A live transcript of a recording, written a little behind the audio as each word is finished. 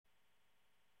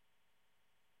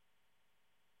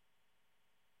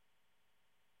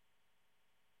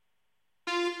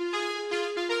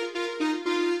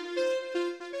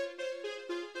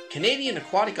Canadian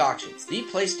Aquatic Auctions, the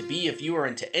place to be if you are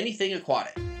into anything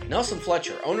aquatic. Nelson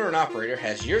Fletcher, owner and operator,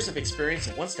 has years of experience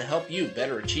and wants to help you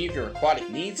better achieve your aquatic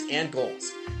needs and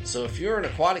goals. So if you're an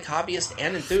aquatic hobbyist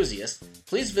and enthusiast,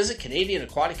 please visit Canadian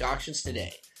Aquatic Auctions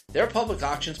today. Their public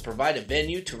auctions provide a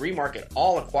venue to remarket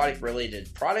all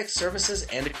aquatic-related products, services,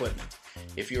 and equipment.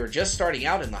 If you are just starting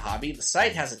out in the hobby, the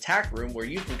site has a tack room where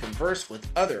you can converse with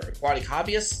other aquatic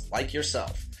hobbyists like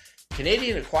yourself.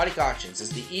 Canadian Aquatic Auctions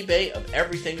is the eBay of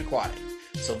everything aquatic.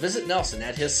 So visit Nelson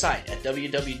at his site at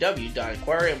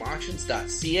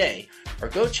www.aquariumauctions.ca or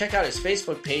go check out his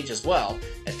Facebook page as well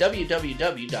at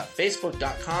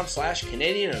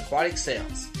www.facebook.com/Canadian Aquatic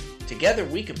Sales. Together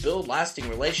we can build lasting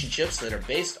relationships that are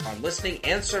based on listening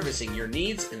and servicing your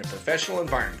needs in a professional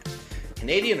environment.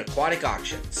 Canadian Aquatic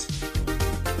Auctions.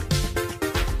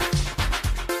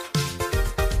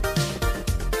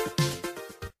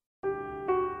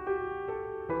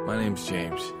 My name's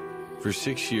James. For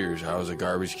 6 years, I was a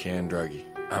garbage can druggie.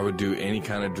 I would do any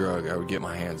kind of drug I would get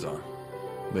my hands on.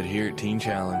 But here at Teen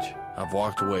Challenge, I've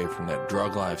walked away from that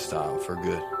drug lifestyle for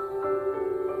good.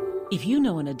 If you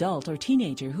know an adult or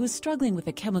teenager who is struggling with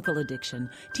a chemical addiction,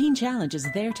 Teen Challenge is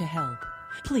there to help.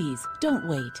 Please, don't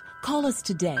wait. Call us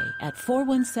today at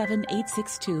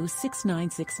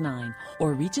 417-862-6969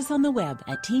 or reach us on the web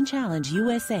at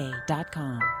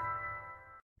teenchallengeusa.com.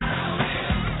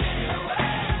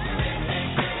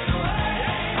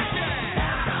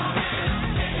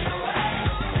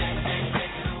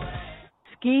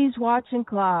 Skis Watch and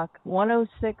Clock,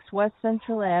 106 West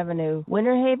Central Avenue,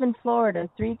 Winter Haven, Florida,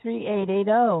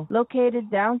 33880. Located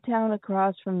downtown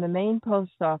across from the main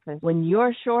post office. When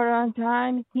you're short on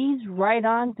time, he's right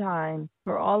on time.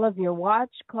 For all of your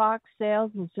watch, clock, sales,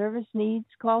 and service needs,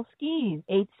 call Skis,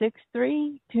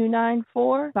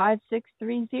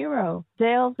 863-294-5630.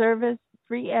 Sales, service,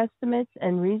 free estimates,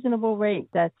 and reasonable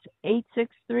rates. That's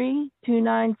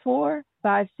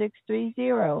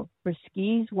 863-294-5630 for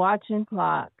Skis Watch and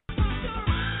Clock.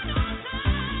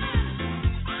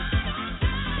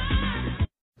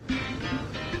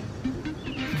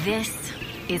 This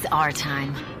is our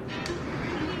time.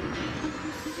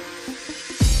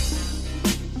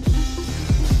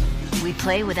 We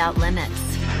play without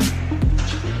limits.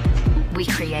 We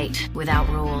create without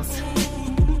rules.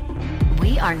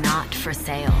 We are not for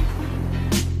sale.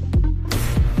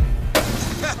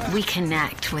 We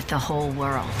connect with the whole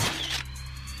world.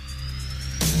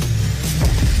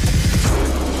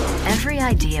 Every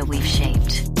idea we've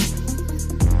shaped,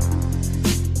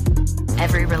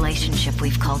 every relationship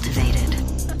we've cultivated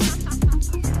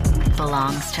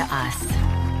belongs to us.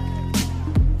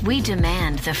 We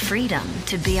demand the freedom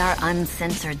to be our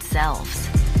uncensored selves.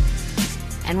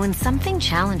 And when something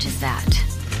challenges that,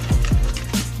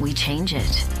 we change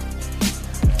it.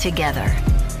 Together.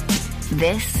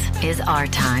 This is our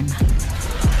time.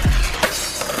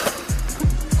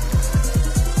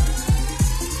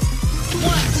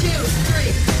 One, two,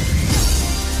 three.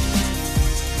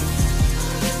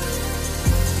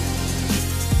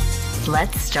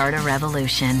 Let's start a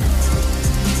revolution.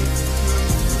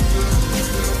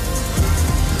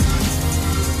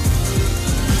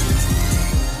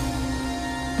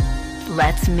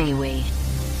 Let's MeWe.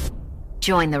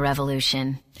 Join the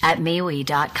revolution at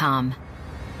MeWe.com.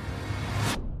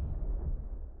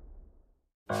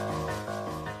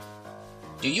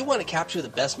 Do you want to capture the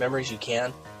best memories you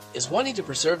can? Is wanting to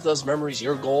preserve those memories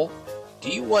your goal? Do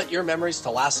you want your memories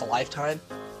to last a lifetime?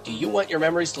 Do you want your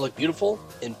memories to look beautiful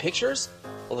in pictures?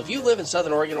 Well, if you live in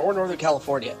Southern Oregon or Northern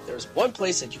California, there's one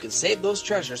place that you can save those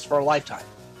treasures for a lifetime.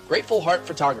 Grateful Heart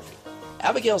Photography.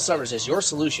 Abigail Summers is your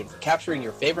solution for capturing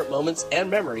your favorite moments and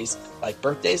memories like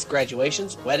birthdays,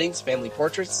 graduations, weddings, family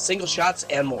portraits, single shots,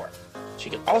 and more. She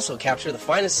can also capture the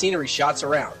finest scenery shots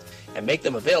around and make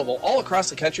them available all across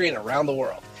the country and around the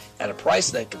world at a price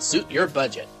that can suit your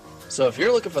budget. So if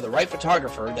you're looking for the right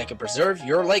photographer that can preserve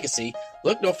your legacy,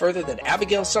 look no further than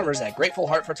Abigail Summers at Grateful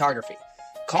Heart Photography.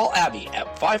 Call Abby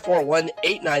at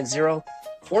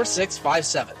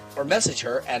 541-890-4657 or message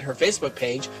her at her Facebook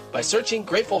page by searching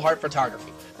Grateful Heart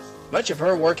Photography. Much of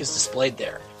her work is displayed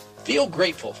there. Feel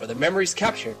grateful for the memories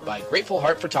captured by Grateful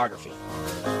Heart Photography.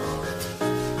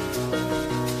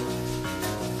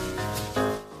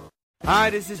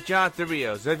 Hi, this is Jonathan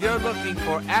Rios. If you're looking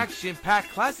for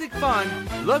action-packed classic fun,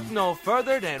 look no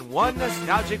further than One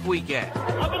Nostalgic Weekend.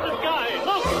 Up in the sky,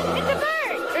 look! It's a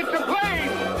bird! It's a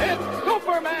plane! It's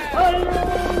Superman!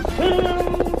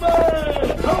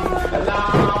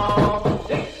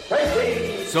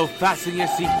 So fasten your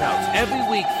seatbelts every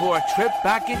week for a trip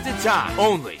back into time,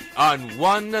 only on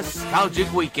One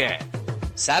Nostalgic Weekend.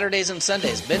 Saturdays and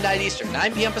Sundays, midnight Eastern,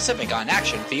 9 p.m. Pacific on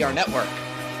Action VR Network.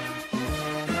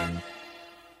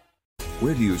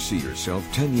 Where do you see yourself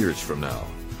 10 years from now?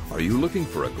 Are you looking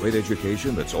for a great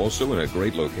education that's also in a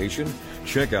great location?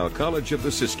 Check out College of the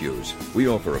Siskiyous. We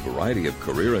offer a variety of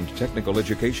career and technical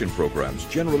education programs,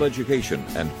 general education,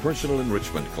 and personal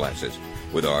enrichment classes.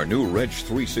 With our new Reg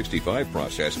 365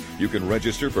 process, you can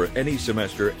register for any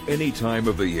semester, any time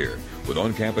of the year. With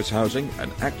on-campus housing,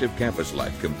 an active campus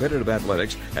life, competitive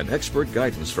athletics, and expert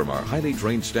guidance from our highly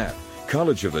trained staff,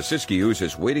 College of the Siskiyous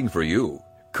is waiting for you.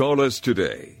 Call us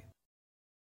today.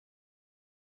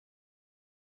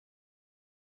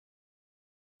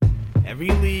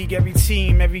 Every league, every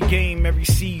team, every game, every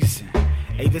season.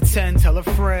 8 to 10, tell a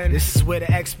friend. This is where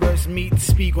the experts meet to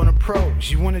speak on the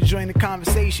pros. You want to join the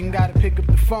conversation, gotta pick up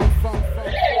the phone.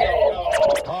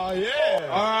 Oh, yeah.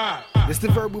 All right. This the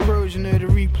verbal version of the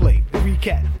replay, the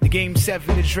recap. The Game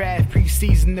 7, the draft,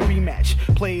 preseason, the rematch.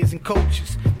 Players and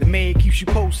coaches, the mayor keeps you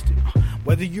posted.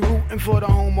 Whether you're rooting for the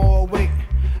home or away.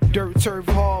 Dirt, turf,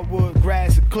 hardwood,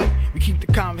 grass, or clay. We keep the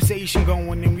conversation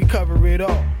going and we cover it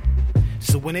all.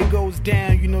 So when it goes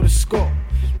down, you know the score.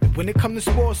 But when it comes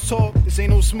to sports talk, this ain't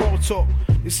no small talk.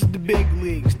 This is the big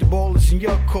leagues, the ball is in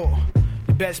your court.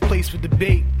 The best place for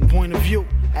debate and point of view.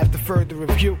 After further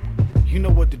review, you know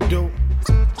what to do.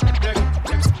 Check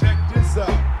this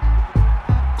out.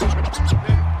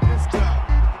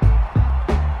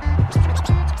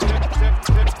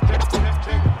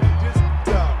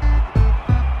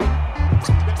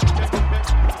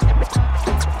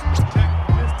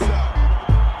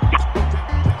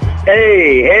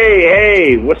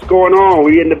 Hey, what's going on?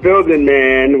 We in the building,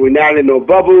 man. We're not in no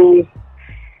bubble.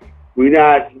 We're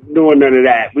not doing none of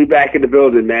that. We back in the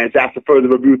building, man. It's After Further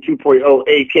Review 2.0,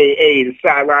 a.k.a. the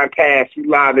Sideline Pass. We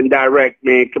live and direct,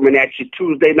 man. Coming at you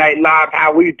Tuesday night live.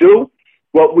 How we do,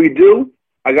 what we do.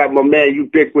 I got my man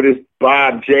ubiquitous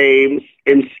Bob James,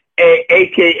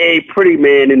 a.k.a. Pretty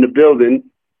Man in the building,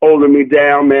 holding me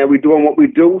down, man. We doing what we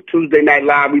do. Tuesday night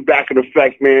live. We back in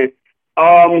effect, man.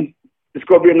 It's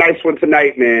going to be a nice one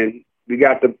tonight, man. We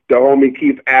got the homie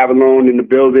Keith Avalon in the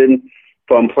building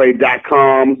from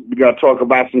Play.com. We got to talk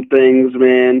about some things,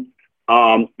 man.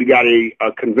 We got a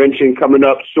convention coming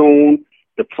up soon,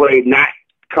 the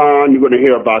Play.con. You're going to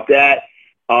hear about that.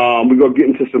 We're going to get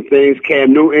into some things.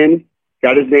 Cam Newton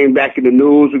got his name back in the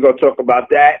news. We're going to talk about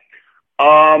that.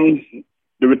 The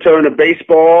return of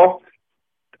baseball,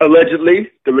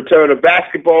 allegedly. The return of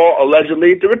basketball,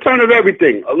 allegedly. The return of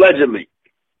everything, allegedly.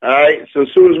 All right, so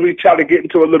as soon as we try to get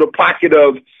into a little pocket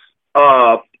of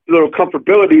little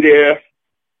comfortability there,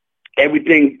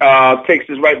 everything takes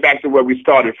us right back to where we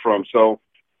started from. So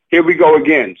here we go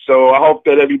again. So I hope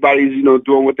that everybody's,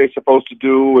 doing what they're supposed to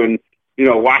do and,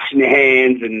 washing their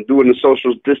hands and doing the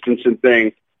social distancing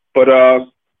thing. But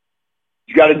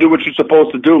you got to do what you're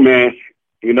supposed to do, man.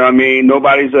 You know what I mean?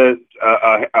 Nobody's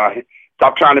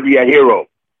stop trying to be a hero.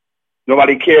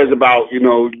 Nobody cares about,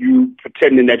 you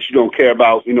pretending that you don't care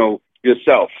about,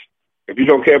 yourself. If you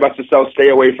don't care about yourself, stay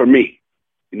away from me.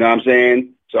 You know what I'm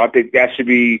saying? So I think that should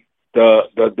be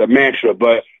the mantra.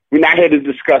 But we're not here to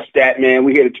discuss that, man.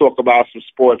 We're here to talk about some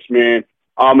sports, man.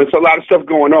 It's a lot of stuff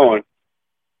going on.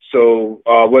 So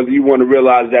whether you want to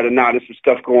realize that or not, there's some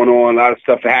stuff going on, a lot of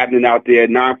stuff happening out there.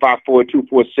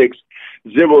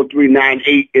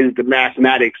 954-246-0398 is the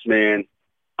mathematics, man.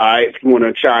 All right, if you want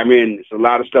to chime in, there's a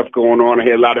lot of stuff going on. I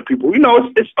hear a lot of people.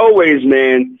 It's always,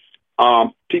 man,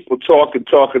 people talk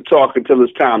until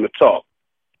it's time to talk.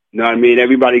 You know what I mean?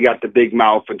 Everybody got the big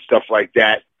mouth and stuff like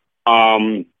that.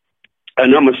 And I'm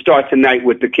going to start tonight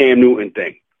with the Cam Newton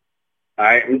thing. All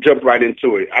right, and jump right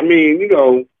into it. I mean,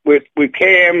 with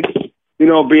Cam,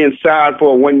 being signed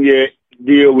for a one-year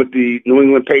deal with the New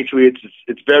England Patriots,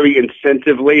 it's very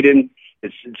incentive-laden.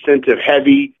 It's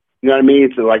incentive-heavy. You know what I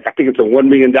mean? I think it's a $1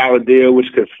 million deal,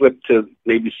 which could flip to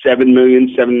maybe $7 million,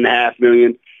 $7.5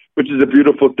 million, which is a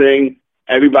beautiful thing.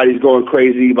 Everybody's going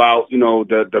crazy about,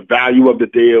 the value of the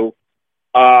deal.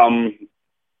 I'm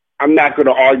not going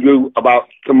to argue about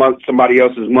somebody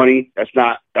else's money. That's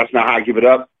not how I give it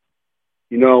up.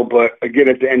 But again,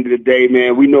 at the end of the day,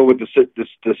 man, we know what the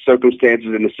circumstances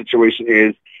and the situation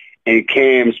is, and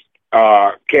Cam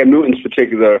Newton's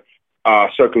particular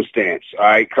circumstance. All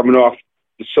right, coming off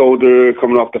the shoulder,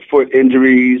 coming off the foot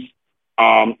injuries.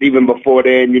 Even before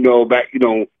then, he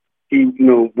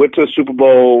went to a Super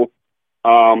Bowl,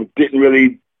 didn't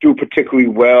really do particularly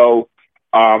well.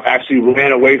 Actually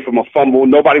ran away from a fumble.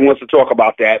 Nobody wants to talk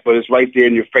about that, but it's right there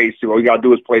in your face. All you gotta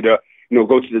do is go to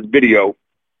this video.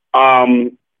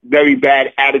 Very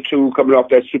bad attitude coming off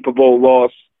that Super Bowl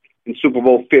loss in Super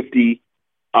Bowl 50.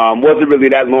 Wasn't really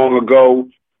that long ago.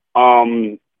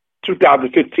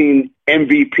 2015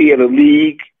 MVP of the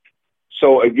league.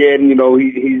 So again,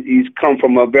 he's come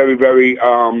from a very, very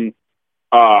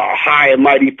high and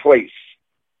mighty place.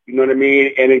 You know what I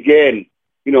mean? And again,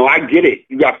 you know, I get it.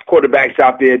 You got quarterbacks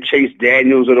out there, Chase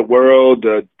Daniels of the world,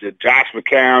 the Josh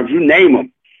McCowns, you name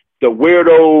them. The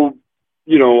weirdo,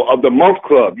 you know, of the month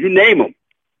club, you name them.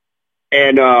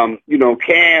 And, you know,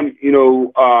 Cam, you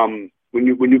know, when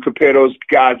you compare those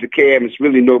guys to Cam, it's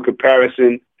really no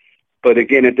comparison. But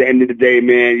again, at the end of the day,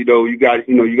 man, you got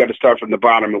to start from the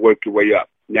bottom and work your way up.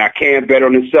 Now, Cam bet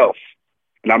on himself,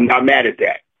 and I'm not mad at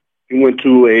that. He went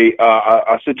to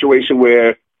a situation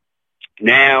where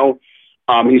now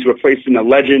he's replacing a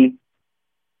legend,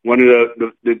 one of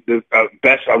the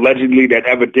best allegedly that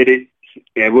ever did it,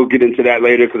 and we'll get into that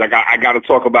later because I got to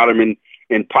talk about him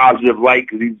in positive light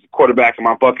because he's the quarterback of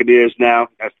my Buccaneers now.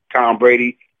 That's Tom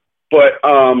Brady. But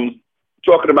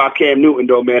talking about Cam Newton,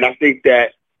 though, man, I think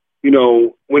that, you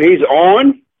know, when he's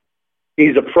on,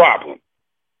 he's a problem.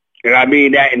 And I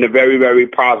mean that in a very, very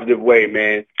positive way,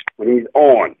 man, when he's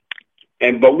on.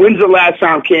 But when's the last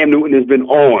time Cam Newton has been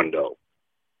on, though?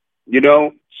 You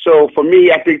know? So for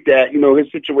me, I think that, you know,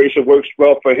 his situation works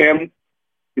well for him.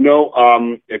 You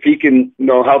know, if he can, you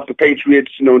know, help the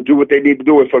Patriots, you know, do what they need to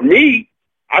do. And for me,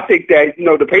 I think that, you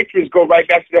know, the Patriots go right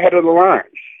back to the head of the line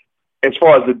as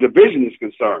far as the division is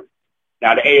concerned.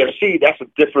 Now, the AFC, that's a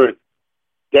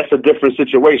different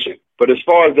situation. But as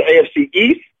far as the AFC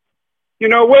East, you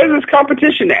know, where's this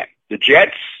competition at? The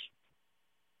Jets?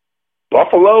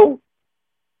 Buffalo?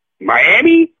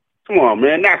 Miami? Come on,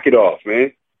 man, knock it off,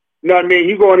 man. You know what I mean?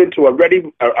 You're going into a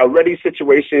ready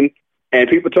situation, and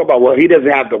people talk about, well, he doesn't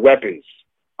have the weapons.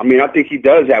 I mean, I think he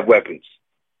does have weapons.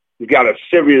 He's got a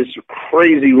serious,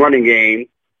 crazy running game.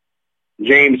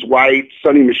 James White,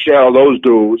 Sonny Michel, those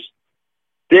dudes.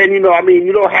 Then, you know, I mean,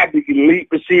 you don't have the elite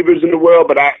receivers in the world,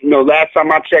 but last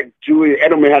time I checked, Julian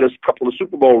Edelman had a couple of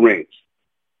Super Bowl rings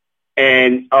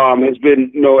and has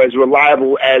been, you know, as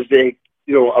reliable as a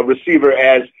receiver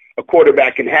as a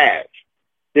quarterback can have.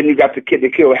 Then you got the kid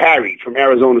N'Keal Harry from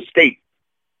Arizona State.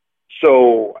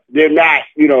 So they're not,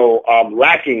 you know,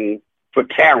 lacking for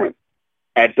talent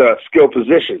at the skill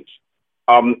positions.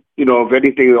 You know, if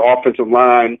anything, the offensive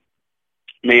line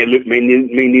may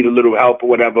need a little help or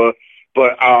whatever.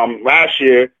 But last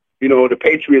year, you know, the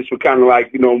Patriots were kind of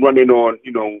like, you know, running on,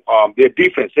 you know, their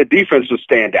defense. Their defense was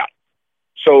stand out.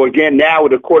 So, again, now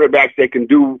with a quarterback that can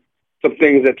do some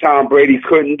things that Tom Brady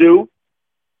couldn't do,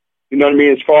 you know what I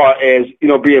mean, as far as, you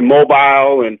know, being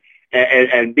mobile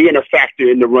and being a factor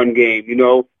in the run game, you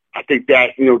know, I think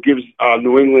that, you know, gives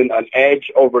New England an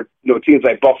edge over, you know, teams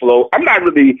like Buffalo. I'm not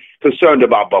really concerned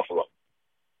about Buffalo.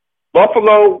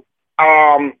 Buffalo,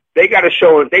 they got to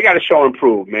show and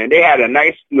prove, man. They had a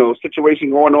nice, you know,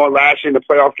 situation going on last year in the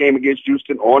playoff game against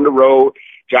Houston on the road.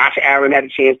 Josh Allen had a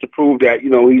chance to prove that, you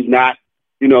know, he's not,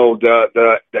 you know,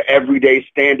 the everyday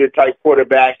standard type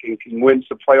quarterback and can win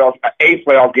a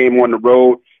playoff game on the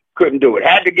road. Couldn't do it.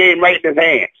 Had the game right in his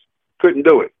hands. Couldn't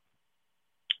do it.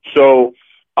 So,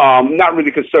 not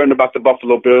really concerned about the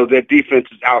Buffalo Bills. Their defense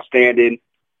is outstanding.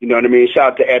 You know what I mean?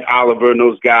 Shout out to Ed Oliver and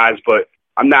those guys, but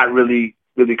I'm not really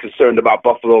concerned about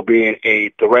Buffalo being a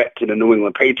threat to the New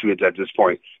England Patriots at this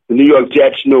point. The New York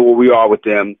Jets know where we are with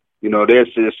them. You know,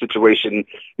 there's a situation,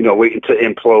 you know, waiting to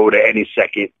implode at any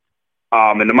second.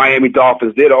 And the Miami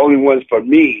Dolphins, they're the only ones for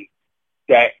me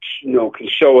that, you know, can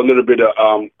show a little bit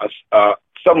of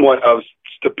somewhat of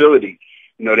stability.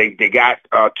 You know, they got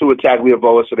Tua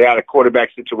Tagovailoa, so they had a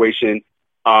quarterback situation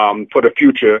for the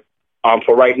future.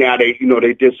 For right now, they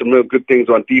did some real good things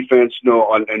on defense, you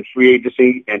know, and free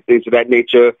agency and things of that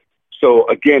nature. So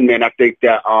again, man, I think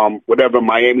that whatever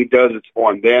Miami does, it's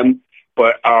on them.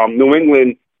 But New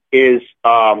England is,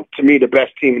 to me, the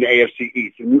best team in the AFC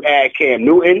East. If you add Cam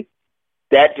Newton,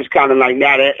 that just kind of like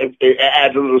now that it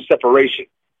adds a little separation.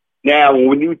 Now,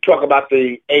 when you talk about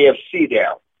the AFC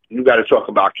now, you got to talk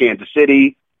about Kansas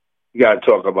City. You got to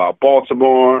talk about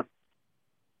Baltimore.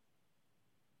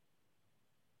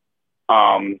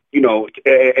 You know,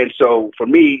 and so for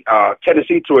me,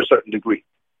 Tennessee to a certain degree.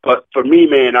 But for me,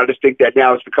 man, I just think that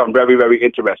now it's become very, very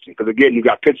interesting. Because, again, you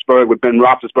got Pittsburgh with Ben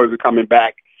Roethlisberger coming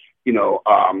back. You know,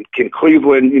 can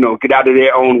Cleveland, you know, get out of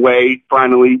their own way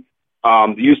finally?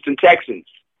 The Houston Texans,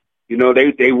 you know,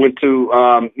 they went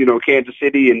to, you know, Kansas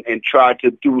City and tried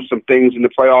to do some things in the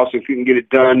playoffs and couldn't get it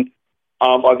done.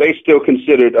 Are they still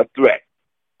considered a threat?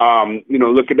 You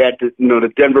know, looking at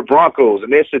the Denver Broncos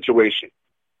and their situation.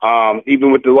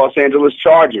 Even with the Los Angeles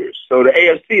Chargers. So the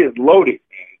AFC is loaded,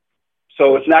 man.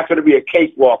 So it's not going to be a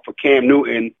cakewalk for Cam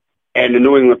Newton and the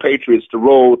New England Patriots to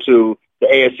roll to the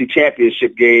AFC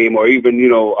Championship game or even, you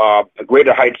know, a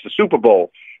greater heights, the Super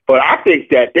Bowl. But I think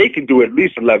that they can do at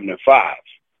least 11-5.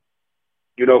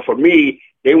 You know, for me,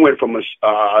 they went from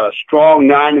a strong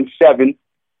 9-7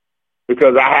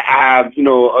 because I have, you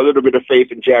know, a little bit of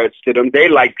faith in Jarrett Stidham. They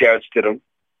like Jarrett Stidham,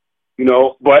 you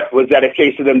know, but was that a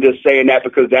case of them just saying that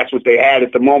because that's what they had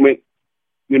at the moment?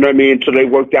 You know what I mean? So they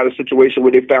worked out a situation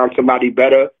where they found somebody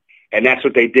better, and that's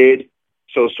what they did.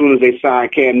 So as soon as they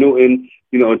signed Cam Newton,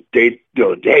 you know, hey,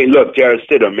 look, Jarrett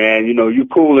Stidham, man, you know, you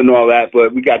cool and all that,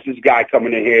 but we got this guy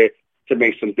coming in here to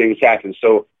make some things happen.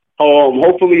 So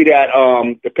hopefully that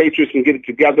the Patriots can get it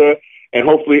together, and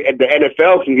hopefully the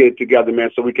NFL can get it together,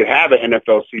 man, so we can have an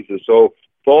NFL season. So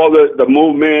for all the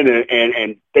movement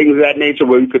and things of that nature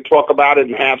where we could talk about it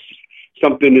and have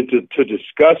something to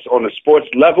discuss on a sports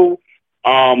level,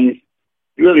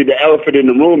 really the elephant in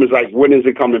the room is like, when is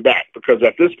it coming back? Because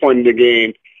at this point in the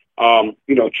game,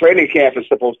 you know, training camp is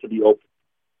supposed to be open.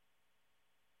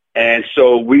 And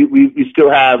so we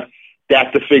still have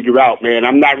that to figure out, man.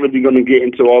 I'm not really going to get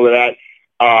into all of that,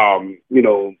 you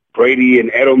know, Brady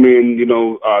and Edelman, you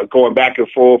know, going back and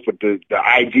forth with the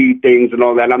IG things and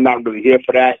all that. I'm not really here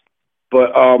for that.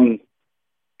 But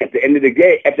at the end of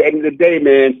the day,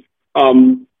 man,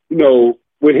 you know,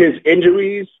 with his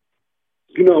injuries,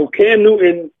 you know, Cam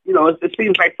Newton, you know, it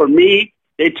seems like for me,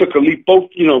 they took a leap of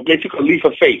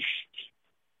faith.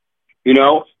 You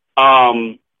know,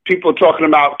 people talking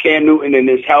about Cam Newton and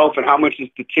his health and how much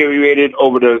it's deteriorated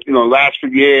over the, you know, last few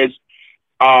years.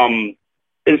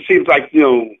 It seems like, you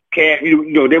know,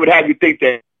 they would have you think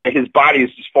that his body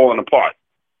is just falling apart.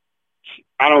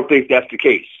 I don't think that's the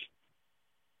case.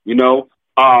 You know,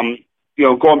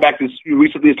 going back to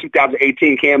recently in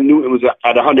 2018, Cam Newton was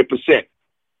at 100%.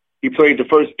 He played the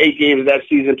first 8 games of that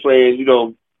season, playing, you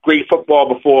know, great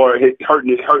football before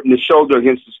hurting his shoulder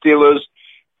against the Steelers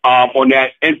on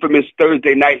that infamous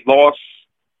Thursday night loss.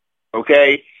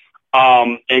 Okay,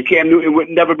 and Cam Newton would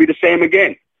never be the same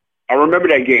again. I remember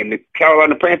that game. The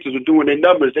Carolina Panthers were doing their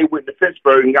numbers. They went to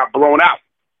Pittsburgh and got blown out.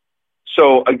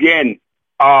 So again,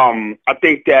 I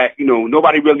think that, you know,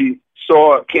 nobody really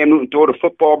saw Cam Newton throw the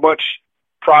football much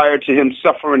prior to him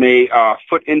suffering a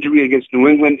foot injury against New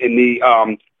England in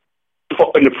the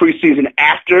preseason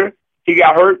after he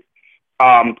got hurt.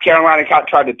 Carolina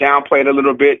tried to downplay it a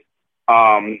little bit.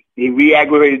 He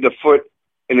re-aggravated the foot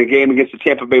in a game against the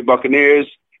Tampa Bay Buccaneers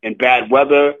in bad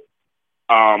weather.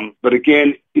 But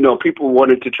again, you know, people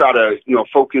wanted to try to, you know,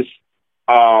 focus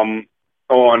on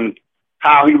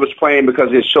how he was playing because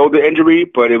of his shoulder injury,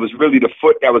 but it was really the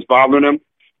foot that was bothering him.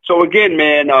 So again,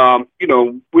 man, you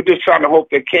know, we're just trying to hope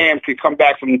that Cam can come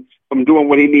back from doing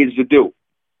what he needs to do.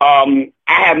 I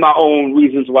have my own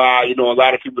reasons why, you know, a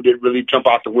lot of people didn't really jump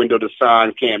out the window to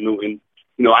sign Cam Newton,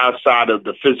 you know, outside of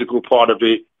the physical part of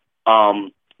it.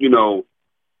 You know,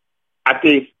 I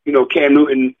think, you know, Cam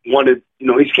Newton wanted, you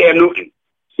know, he's Cam Newton.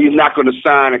 He's not going to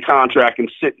sign a contract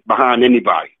and sit behind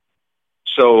anybody.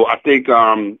 So I think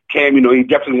Cam, you know, he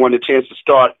definitely wanted a chance to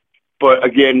start. But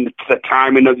again, the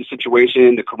timing of the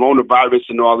situation, the coronavirus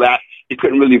and all that, he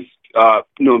couldn't really, you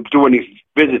know, do any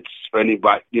visits for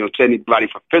anybody, you know, to anybody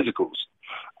for physicals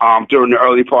during the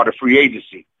early part of free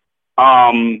agency.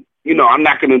 You know, I'm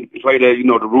not going to play the, you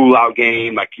know, the rule out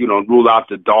game, like, you know, rule out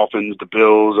the Dolphins, the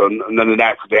Bills, or none of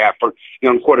that because they have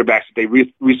young quarterbacks that they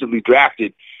recently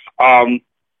drafted.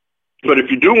 But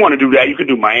if you do want to do that, you can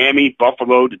do Miami,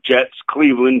 Buffalo, the Jets,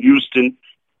 Cleveland, Houston,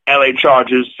 LA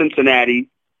Chargers, Cincinnati,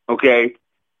 okay,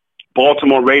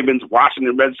 Baltimore Ravens,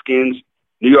 Washington Redskins,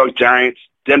 New York Giants,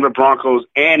 Denver Broncos,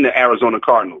 and the Arizona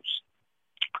Cardinals,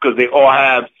 because they all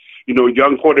have, you know,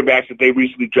 young quarterbacks that they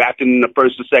recently drafted in the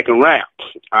first and second round.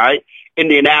 All right,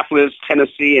 Indianapolis,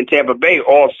 Tennessee, and Tampa Bay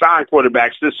all signed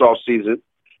quarterbacks this offseason.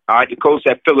 All right, the Colts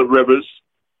had Phillip Rivers.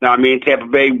 Now, I mean, Tampa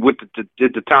Bay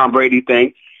did the Tom Brady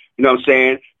thing. You know what I'm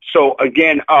saying? So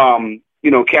again, you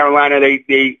know, Carolina,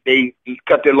 they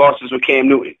cut their losses with Cam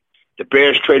Newton. The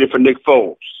Bears traded for Nick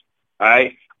Foles. All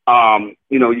right.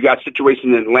 You know, you got situations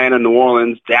in Atlanta, New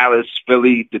Orleans, Dallas,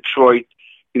 Philly, Detroit,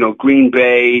 you know, Green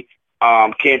Bay,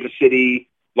 Kansas City,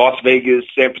 Las Vegas,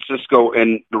 San Francisco,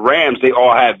 and the Rams. They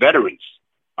all have veterans.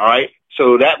 All right.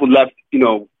 So that would left, you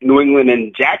know, New England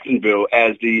and Jacksonville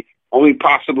as the only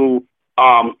possible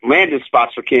landing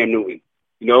spots for Cam Newton.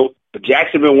 You know, but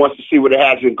Jacksonville wants to see what it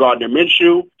has in Gardner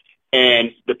Minshew,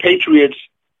 and the Patriots,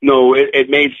 you know,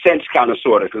 it made sense kind of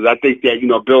sort of because I think that, you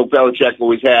know, Bill Belichick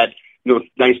always had, you know,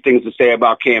 nice things to say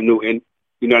about Cam Newton.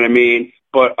 You know what I mean?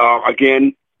 But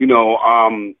again, you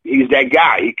know, he's that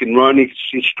guy. He can run.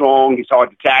 He's strong. He's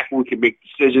hard to tackle. He can make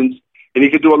decisions, and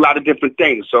he can do a lot of different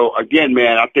things. So again,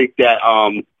 man, I think that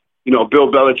you know,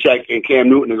 Bill Belichick and Cam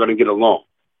Newton are going to get along.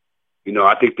 You know,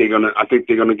 I think they're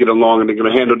gonna get along and they're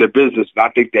gonna handle their business. And I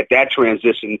think that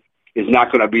transition is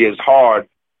not gonna be as hard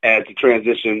as the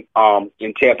transition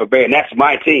in Tampa Bay, and that's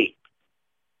my team.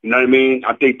 You know what I mean?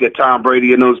 I think that Tom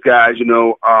Brady and those guys, are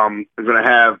going to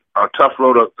have a tough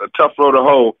road to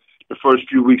hoe the first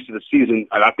few weeks of the season,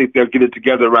 and I think they'll get it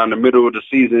together around the middle of the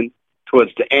season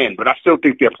towards the end. But I still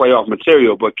think they're playoff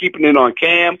material. But keeping it on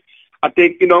Cam, I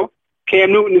think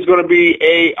Cam Newton is going to be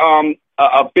a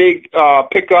big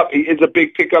pickup. He is a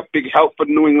big pickup, big help for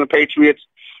the New England Patriots.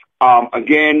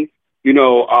 Again,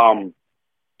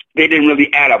 they didn't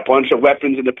really add a bunch of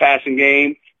weapons in the passing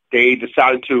game. They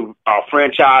decided to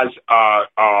franchise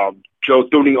Joe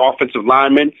Thuney, offensive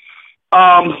lineman.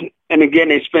 And again,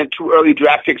 they spent 2 early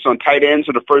draft picks on tight ends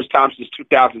for the first time since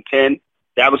 2010.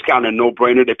 That was kind of a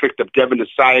no-brainer. They picked up Devin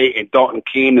Asai and Dalton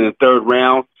Keene in the 3rd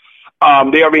round.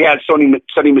 They already had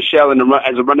Sonny Michel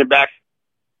as a running back.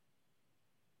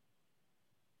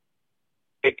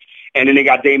 And then they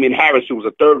got Damian Harris, who was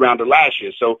a 3rd rounder last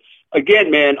year. So, again,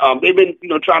 man, they've been,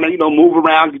 trying to, move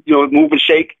around, move and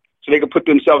shake so they can put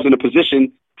themselves in a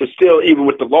position to still, even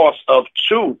with the loss of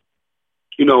 2,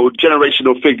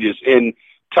 generational figures in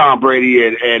Tom Brady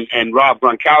and Rob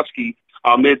Gronkowski,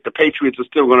 the Patriots are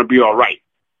still going to be all right.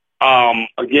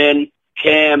 Again,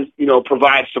 Cam,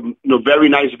 provides some, very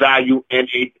nice value and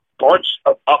a bunch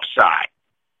of upside.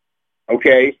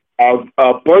 Okay? A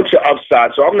bunch of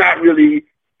upside. So I'm not really,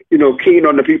 keen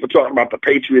on the people talking about the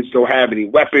Patriots don't have any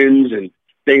weapons and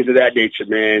things of that nature,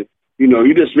 man.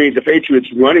 You just made the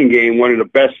Patriots running game one of the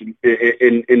best in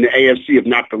the AFC, if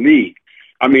not the league.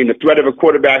 I mean, the threat of a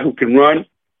quarterback who can run,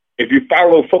 if you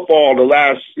follow football the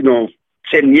last,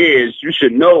 10 years, you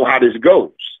should know how this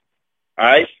goes. All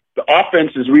right? The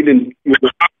offense is reading,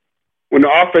 when the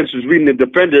offense is reading the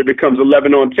defender, it becomes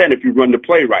 11 on 10 if you run the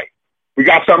play right. We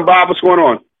got something, Bob? What's going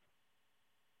on?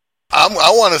 I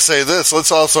want to say this.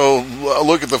 Let's also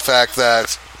look at the fact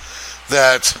that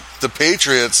the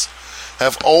Patriots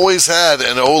have always had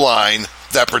an O-line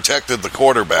that protected the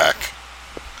quarterback.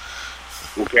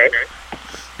 Okay.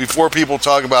 Before people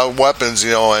talk about weapons,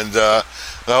 and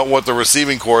what the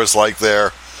receiving core is like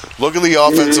there, look at the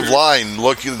offensive line.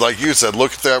 Look, like you said,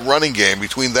 look at that running game.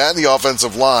 Between that and the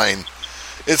offensive line,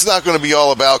 it's not going to be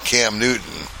all about Cam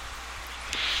Newton.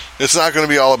 It's not going to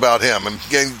be all about him. And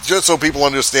again, just so people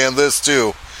understand this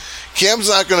too, Cam's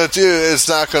not going to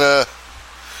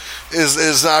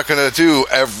do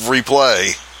every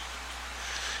play.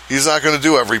 He's not going to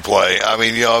do every play. I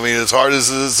mean, as hard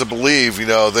as it is to believe,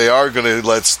 they are going to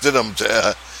let Stidham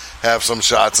to have some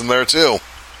shots in there too.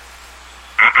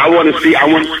 I want to see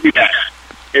that.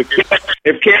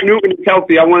 If Cam Newton is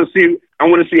healthy, I want to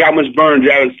see how much burn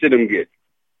Jarrett Stidham gets.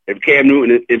 If Cam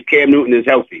Newton is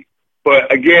healthy.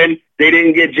 But again, they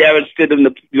didn't get Jarrett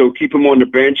Stidham to keep him on the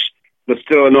bench. But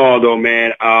still in all, though,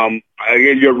 man,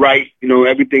 again, you're right.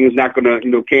 Everything is not going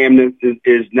to, Cam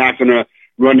is not going to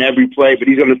run every play, but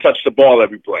he's going to touch the ball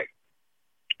every play.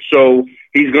 So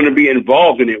he's going to be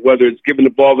involved in it, whether it's giving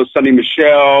the ball to Sonny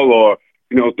Michel or,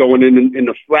 throwing it in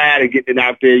the flat and getting it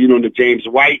out there, to James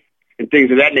White and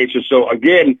things of that nature. So,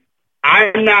 again,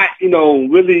 I'm not,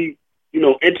 really,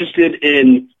 interested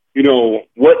in,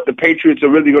 what the Patriots are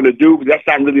really going to do, because that's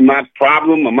not really my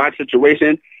problem or my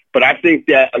situation. But I think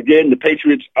that, again, the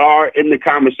Patriots are in the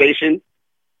conversation.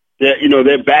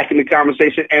 They're back in the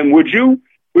conversation. And would you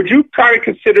kind of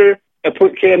consider and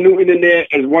put Cam Newton in there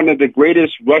as one of the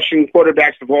greatest rushing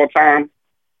quarterbacks of all time?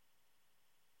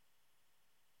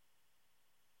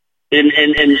 And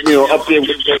up there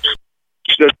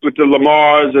with the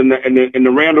Lamars and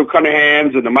the Randall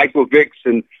Cunninghams and the Michael Vicks,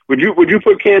 and would you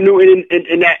put Cam Newton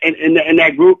in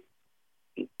that group?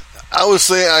 I was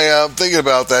thinking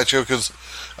about that, Joe, because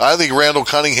I think Randall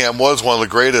Cunningham was one of the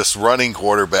greatest running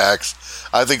quarterbacks.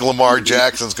 I think Lamar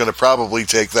Jackson's going to probably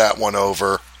take that one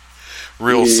over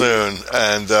real soon,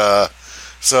 and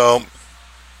so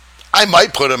I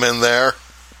might put him in there.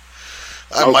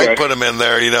 Might put him in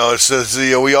there. It's just,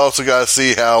 we also got to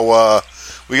see how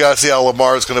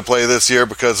Lamar's going to play this year,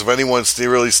 because if anyone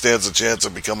really stands a chance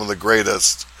of becoming the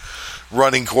greatest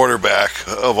running quarterback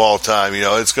of all time,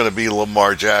 it's going to be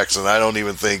Lamar Jackson. I don't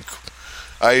even think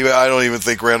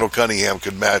Randall Cunningham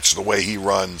could match the way he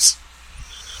runs.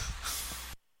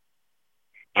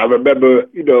 I remember,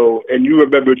 and you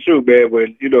remember too, man,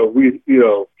 when we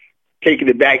taking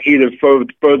it back even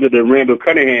further than Randall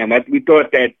Cunningham. We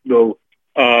thought that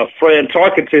Fran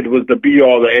Tarkenton was the be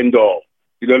all, the end all.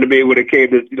 You know what I mean? When it came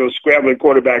to scrambling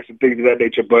quarterbacks and things of that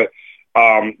nature, but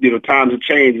times have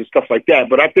changed and stuff like that.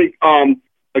 But I think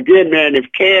again, man, if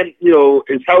Cam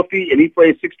is healthy and he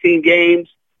plays 16 games,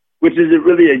 which isn't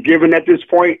really a given at this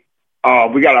point,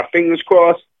 we got our fingers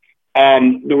crossed.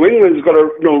 New England is going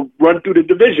to run through the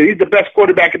division. He's the best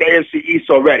quarterback in the AFC East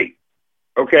already.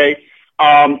 Okay,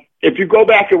 if you go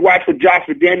back and watch what Josh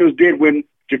McDaniels did when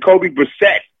Jacoby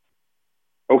Brissett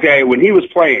okay, when he was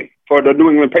playing for the New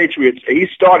England Patriots. He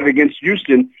started against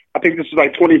Houston. I think this was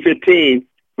like 2015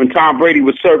 when Tom Brady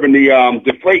was serving the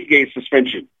Deflategate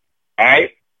suspension. All right?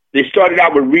 They started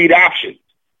out with read option,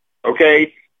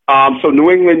 okay? So New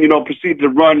England, proceeded to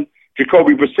run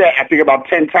Jacoby Brissett, I think, about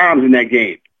 10 times in that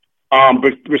game.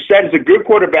 But Brissett is a good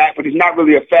quarterback, but he's not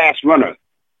really a fast runner.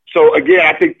 So, again,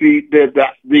 I think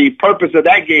the purpose of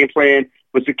that game plan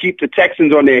was to keep the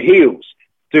Texans on their heels,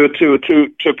 to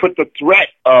put the threat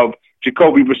of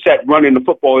Jacoby Brissett running the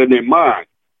football in their mind.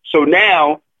 So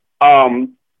now,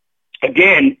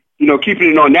 again,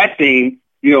 keeping it on that theme,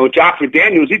 Josh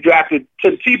McDaniels, he drafted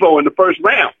Tim Tebow in the first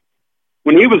round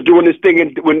when he was doing this thing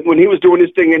in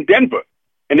Denver.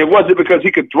 And it wasn't because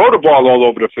he could throw the ball all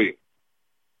over the field.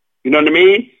 You know what I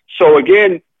mean? So,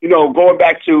 again, going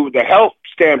back to the health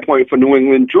standpoint for New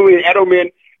England, Julian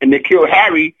Edelman and N'Keal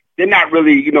Harry, they're not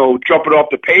really, jumping off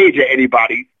the page at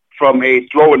anybody from a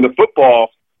throwing the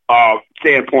football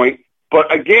standpoint.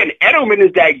 But, again, Edelman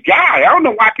is that guy. I don't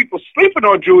know why people sleeping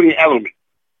on Julian Edelman.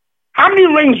 How many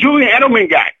rings Julian Edelman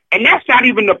got? And that's not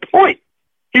even the point.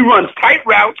 He runs tight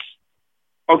routes,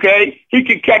 okay? He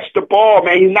can catch the ball,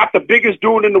 man. He's not the biggest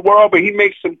dude in the world, but he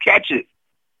makes some catches,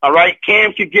 all right?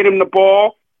 Cam can get him the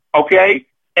ball, okay?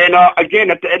 And,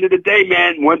 again, at the end of the day,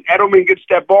 man, when Edelman gets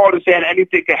that ball in his hand,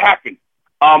 anything can happen.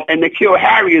 And N'Keal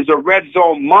Harry is a red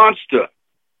zone monster,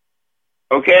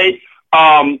 okay?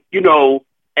 And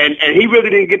he really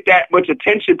didn't get that much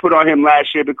attention put on him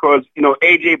last year because,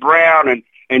 A.J. Brown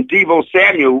and Deebo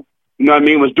Samuel,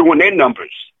 was doing their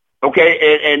numbers,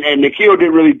 okay? And N'Keal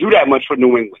didn't really do that much for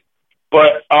New England.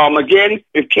 But, again,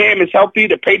 if Cam is healthy,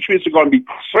 the Patriots are going to be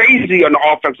crazy on the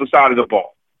offensive side of the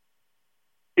ball.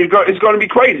 It's going to be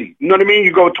crazy. You know what I mean?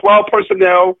 You go 12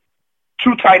 personnel,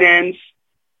 2 tight ends,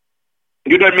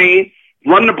 you know what I mean?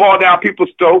 Run the ball down people's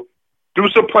throat, do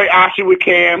some play action with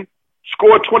Cam,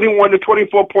 score 21 to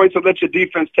 24 points and let your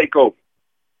defense take over.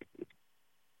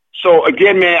 So,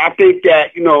 again, man, I think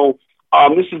that,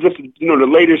 this is just, the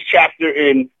latest chapter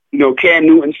in, Cam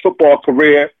Newton's football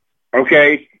career,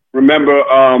 okay? Remember,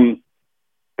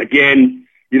 again,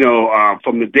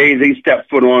 from the days he stepped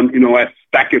foot on,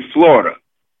 back in Florida,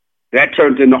 that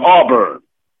turned into Auburn,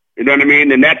 you know what I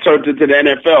mean? And that turned into the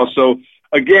NFL. So,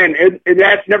 again,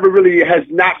 that's never really has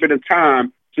not been a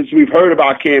time since we've heard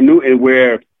about Cam Newton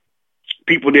where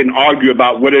people didn't argue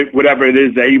about whatever it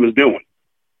is that he was doing.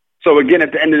 So, again,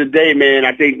 at the end of the day, man,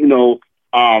 I think, Bill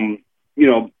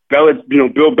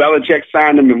Belichick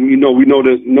signed him, and we know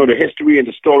the history and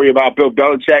the story about Bill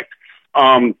Belichick.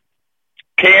 Cam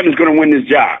is going to win this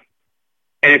job.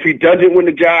 And if he doesn't win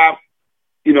the job,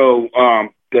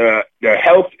 the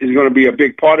health is going to be a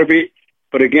big part of it.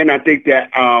 But, again, I think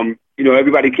that,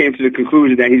 everybody came to the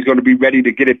conclusion that he's going to be ready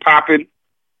to get it popping.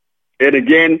 And,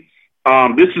 again,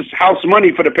 this is house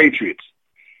money for the Patriots.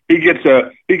 He gets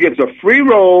a free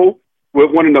roll with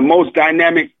one of the most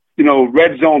dynamic,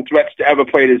 red zone threats to ever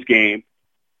play this game.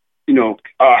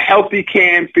 Healthy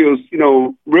Cam feels,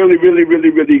 really, really, really,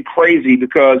 really crazy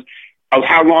because of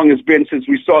how long it's been since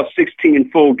we saw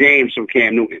 16 full games from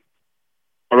Cam Newton.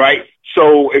 All right?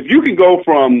 So if you can go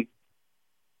from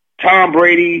Tom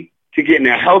Brady to getting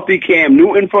a healthy Cam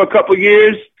Newton for a couple of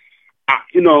years,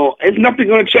 it's nothing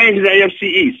going to change in the AFC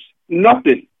East.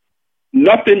 Nothing.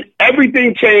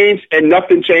 Everything changed, and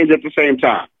nothing changed at the same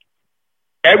time.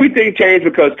 Everything changed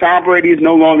because Tom Brady is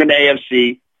no longer in the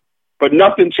AFC, but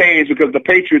nothing changed because the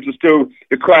Patriots are still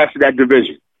the class of that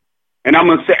division. And I'm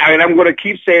going to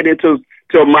keep saying it till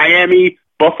Miami,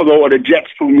 Buffalo, or the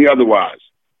Jets prove me otherwise.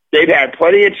 They've had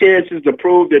plenty of chances to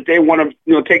prove that they want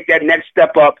to, take that next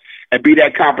step up and be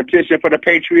that competition for the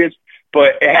Patriots,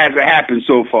 but it hasn't happened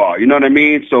so far. You know what I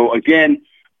mean? So again,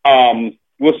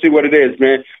 we'll see what it is,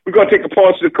 man. We're going to take a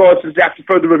pause to the courses after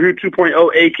further review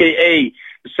 2.0, a.k.a.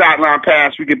 the Sideline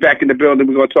Pass. We get back in the building.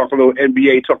 We're going to talk a little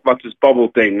NBA, talk about this bubble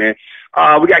thing, man.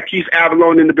 We got Keith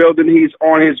Avalon in the building. He's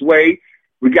on his way.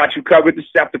 We got you covered. This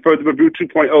is after further review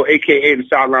 2.0, a.k.a. the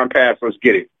Sideline Pass. Let's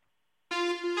get it.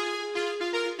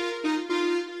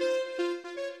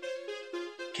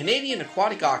 Canadian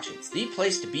Aquatic Auctions, the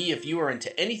place to be if you are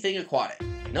into anything aquatic.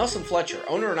 Nelson Fletcher,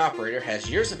 owner and operator, has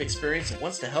years of experience and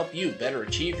wants to help you better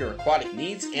achieve your aquatic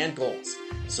needs and goals.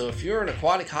 So if you're an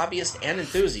aquatic hobbyist and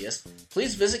enthusiast,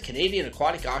 please visit Canadian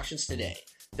Aquatic Auctions today.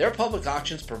 Their public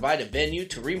auctions provide a venue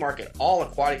to remarket all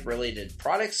aquatic-related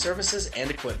products, services, and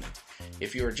equipment.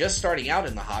 If you are just starting out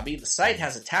in the hobby, the site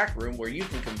has a tack room where you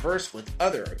can converse with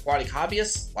other aquatic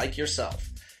hobbyists like yourself.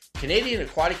 Canadian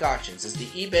Aquatic Auctions is the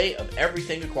eBay of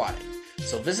everything aquatic.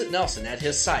 So visit Nelson at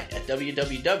his site at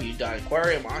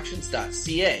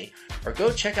www.aquariumauctions.ca or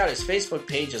go check out his Facebook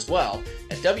page as well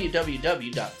at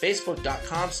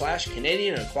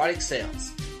www.facebook.com/Canadian Aquatic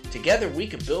Sales. Together we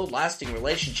can build lasting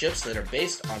relationships that are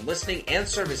based on listening and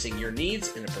servicing your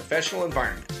needs in a professional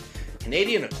environment.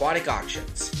 Canadian Aquatic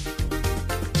Auctions.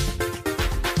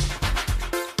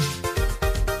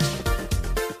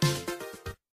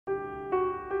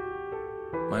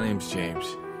 My name's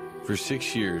James. For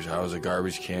 6 years, I was a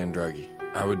garbage can druggie.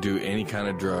 I would do any kind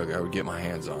of drug I would get my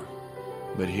hands on.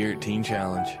 But here at Teen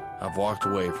Challenge, I've walked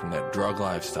away from that drug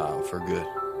lifestyle for good.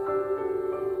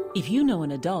 If you know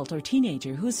an adult or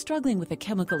teenager who is struggling with a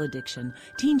chemical addiction,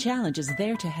 Teen Challenge is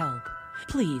there to help.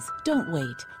 Please, don't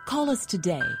wait. Call us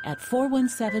today at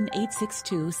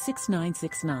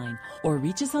 417-862-6969 or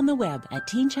reach us on the web at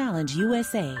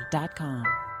teenchallengeusa.com.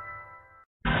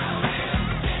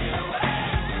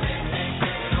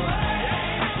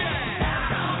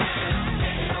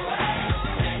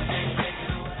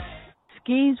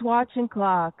 Skis Watch and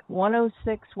Clock,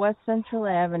 106 West Central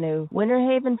Avenue, Winter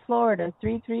Haven, Florida,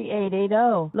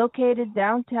 33880. Located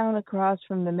downtown across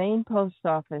from the main post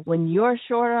office. When you're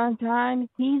short on time,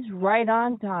 he's right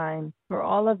on time. For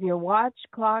all of your watch,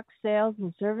 clock, sales,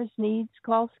 and service needs,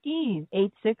 call Skis,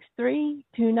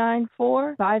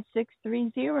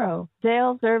 863-294-5630.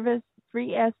 Sales, service,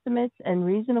 free estimates, and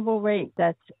reasonable rate.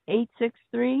 That's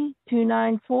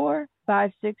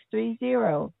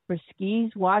 863-294-5630 for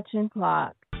Skis Watch and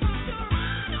Clock.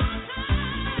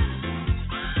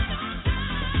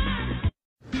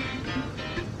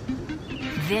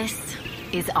 This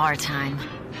is our time.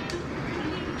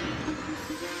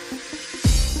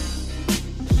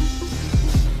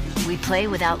 We play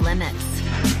without limits.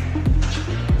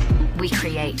 We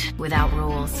create without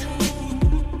rules.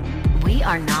 We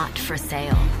are not for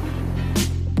sale.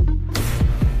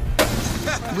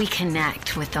 We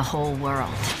connect with the whole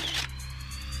world.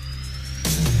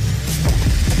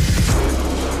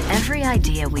 Every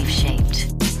idea we've shaped,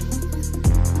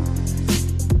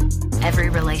 every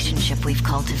relationship we've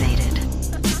cultivated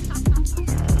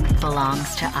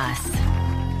belongs to us.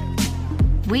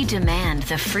 We demand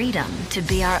the freedom to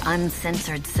be our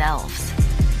uncensored selves.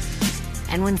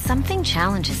 And when something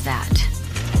challenges that,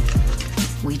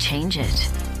 we change it.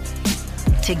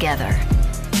 Together.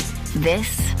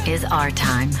 This is our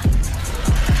time.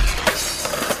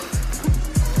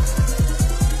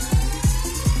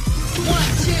 One,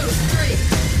 two, three.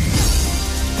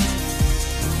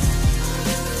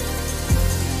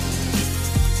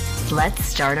 Let's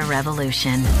start a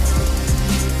revolution.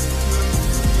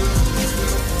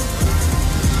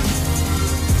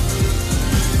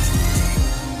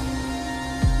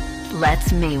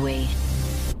 Let's MeWe.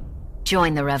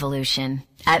 Join the revolution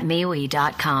at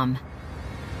MeWe.com.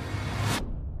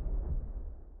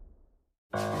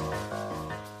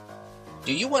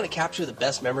 Do you want to capture the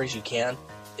best memories you can?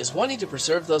 Is wanting to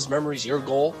preserve those memories your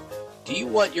goal? Do you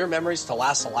want your memories to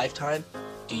last a lifetime?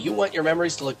 Do you want your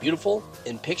memories to look beautiful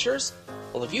in pictures?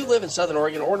 Well, if you live in Southern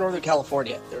Oregon or Northern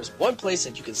California, there's one place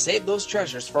that you can save those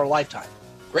treasures for a lifetime.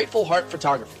 Grateful Heart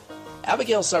Photography.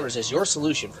 Abigail Summers is your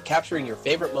solution for capturing your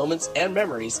favorite moments and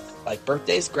memories like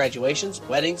birthdays, graduations,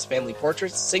 weddings, family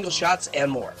portraits, single shots,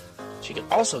 and more. She can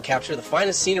also capture the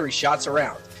finest scenery shots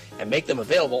around and make them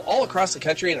available all across the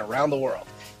country and around the world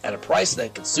at a price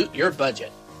that can suit your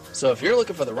budget. So if you're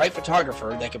looking for the right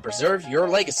photographer that can preserve your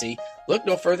legacy, look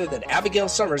no further than Abigail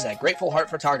Summers at Grateful Heart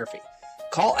Photography.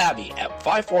 Call Abby at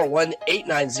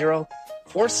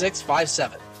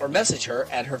 541-890-4657 or message her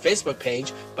at her Facebook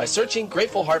page by searching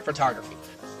Grateful Heart Photography.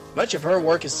 Much of her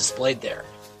work is displayed there.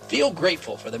 Feel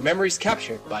grateful for the memories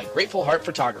captured by Grateful Heart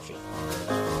Photography.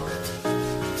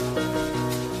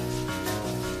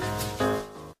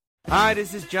 Hi,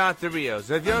 this is Jonathan Rios.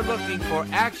 If you're looking for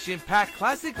action-packed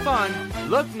classic fun,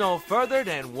 look no further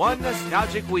than One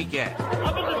Nostalgic Weekend.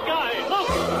 Up in the sky, look!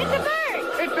 It's a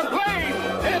bird! It's a plane!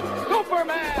 It's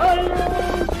Superman!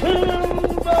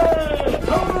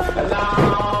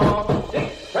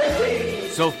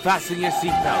 So fasten your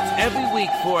seatbelts every week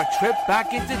for a trip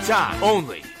back into time,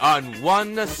 only on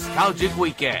One Nostalgic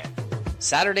Weekend.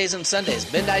 Saturdays and Sundays,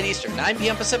 midnight Eastern, 9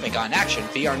 p.m. Pacific on Action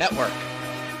VR Network.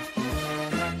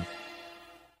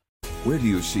 Where do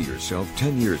you see yourself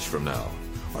 10 years from now?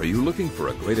 Are you looking for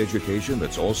a great education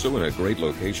that's also in a great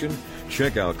location?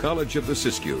 Check out College of the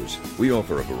Siskiyous. We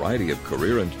offer a variety of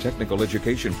career and technical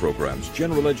education programs,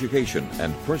 general education,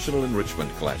 and personal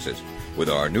enrichment classes. With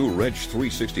our new Reg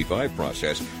 365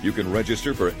 process, you can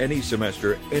register for any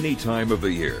semester, any time of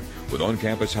the year. With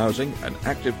on-campus housing, an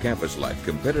active campus life,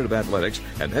 competitive athletics,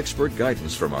 and expert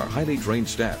guidance from our highly trained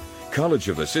staff, College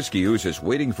of the Siskiyous is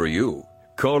waiting for you.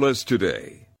 Call us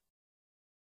today.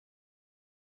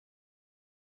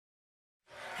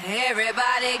 Hey,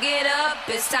 Everybody get up,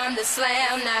 it's time to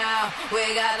slam now.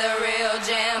 We got the real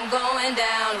jam going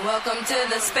down. Welcome to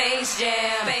the Space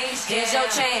Jam. Here's your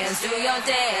chance, do your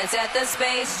dance at the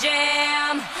Space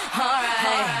Jam.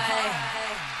 Alright.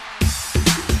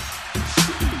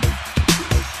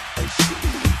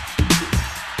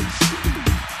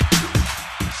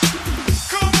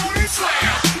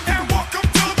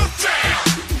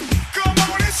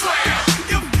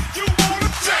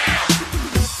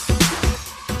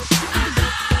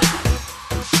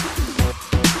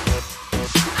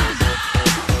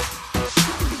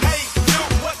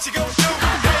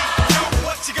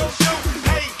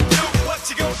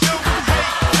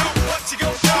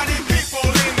 People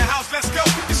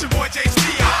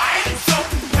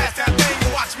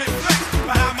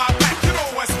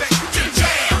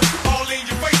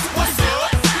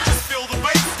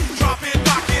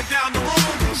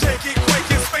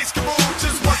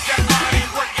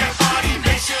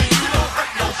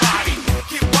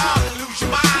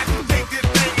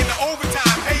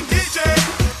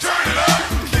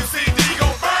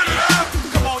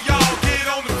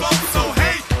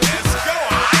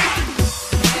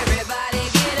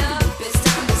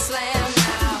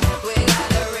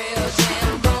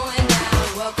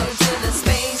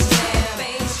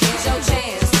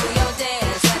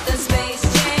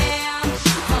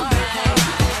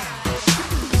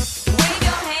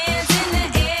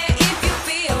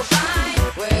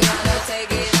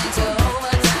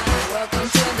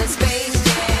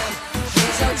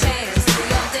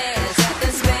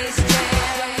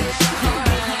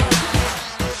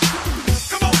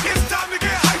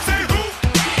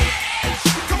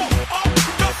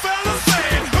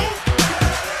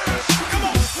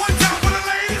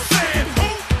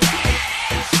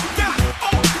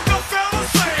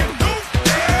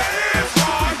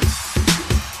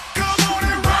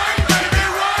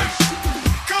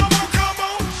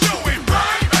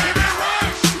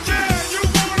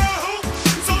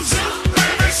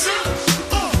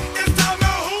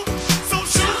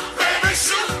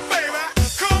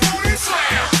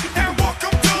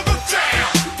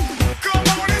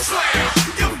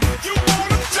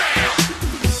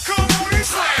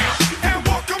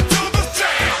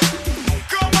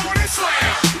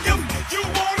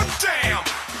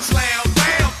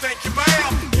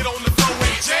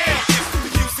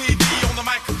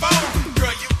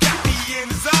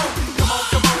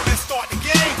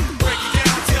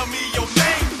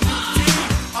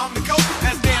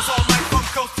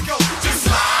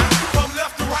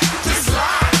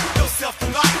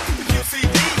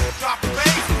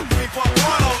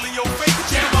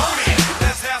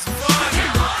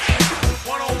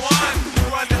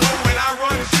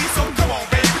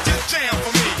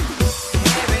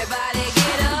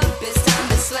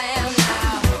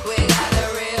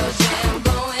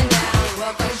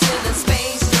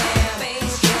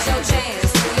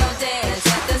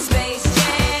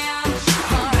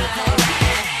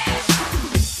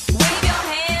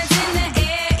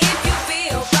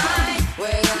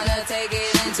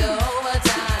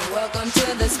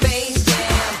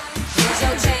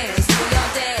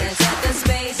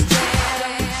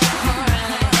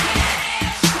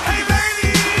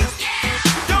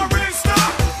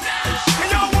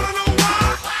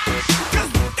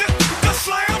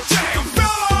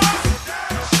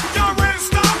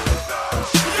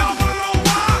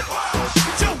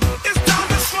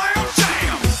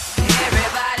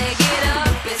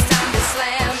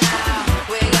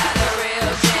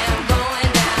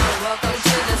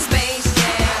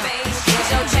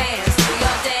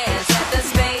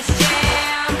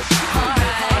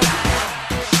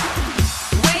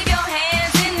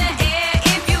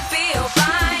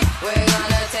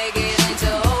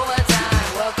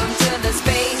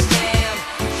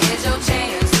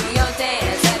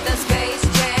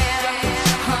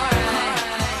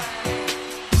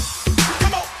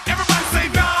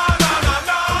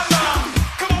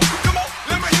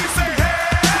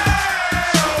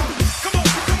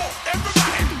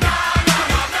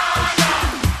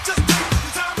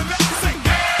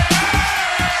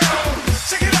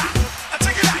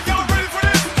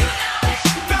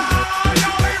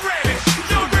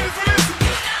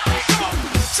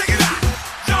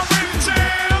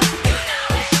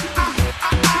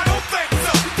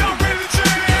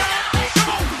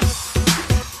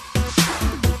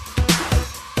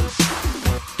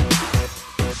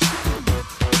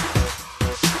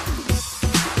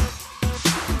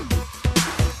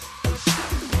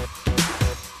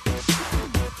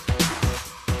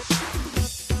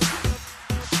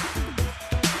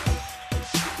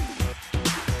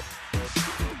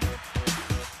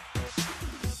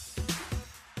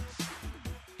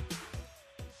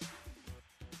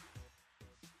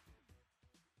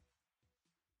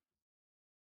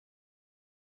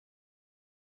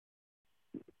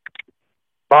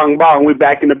Bong Bong, we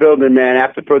back in the building, man.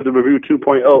 After Further Review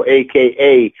 2.0,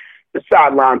 a.k.a. the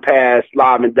Sideline Pass,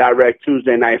 live and direct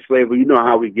Tuesday night flavor. You know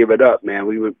how we give it up, man.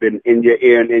 We've been in your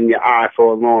ear and in your eye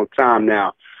for a long time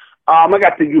now. I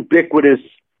got the ubiquitous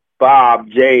Bob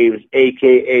James,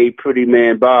 a.k.a. Pretty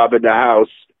Man Bob, in the house,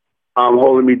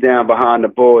 holding me down behind the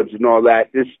boards and all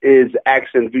that. This is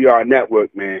Accent VR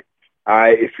Network, man. All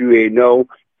right, if you ain't know.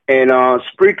 And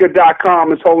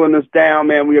Spreaker.com is holding us down,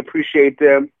 man. We appreciate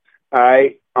them. All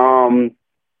right.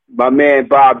 My man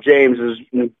Bob James is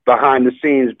behind the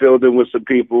scenes building with some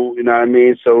people, you know what I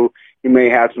mean? So you may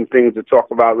have some things to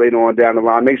talk about later on down the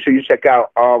line. Make sure you check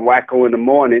out Wacko in the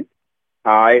Morning,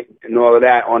 all right, and all of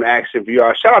that on Action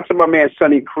VR. Shout out to my man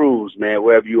Sonny Cruz, man,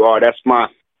 wherever you are. That's my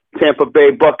Tampa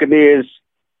Bay Buccaneers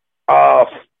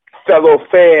fellow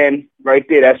fan right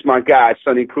there. That's my guy,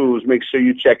 Sonny Cruz. Make sure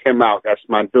you check him out. That's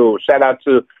my dude. Shout out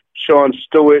to Sean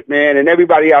Stewart, man, and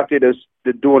everybody out there that's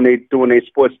doing their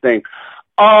sports thing.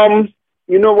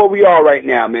 You know where we are right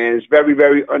now, man. It's very,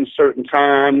 very uncertain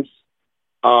times.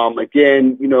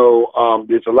 Again,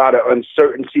 there's a lot of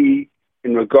uncertainty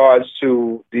in regards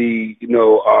to the,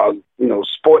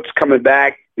 sports coming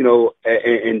back,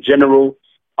 in general.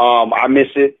 I miss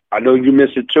it. I know you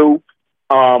miss it too.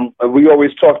 We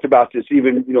always talked about this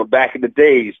even, back in the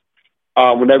days,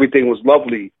 when everything was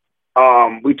lovely.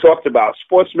 We talked about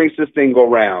sports makes this thing go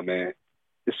round, man.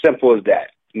 It's simple as that.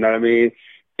 You know what I mean?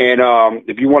 And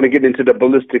if you want to get into the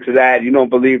ballistics of that, you don't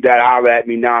believe that, holler at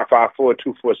me,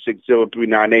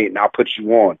 954-246-0398, and I'll put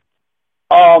you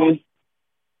on.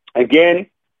 Again,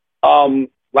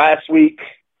 last week,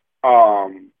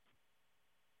 the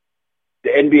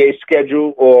NBA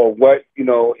schedule, or what,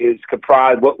 is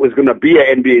comprised, what was going to be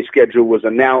an NBA schedule, was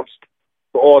announced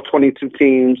for all 22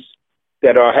 teams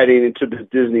that are heading into the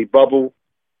Disney bubble.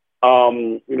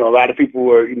 A lot of people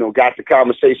were, got the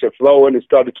conversation flowing and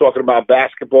started talking about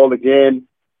basketball again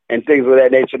and things of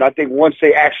that nature. And I think once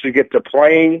they actually get to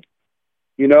playing,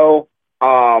 the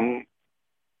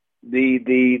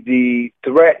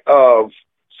threat of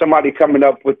somebody coming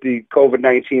up with the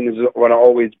COVID-19 is going to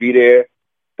always be there.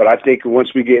 But I think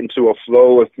once we get into a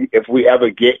flow, if we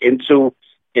ever get into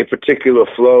a particular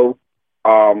flow,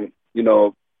 it's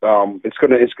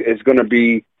gonna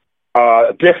be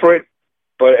different.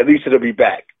 But at least it'll be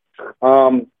back.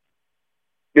 The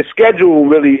schedule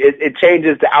really, it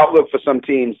changes the outlook for some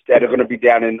teams that are going to be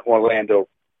down in Orlando.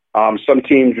 Some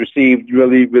teams received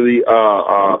really, really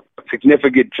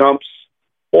significant jumps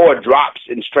or drops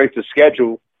in strength of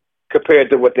schedule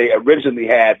compared to what they originally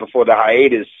had before the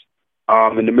hiatus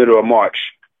in the middle of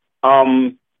March.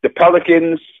 The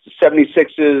Pelicans, the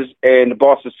 76ers, and the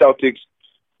Boston Celtics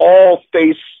all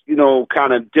face,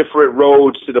 kind of different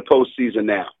roads to the postseason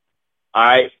now. All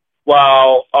right.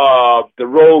 While the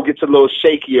road gets a little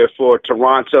shakier for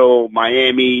Toronto,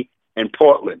 Miami, and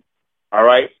Portland. All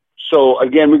right. So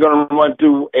again, we're going to run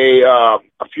through a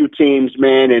few teams,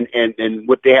 man, and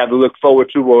what they have to look forward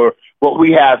to, or what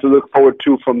we have to look forward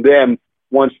to from them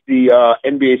once the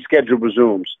NBA schedule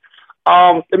resumes.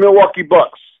 The Milwaukee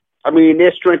Bucks. I mean,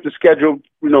 their strength of schedule,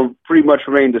 pretty much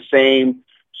remained the same.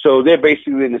 So they're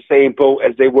basically in the same boat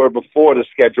as they were before the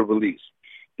schedule release.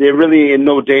 They're really in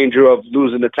no danger of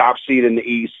losing the top seed in the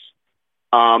East.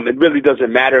 It really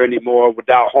doesn't matter anymore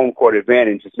without home court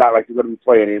advantage. It's not like they're going to be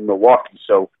playing in Milwaukee.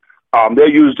 So they'll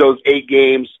use those 8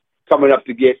 games coming up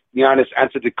to get Giannis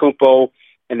Antetokounmpo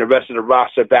and the rest of the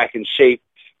roster back in shape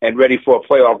and ready for a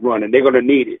playoff run. And they're going to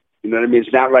need it. You know what I mean?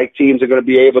 It's not like teams are going to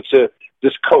be able to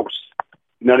just coast.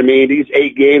 You know what I mean? These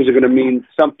 8 games are going to mean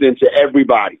something to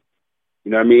everybody. You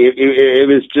know what I mean? It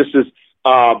was just as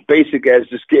basic as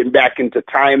just getting back into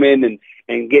timing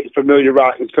and getting familiar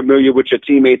with your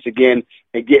teammates again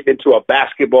and getting into a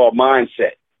basketball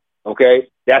mindset. Okay?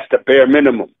 That's the bare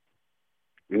minimum.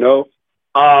 The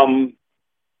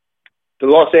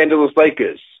Los Angeles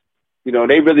Lakers,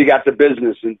 they really got the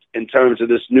business in terms of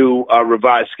this new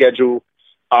revised schedule.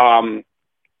 They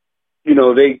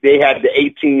had the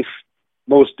 18th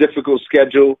most difficult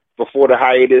schedule before the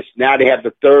hiatus. Now they have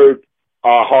the 3rd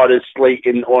hardest slate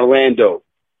in Orlando.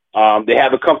 They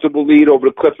have a comfortable lead over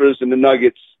the Clippers and the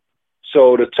Nuggets,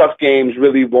 so the tough games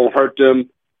really won't hurt them.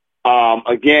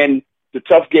 Again, the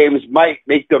tough games might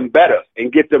make them better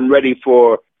and get them ready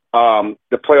for the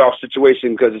playoff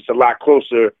situation because it's a lot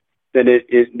closer than it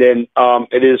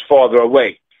is farther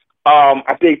away.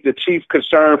 I think the chief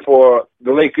concern for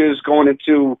the Lakers going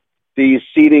into these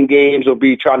seeding games will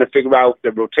be trying to figure out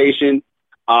the rotation.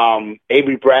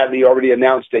 Avery Bradley already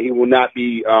announced that he will not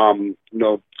be,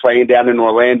 playing down in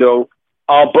Orlando.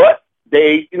 But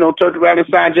they, turned around and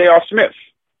signed J.R. Smith.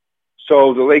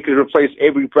 So the Lakers replaced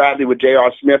Avery Bradley with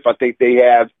J.R. Smith. I think they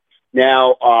have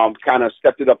now kind of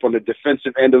stepped it up on the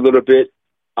defensive end a little bit.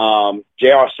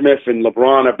 J.R. Smith and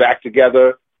LeBron are back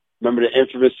together. Remember the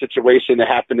infamous situation that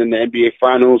happened in the NBA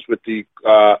Finals with the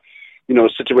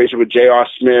situation with J.R.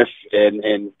 Smith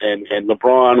and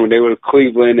LeBron when they were in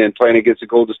Cleveland and playing against the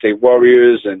Golden State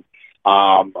Warriors, and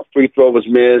a free throw was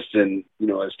missed, and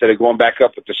instead of going back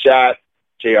up with the shot,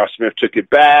 J.R. Smith took it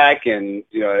back, and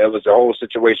it was a whole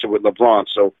situation with LeBron.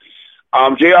 So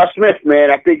J.R. Smith,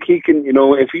 man, I think he can,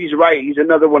 if he's right, he's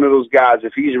another one of those guys.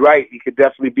 If he's right, he could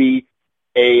definitely be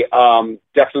a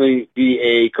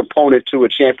component to a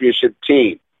championship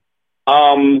team.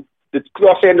 The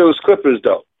Los Angeles Clippers,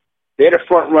 though, they're the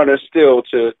front runners still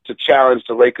to challenge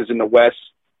the Lakers in the West.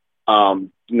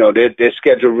 Their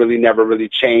schedule really never really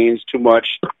changed too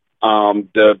much.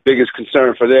 The biggest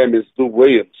concern for them is Lou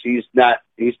Williams. He's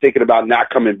thinking about not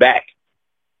coming back.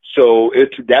 So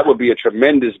that would be a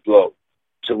tremendous blow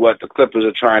to what the Clippers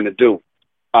are trying to do.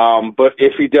 But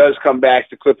if he does come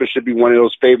back, the Clippers should be one of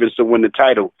those favorites to win the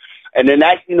title. And then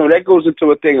that goes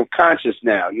into a thing of conscience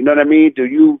now. You know what I mean? Do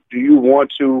you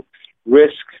want to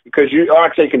risk, because you are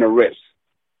taking a risk.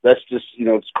 Let's just,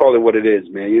 let's call it what it is,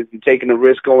 man. You're taking a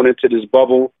risk going into this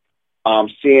bubble,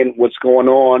 seeing what's going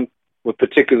on with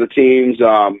particular teams.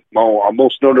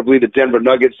 Most notably the Denver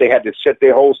Nuggets, they had to shut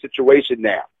their whole situation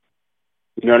down.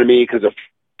 You know what I mean? Because a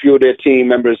few of their team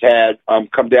members had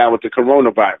come down with the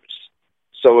coronavirus.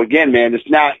 So again, man, it's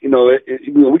not,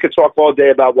 we could talk all day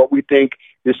about what we think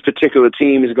this particular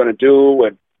team is going to do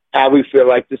and how we feel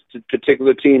like this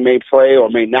particular team may play or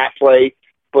may not play.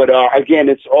 But again,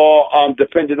 it's all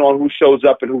dependent on who shows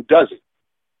up and who doesn't.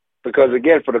 Because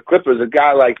again, for the Clippers, a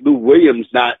guy like Lou Williams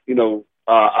not,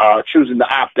 choosing to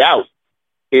opt out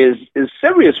is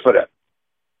serious for them.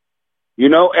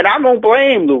 And I don't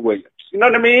blame Lou Williams. You know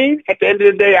what I mean? At the end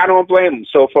of the day, I don't blame him.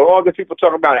 So for all the people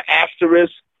talking about an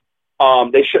asterisk,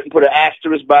 they shouldn't put an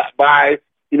asterisk by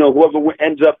whoever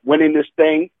ends up winning this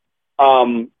thing.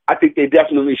 I think they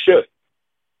definitely should.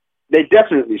 They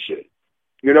definitely should.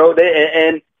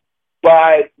 And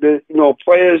by the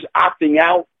players opting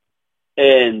out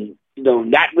and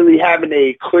not really having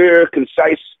a clear,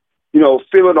 concise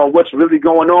feeling on what's really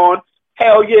going on,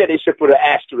 hell yeah, they should put an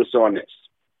asterisk on this.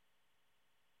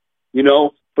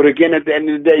 But again, at the end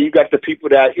of the day, you got the people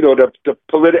that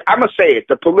I'm gonna say it,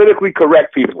 the politically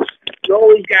correct people. You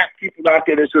always got people out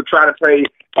there that's gonna try to play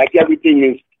like everything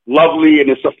is lovely and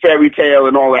it's a fairy tale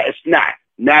and all that. It's not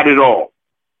at all.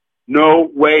 No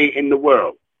way in the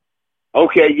world.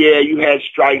 Okay, yeah, you had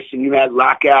strikes and you had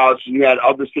lockouts and you had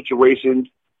other situations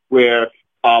where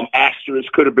asterisks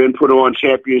could have been put on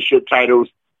championship titles.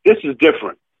 This is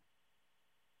different.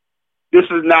 This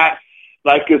is not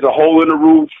like there's a hole in the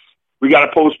roof, we got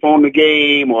to postpone the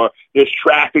game, or there's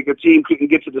traffic, a team couldn't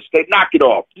get to the state. Knock it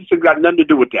off. This has got nothing to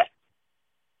do with that.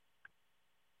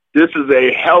 This is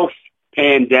a health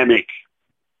pandemic.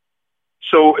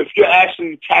 So if you're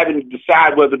actually having to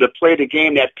decide whether to play the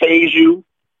game that pays you,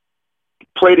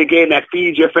 play the game that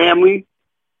feeds your family,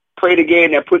 play the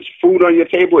game that puts food on your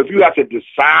table, if you have to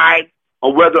decide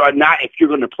on whether or not if you're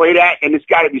going to play that, and it's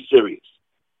got to be serious.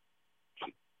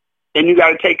 And you got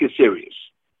to take it serious.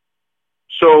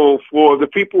 So for the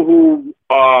people who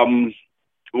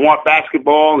want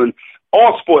basketball and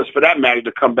all sports for that matter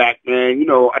to come back, man,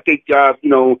 I think,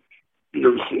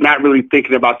 not really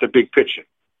thinking about the big picture,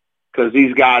 because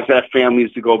these guys have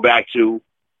families to go back to.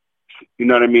 You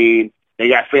know what I mean? They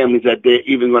got families that they're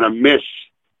even going to miss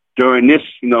during this,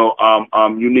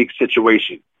 unique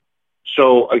situation.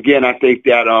 So again, I think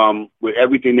that with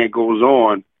everything that goes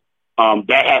on,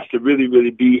 that has to really, really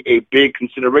be a big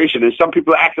consideration. And some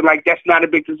people are acting like that's not a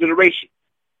big consideration.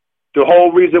 The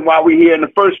whole reason why we're here in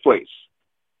the first place.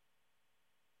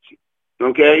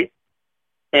 Okay?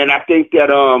 And I think that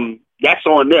that's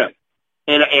on them.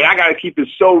 And I got to keep it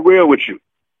so real with you.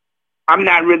 I'm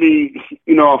not really,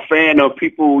 a fan of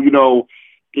people,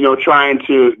 trying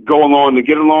to go along to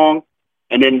get along,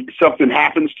 and then something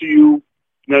happens to you.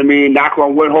 You know what I mean? Knock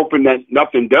on wood, hoping that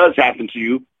nothing does happen to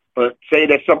you. But say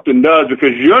that something does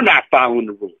because you're not following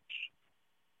the rules.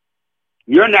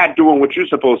 You're not doing what you're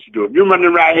supposed to do. If you're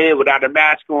running right here without a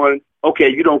mask on, okay,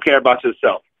 you don't care about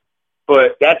yourself.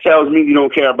 But that tells me you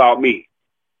don't care about me.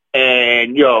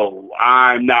 And,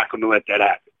 I'm not going to let that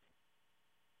happen.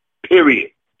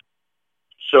 Period.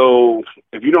 So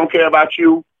if you don't care about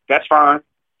you, that's fine.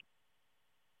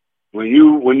 When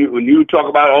you talk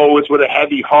about, it's with a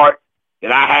heavy heart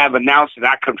that I have announced that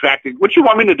I contracted, what you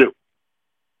want me to do?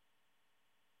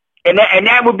 And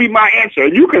that would be my answer.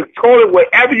 You can call it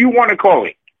whatever you want to call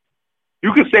it.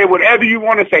 You can say whatever you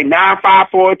want to say,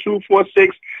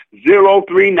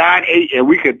 954-246-0398, and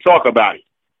we can talk about it.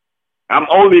 I'm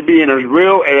only being as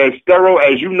real and as thorough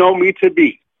as you know me to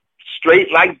be.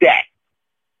 Straight like that.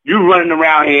 You running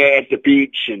around here at the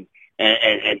beach and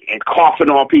coughing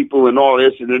on people and all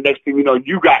this, and the next thing you know,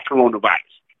 you got coronavirus.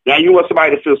 Now you want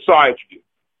somebody to feel sorry for you.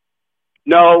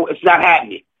 No, it's not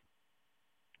happening.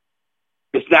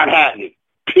 It's not happening.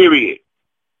 Period.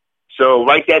 So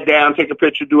write that down, take a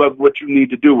picture, do what you need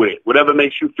to do with it. Whatever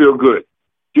makes you feel good.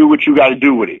 Do what you got to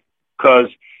do with it. Because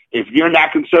if you're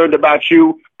not concerned about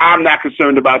you, I'm not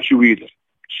concerned about you either.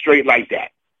 Straight like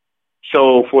that.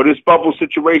 So for this bubble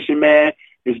situation, man,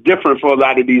 it's different for a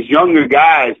lot of these younger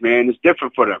guys, man. It's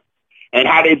different for them. And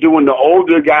how they're doing the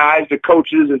older guys, the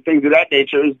coaches and things of that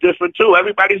nature is different too.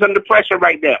 Everybody's under pressure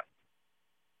right now.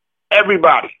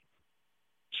 Everybody.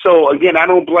 So again, I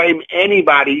don't blame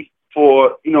anybody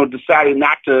for, deciding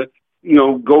not to,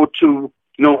 go to,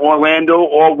 Orlando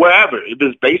or wherever. If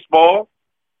it's baseball,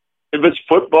 if it's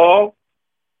football,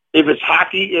 if it's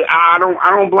hockey, I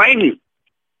don't blame you.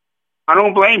 I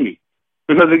don't blame you.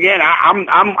 Because again,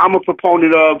 I'm a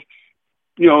proponent of,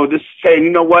 just saying,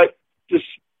 you know what, just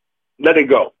let it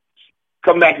go.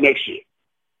 Come back next year.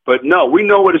 But no, we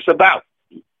know what it's about.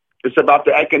 It's about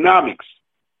the economics.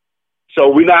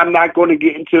 So I'm not going to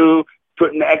get into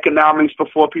putting the economics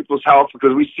before people's health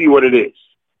because we see what it is.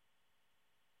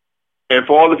 And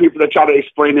for all the people that try to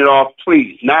explain it off,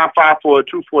 please,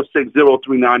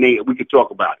 954-246-0398, we can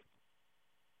talk about it.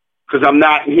 Because I'm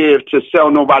not here to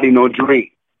sell nobody no dream.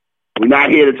 We're not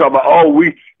here to talk about,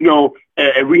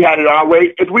 if we had it our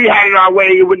way. If we had it our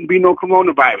way, it wouldn't be no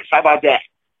coronavirus. How about that?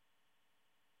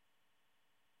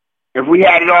 If we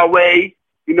had it our way,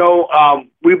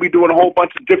 we'd be doing a whole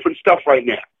bunch of different stuff right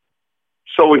now.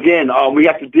 So again, we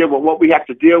have to deal with what we have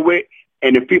to deal with.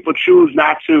 And if people choose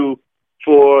not to,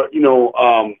 they're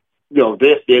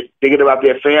thinking about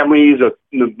their families or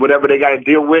whatever they got to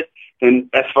deal with, then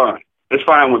that's fine. It's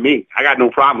fine with me. I got no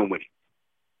problem with it.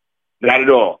 Not at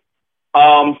all.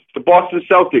 The Boston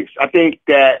Celtics, I think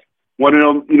that one of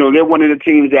them, they're one of the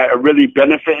teams that are really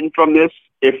benefiting from this.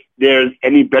 If there's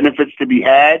any benefits to be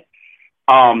had,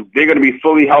 they're going to be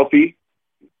fully healthy.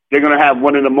 They're going to have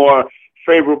one of the more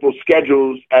favorable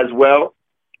schedules as well.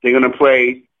 They're going to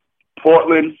play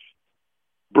Portland,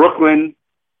 Brooklyn,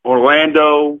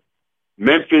 Orlando,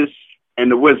 Memphis, and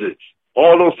the Wizards.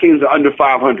 All those teams are under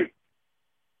 500.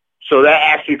 So that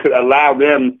actually could allow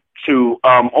them to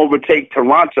overtake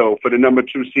Toronto for the number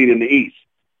 2 seed in the East.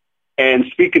 And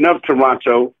speaking of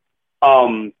Toronto,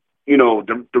 the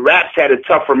Raps had a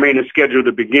tough remaining schedule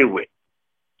to begin with.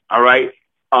 All right.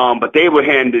 But they were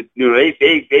handed,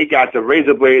 they got the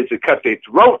razor blades to cut their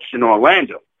throats in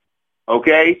Orlando.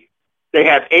 Okay. They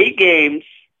have 8 games.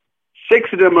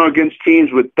 6 of them are against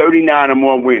teams with 39 or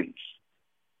more wins,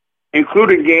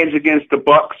 including games against the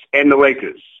Bucks and the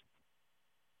Lakers.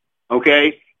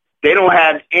 Okay. They don't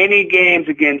have any games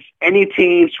against any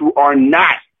teams who are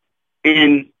not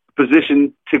in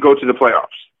position to go to the playoffs.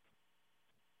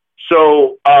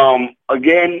 So,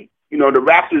 again, the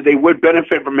Raptors, they would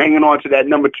benefit from hanging on to that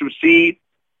number 2 seed,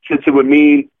 since it would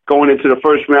mean going into the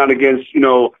first round against,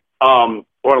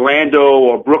 Orlando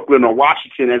or Brooklyn or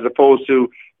Washington, as opposed to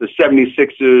the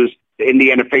 76ers, the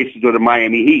Indiana Pacers, or the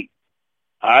Miami Heat.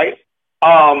 All right?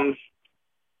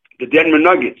 The Denver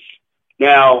Nuggets.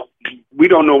 Now, we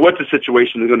don't know what the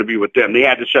situation is going to be with them. They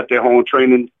had to shut their home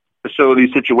training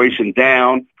facility situation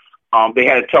down. They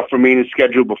had a tough remaining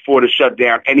schedule before the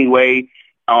shutdown anyway,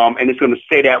 and it's going to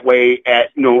stay that way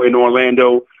in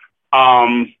Orlando.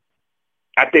 I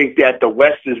think that the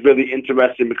West is really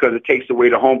interesting because it takes away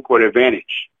the home court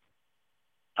advantage.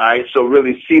 All right, so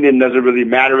really seeding doesn't really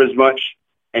matter as much,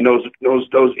 and those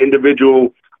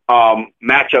individual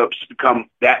matchups become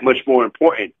that much more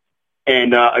important.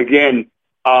 And again,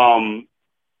 I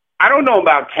don't know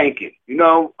about tanking.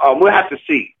 We'll have to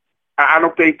see. I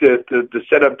don't think the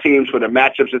set up teams for the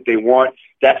matchups that they want,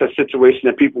 that's a situation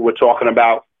that people were talking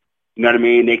about. You know what I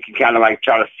mean? They can kind of like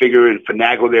try to figure and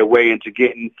finagle their way into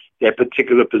getting their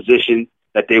particular position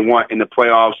that they want in the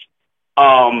playoffs.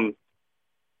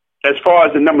 As far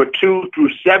as the number 2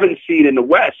 through 7 seed in the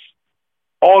West,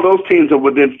 all those teams are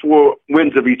within 4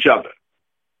 wins of each other.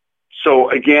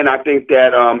 So, again, I think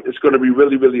that it's going to be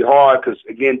really, really hard because,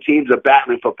 again, teams are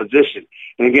battling for position.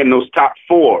 And, again, those top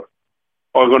 4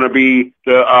 are going to be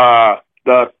the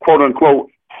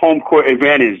quote-unquote home court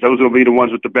advantage. Those will be the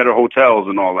ones with the better hotels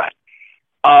and all that.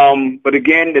 But,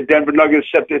 again, the Denver Nuggets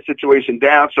shut their situation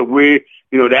down. So,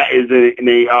 that is in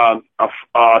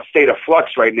a state of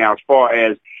flux right now as far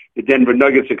as the Denver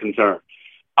Nuggets are concerned.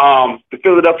 The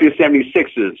Philadelphia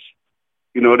 76ers,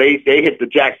 they hit the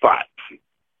jackpot.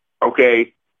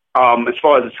 Okay, as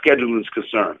far as the schedule is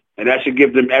concerned. And that should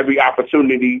give them every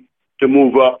opportunity to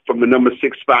move up from the number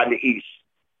 6 spot in the East.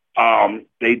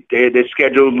 Their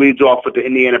schedule leads off with the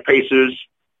Indiana Pacers.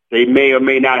 They may or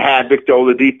may not have Victor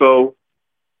Oladipo.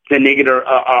 Then they get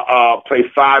to play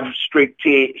 5 straight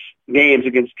games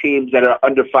against teams that are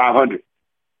under 500.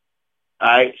 All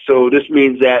right, so this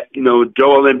means that,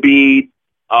 Joel Embiid,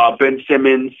 Ben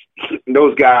Simmons,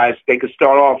 those guys, they could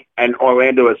start off in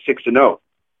Orlando at 6-0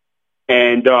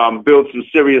 and build some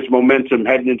serious momentum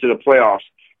heading into the playoffs.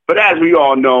 But as we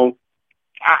all know,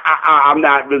 I'm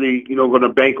not really, going to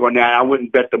bank on that. I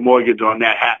wouldn't bet the mortgage on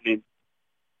that happening.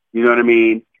 You know what I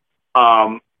mean?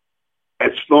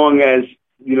 As long as,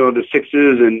 the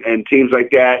Sixers and teams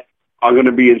like that are going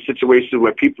to be in situations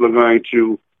where people are going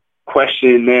to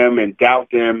question them and doubt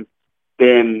them,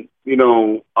 then,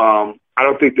 I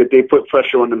don't think that they put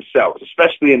pressure on themselves,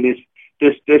 especially in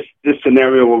this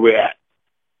scenario where we're at.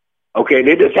 Okay,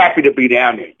 they're just happy to be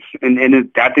down there.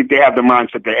 And I think they have the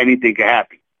mindset that anything can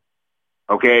happen.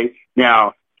 Okay,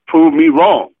 now, prove me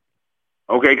wrong.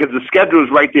 Okay, because the schedule is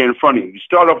right there in front of you. You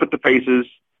start off with the Pacers.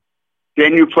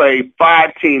 Then you play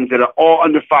 5 teams that are all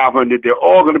under 500. They're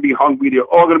all going to be hungry. They're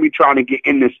all going to be trying to get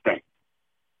in this thing.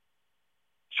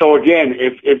 So, again,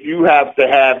 if you have to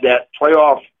have that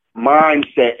playoff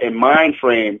mindset and mind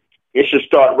frame, it should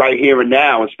start right here and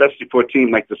now, especially for a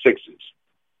team like the Sixers.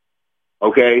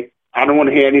 Okay? I don't want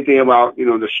to hear anything about,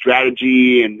 the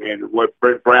strategy and what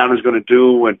Brett Brown is going to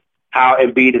do and how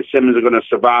Embiid and Simmons are going to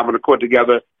survive on the court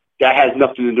together. That has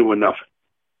nothing to do with nothing.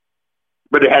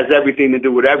 But it has everything to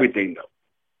do with everything, though.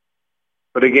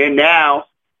 But again, now,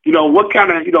 what kind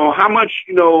of, how much,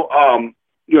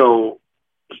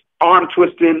 arm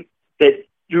twisting that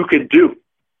you could do.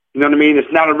 You know what I mean?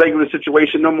 It's not a regular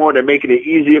situation no more. They're making it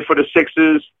easier for the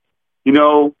Sixers,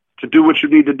 to do what you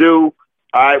need to do.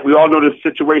 All right, we all know the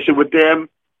situation with them.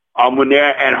 When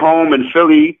they're at home in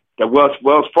Philly, the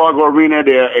Wells Fargo Arena,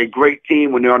 they're a great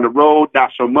team. When they're on the road,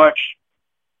 not so much.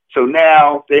 So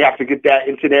now they have to get that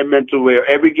into their mental where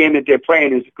every game that they're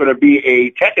playing is going to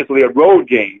be technically a road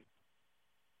game.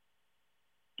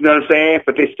 You know what I'm saying?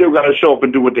 But they still got to show up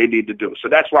and do what they need to do. So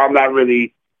that's why I'm not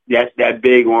really that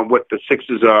big on what the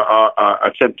Sixers are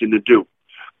attempting to do.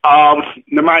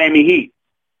 The Miami Heat,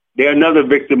 they're another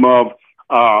victim of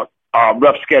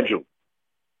rough schedule.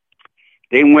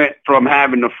 They went from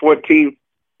having the 14th,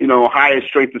 highest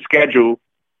strength of schedule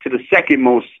to the second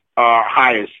most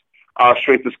highest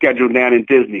strength of schedule down in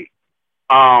Disney.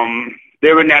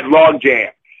 They're in that log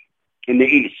jam in the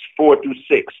East, 4 through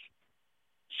 6.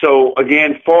 So,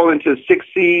 again, falling to 6th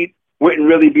seed wouldn't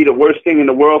really be the worst thing in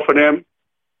the world for them.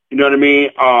 You know what I mean?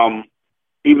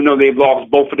 Even though they've lost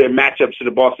both of their matchups to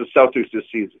the Boston Celtics this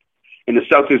season. And the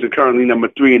Celtics are currently number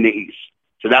 3 in the East.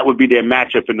 So that would be their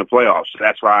matchup in the playoffs. So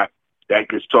that's why that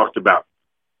gets talked about.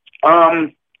 The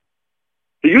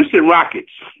Houston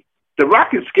Rockets. The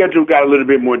Rockets' schedule got a little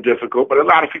bit more difficult, but a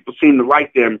lot of people seem to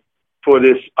like them for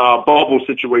this bubble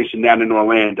situation down in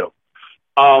Orlando.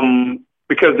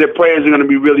 Because their players are going to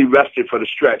be really rested for the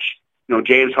stretch.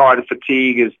 James Harden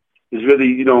fatigue is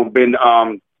really, been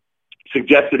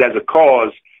suggested as a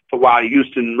cause for why the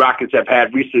Houston Rockets have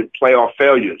had recent playoff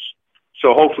failures.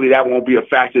 So hopefully that won't be a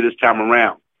factor this time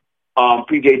around.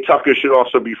 PJ Tucker should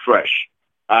also be fresh,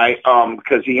 all right?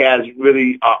 Because he has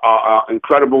really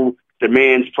incredible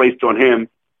demands placed on him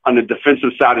on the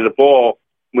defensive side of the ball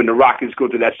when the Rockets go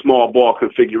to that small ball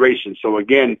configuration. So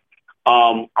again,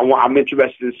 I'm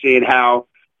interested in seeing how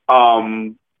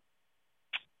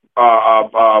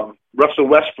Russell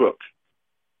Westbrook,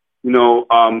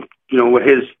 with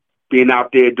his being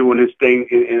out there doing his thing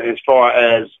as far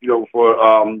as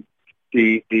for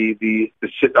the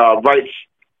rights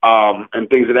and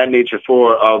things of that nature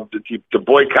for the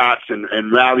boycotts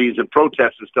and rallies and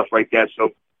protests and stuff like that.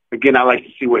 So again, I like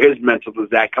to see where his mental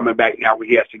is at coming back now when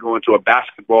he has to go into a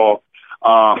basketball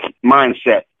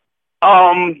mindset.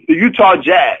 The Utah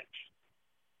Jazz,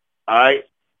 all right,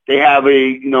 they have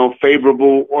a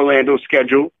favorable Orlando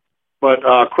schedule,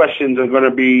 but questions are going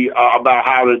to be about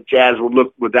how the Jazz will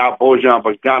look without Bojan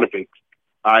Bogdanovic.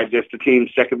 All right, that's the team's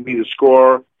second leading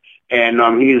scorer,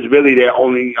 and he is really their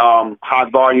only high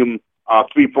volume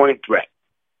 3-point threat.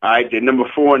 All right, they're number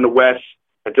 4 in the West,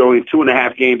 but they're only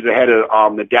 2.5 games ahead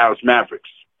of the Dallas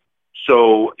Mavericks.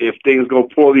 So if things go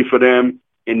poorly for them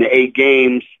in the 8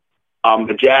 games,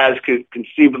 the Jazz could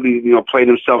conceivably, play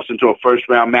themselves into a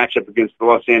first-round matchup against the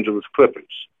Los Angeles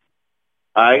Clippers.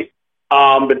 All right?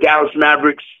 The Dallas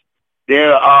Mavericks,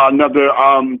 they're another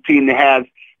team that has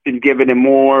been given a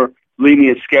more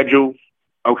lenient schedule,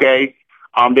 okay?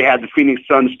 They had the Phoenix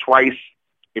Suns twice.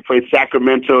 They played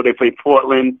Sacramento. They played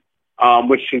Portland,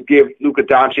 which should give Luka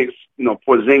Doncic,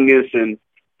 Porzingis and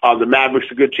the Mavericks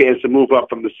a good chance to move up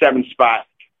from the 7th spot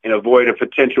and avoid a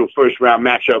potential first-round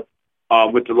matchup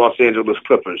with the Los Angeles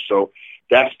Clippers. So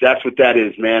that's what that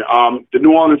is, man. The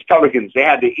New Orleans Pelicans, they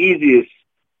had the easiest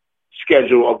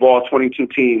schedule of all 22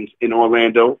 teams in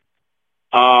Orlando.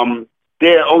 They're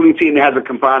the only team that has a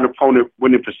combined opponent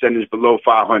winning percentage below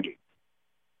 500.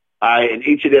 And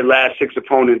each of their last 6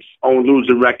 opponents own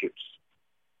losing records.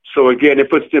 So, again, it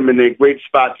puts them in a great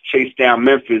spot to chase down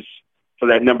Memphis for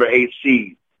that number 8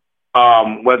 seed,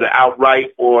 whether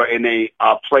outright or in a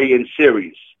play-in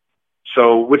series.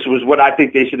 So, which was what I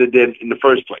think they should have did in the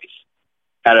first place,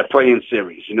 at a play-in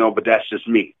series, but that's just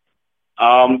me.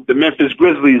 The Memphis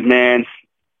Grizzlies, man,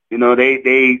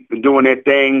 they've been doing their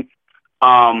thing.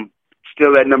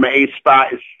 Still that number 8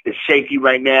 spot is shaky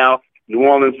right now. New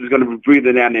Orleans is going to be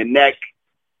breathing down their neck.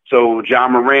 So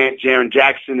John Morant, Jaren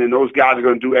Jackson, and those guys are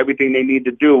going to do everything they need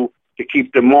to do to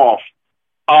keep them off.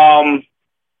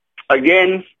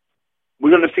 Again, we're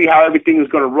going to see how everything is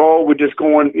going to roll. We're just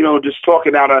going, just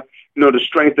talking out of, the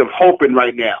strength of hoping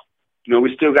right now.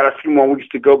 We still got a few more weeks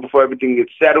to go before everything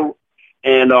gets settled.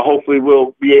 And hopefully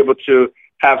we'll be able to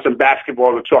have some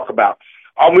basketball to talk about.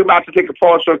 We're about to take a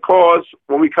pause for a cause.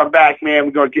 When we come back, man,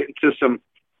 we're going to get into some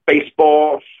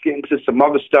baseball, get into some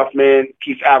other stuff, man.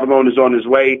 Keith Avalon is on his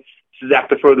way. This is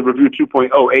After Further Review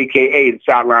 2.0, a.k.a. the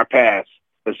Sideline Pass.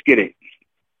 Let's get it.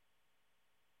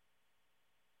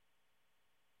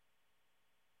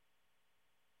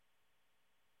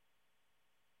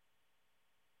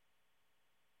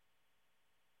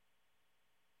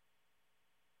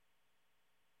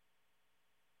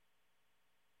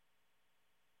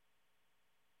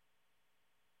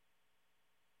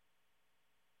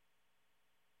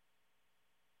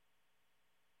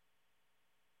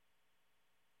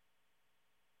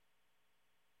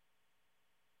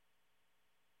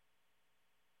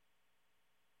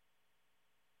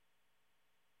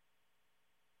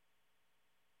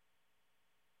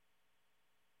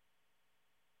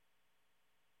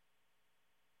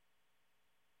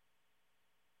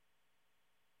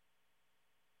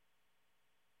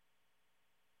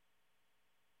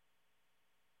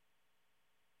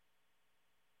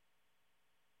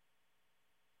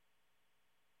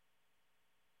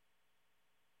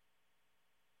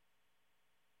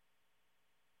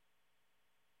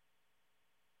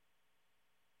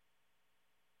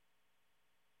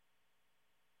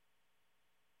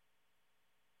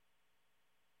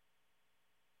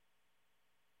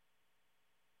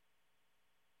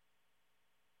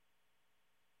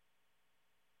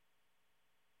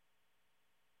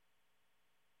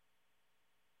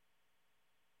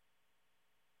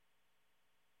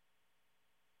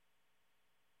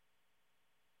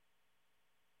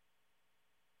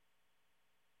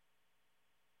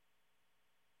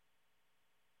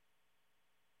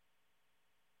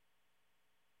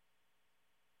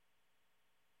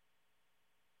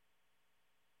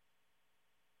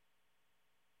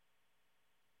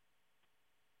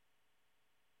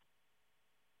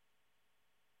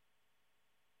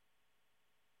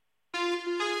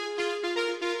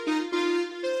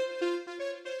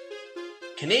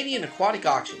 Canadian Aquatic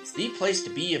Auctions, the place to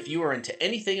be if you are into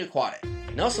anything aquatic.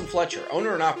 Nelson Fletcher,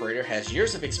 owner and operator, has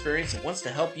years of experience and wants to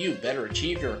help you better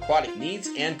achieve your aquatic needs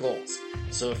and goals.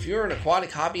 So if you're an aquatic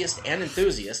hobbyist and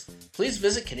enthusiast, please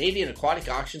visit Canadian Aquatic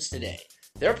Auctions today.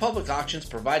 Their public auctions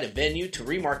provide a venue to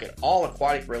remarket all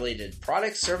aquatic-related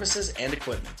products, services, and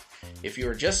equipment. If you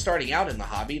are just starting out in the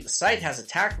hobby, the site has a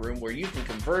tack room where you can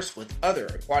converse with other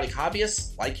aquatic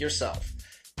hobbyists like yourself.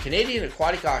 Canadian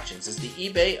Aquatic Auctions is the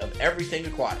eBay of everything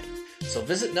aquatic. So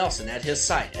visit Nelson at his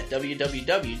site at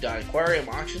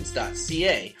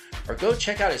www.aquariumauctions.ca or go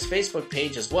check out his Facebook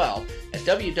page as well at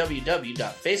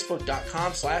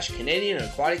www.facebook.com/Canadian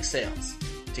Aquatic Sales.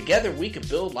 Together we can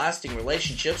build lasting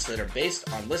relationships that are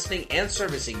based on listening and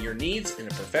servicing your needs in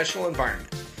a professional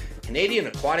environment. Canadian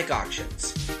Aquatic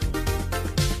Auctions.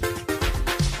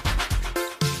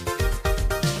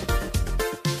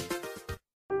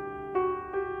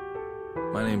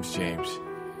 My name's James.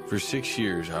 For 6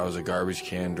 years, I was a garbage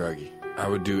can druggie. I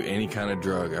would do any kind of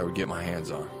drug I would get my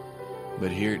hands on. But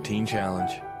here at Teen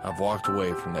Challenge, I've walked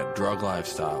away from that drug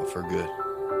lifestyle for good.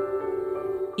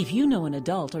 If you know an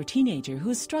adult or teenager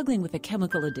who is struggling with a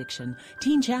chemical addiction,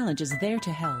 Teen Challenge is there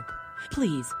to help.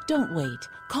 Please, don't wait.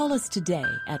 Call us today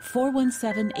at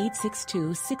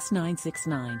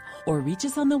 417-862-6969 or reach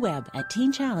us on the web at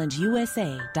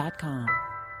teenchallengeusa.com.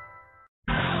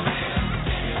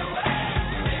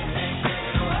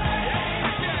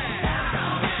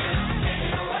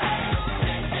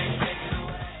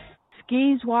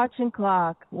 Skis Watch and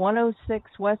Clock, 106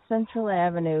 West Central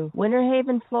Avenue, Winter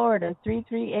Haven, Florida,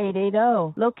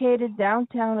 33880. Located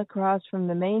downtown across from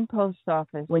the main post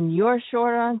office. When you're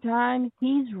short on time,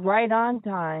 he's right on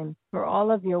time. For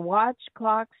all of your watch,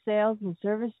 clock, sales, and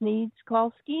service needs,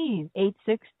 call Skis,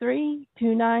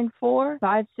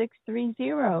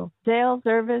 863-294-5630. Sales,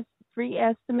 service, free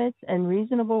estimates, and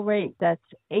reasonable rates. That's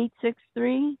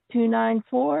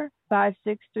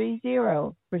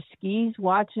 863-294-5630 for Skis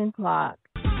Watch and Clock.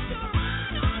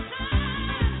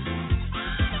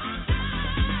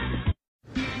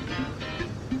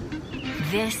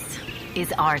 This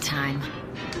is our time.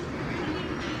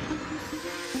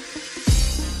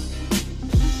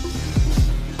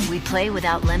 We play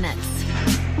without limits.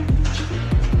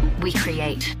 We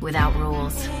create without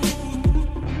rules.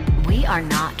 We are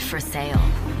not for sale.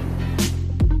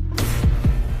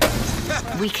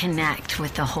 We connect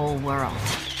with the whole world.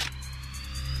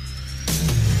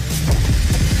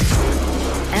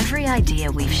 Every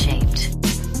idea we've shaped,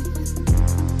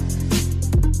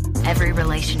 every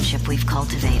relationship we've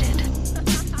cultivated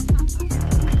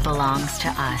belongs to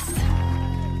us.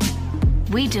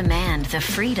 We demand the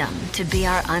freedom to be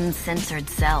our uncensored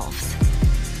selves.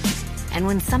 And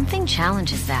when something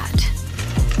challenges that,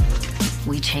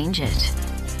 we change it.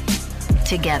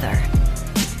 Together.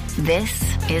 This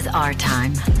is our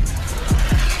time.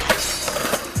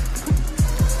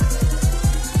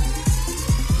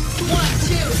 One,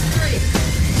 two, three.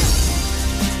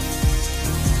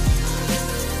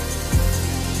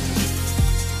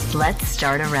 Let's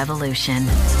start a revolution.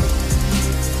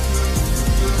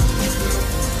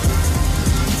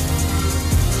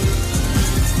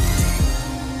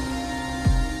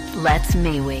 Let's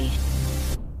MeWe.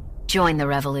 Join the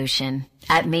revolution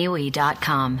at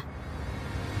MeWe.com.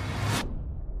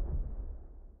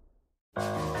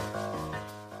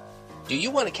 Do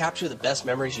you want to capture the best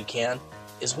memories you can?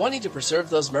 Is wanting to preserve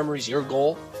those memories your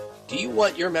goal? Do you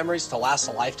want your memories to last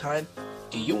a lifetime?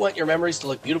 Do you want your memories to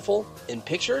look beautiful in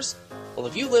pictures? Well,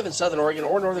 if you live in Southern Oregon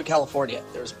or Northern California,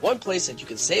 there's one place that you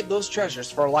can save those treasures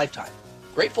for a lifetime.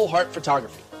 Grateful Heart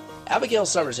Photography. Abigail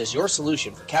Summers is your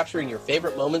solution for capturing your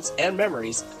favorite moments and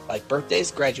memories like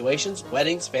birthdays, graduations,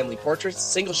 weddings, family portraits,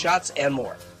 single shots, and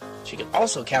more. She can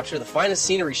also capture the finest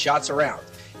scenery shots around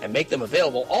and make them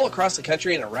available all across the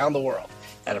country and around the world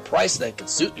at a price that can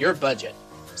suit your budget.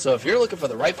 So if you're looking for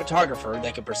the right photographer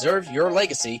that can preserve your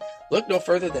legacy, look no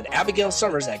further than Abigail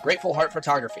Summers at Grateful Heart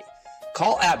Photography.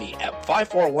 Call Abby at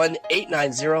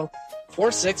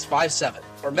 541-890-4657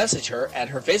 or message her at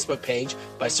her Facebook page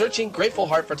by searching Grateful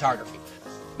Heart Photography.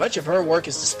 Much of her work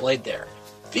is displayed there.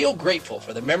 Feel grateful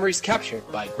for the memories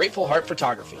captured by Grateful Heart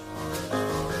Photography.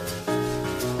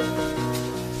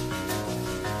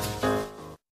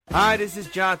 Hi, this is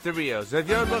Jonathan Rios. If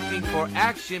you're looking for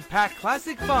action-packed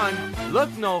classic fun, look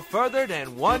no further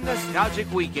than One Nostalgic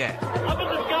Weekend. Up in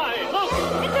the sky, look!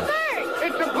 It's a bird!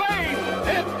 It's a plane!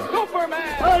 It's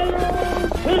Superman!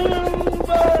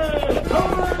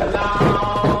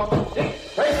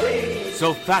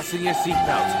 So fasten your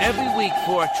seatbelts every week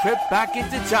for a trip back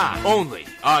into time, only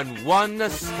on One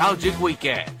Nostalgic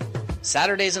Weekend.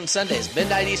 Saturdays and Sundays,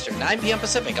 midnight Eastern, 9 p.m.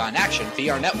 Pacific on Action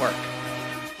VR Network.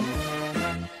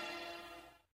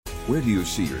 Where do you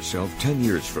see yourself 10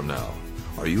 years from now?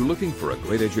 Are you looking for a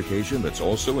great education that's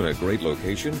also in a great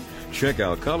location? Check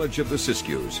out College of the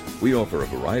Siskiyous. We offer a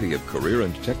variety of career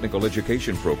and technical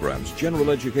education programs,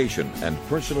 general education, and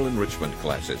personal enrichment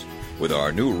classes. With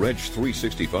our new Reg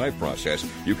 365 process,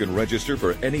 you can register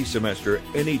for any semester,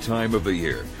 any time of the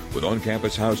year. With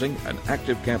on-campus housing, an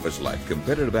active campus life,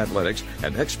 competitive athletics,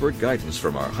 and expert guidance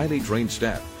from our highly trained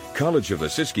staff, College of the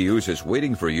Siskiyous is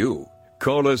waiting for you.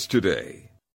 Call us today.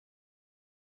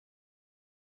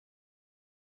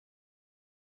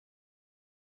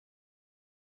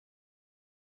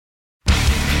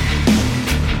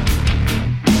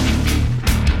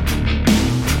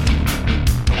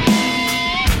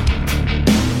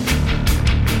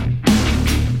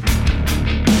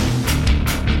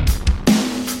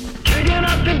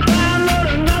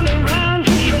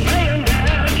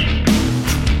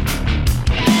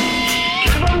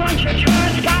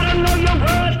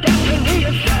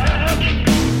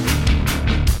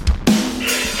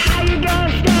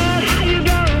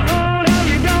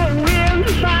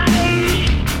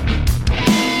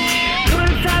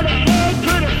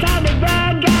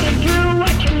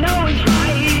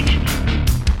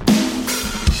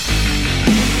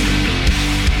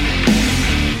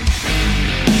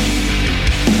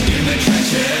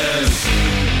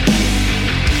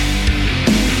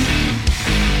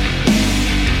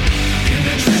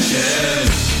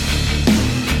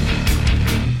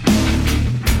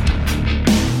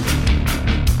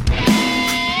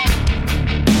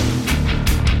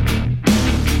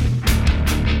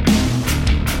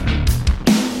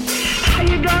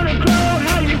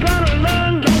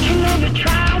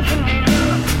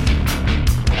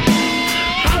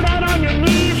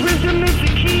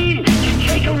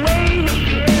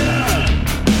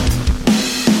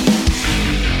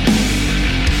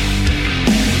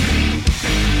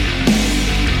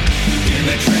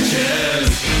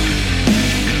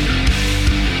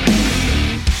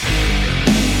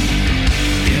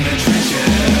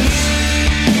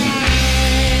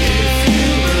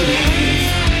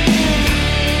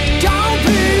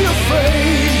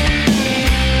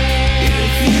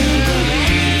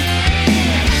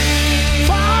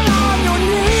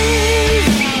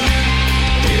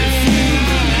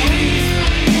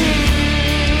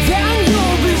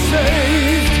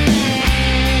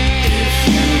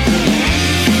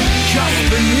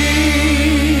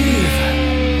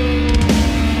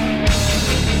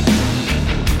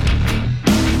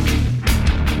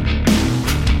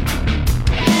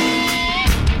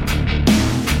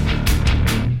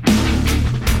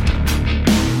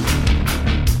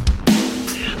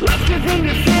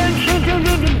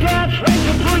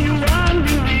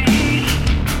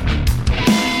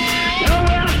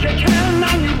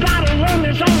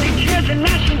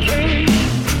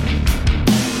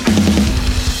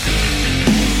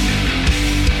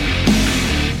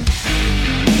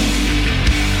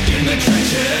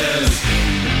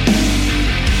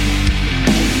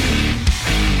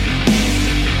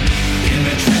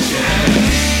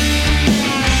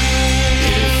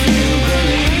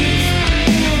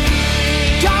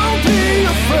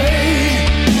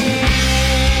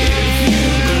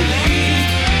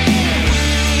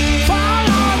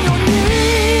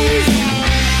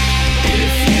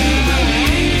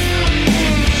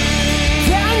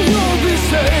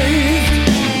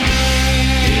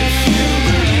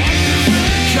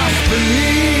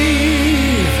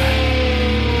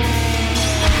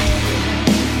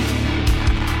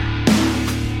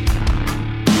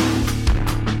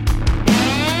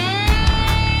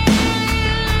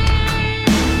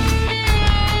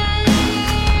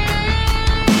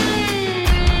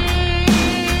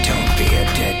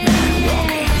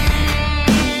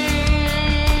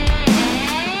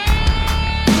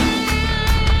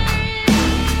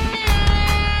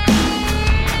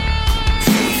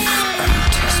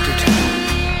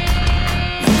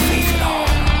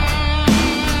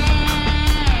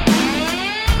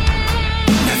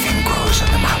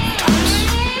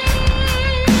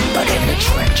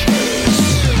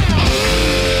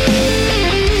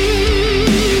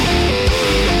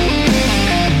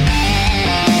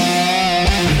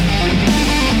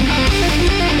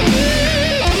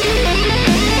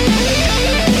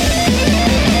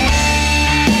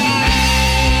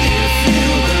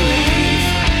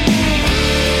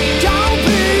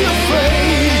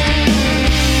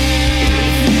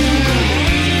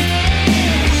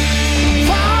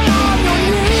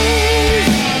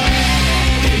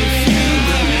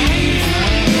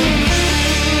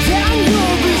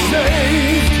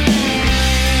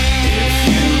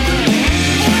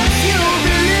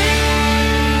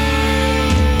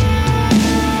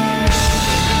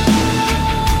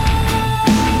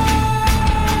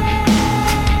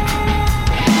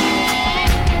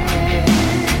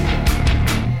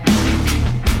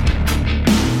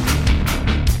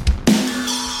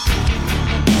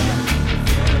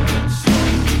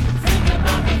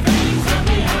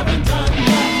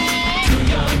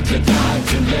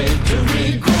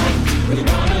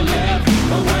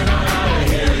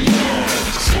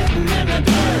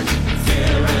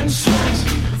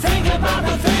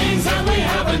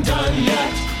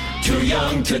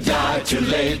 young to die, too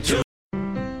late to...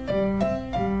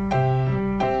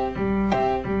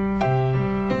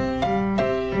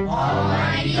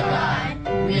 Almighty God,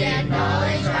 we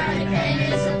acknowledge our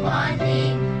dependence upon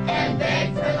Thee and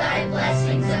beg for Thy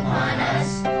blessings upon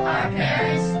us, our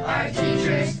parents, our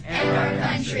teachers, and our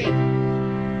country.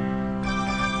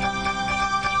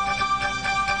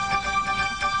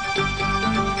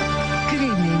 Good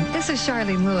evening. This is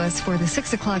Charlene Lewis for the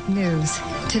 6 o'clock news.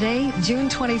 Today, June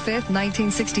 25th,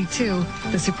 1962,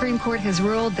 the Supreme Court has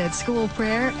ruled that school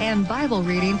prayer and Bible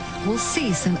reading will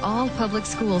cease in all public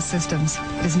school systems.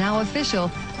 It is now official.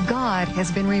 God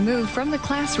has been removed from the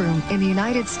classroom in the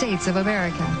United States of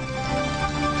America.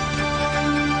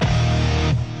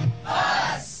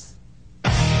 Us,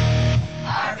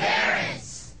 our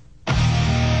parents,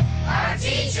 our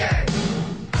teachers,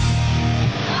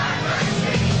 our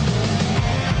country.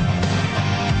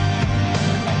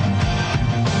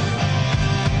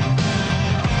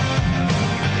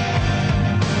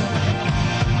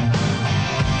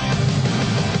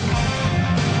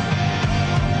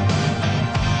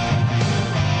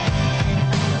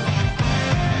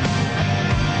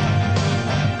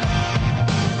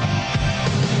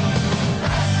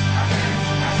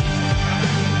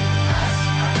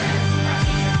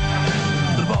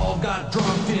 The ball got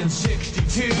dropped in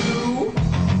 62.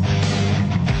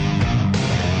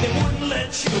 They wouldn't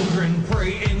let children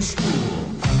pray in school.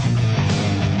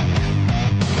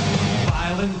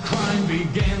 Violent crime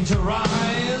began to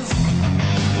rise.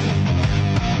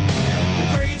 The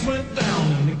grades went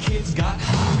down and the kids got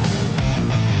high.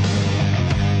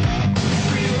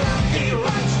 Free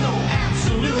rights, no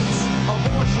absolutes.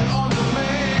 Abortion on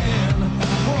demand.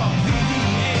 Drug,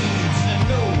 VD/AIDS, and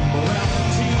no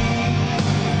morality.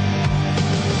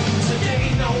 Today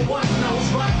no one knows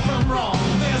right from wrong.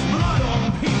 There's blood on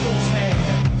people's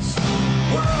hands.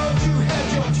 World, you had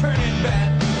your turning back.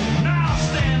 Now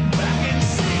stand back and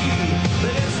see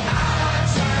that it's our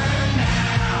turn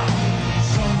now.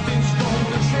 Something's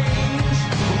gonna change.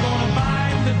 We're gonna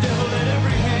bind the devil at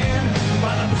every hand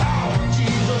by the power of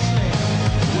Jesus' name.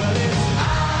 Well, it's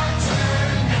our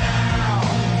turn now.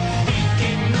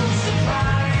 Thinking no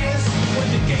surprise when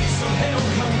the gates of hell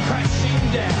come crashing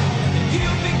down. You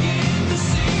begin to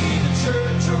see the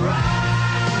church arise.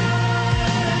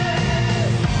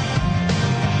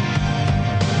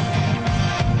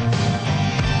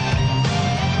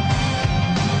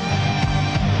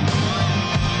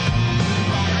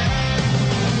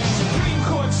 Supreme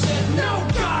Court said no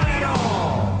God at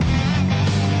all.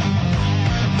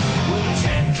 With the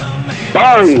Ten Commandments.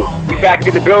 Bang! We back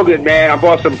in the building, man. I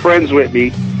brought some friends with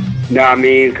me. You know what I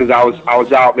mean? Because I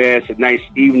was out, man. It's a nice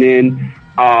evening.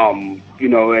 You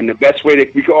know, and the best way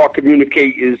that we can all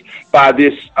communicate is by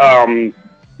this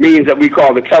means that we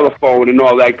call the telephone and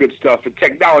all that good stuff. And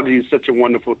technology is such a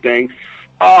wonderful thing.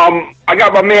 I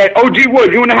got my man OG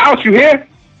Wood. You in the house? You here?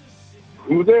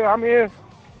 Who's there? I'm here.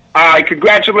 All right,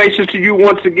 congratulations to you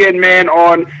once again, man,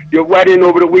 on your wedding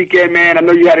over the weekend, man. I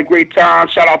know you had a great time.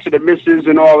 Shout out to the missus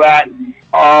and all that.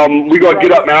 We gonna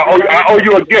get up, man. I owe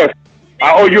you a gift.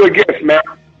 I owe you a gift, man.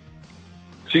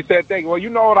 She said, "Thank you." Well, you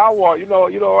know what I want. You know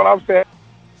what I'm saying.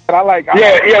 Yeah.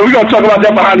 We're gonna talk about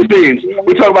that behind the scenes.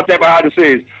 We talk about that behind the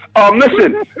scenes.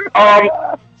 Listen,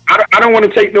 I don't want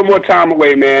to take no more time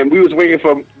away, man. We was waiting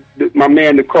for my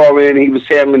man to call in. He was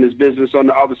handling his business on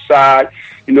the other side.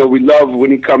 You know, we love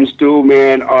when he comes through,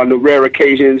 man, on the rare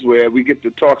occasions where we get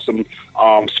to talk some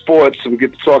sports and we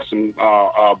get to talk some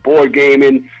board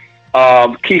gaming.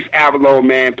 Keith Avalon,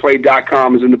 man,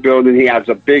 Play.com is in the building. He has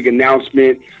a big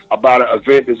announcement about an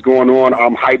event that's going on.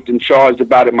 I'm hyped and charged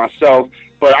about it myself.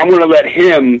 But I'm going to let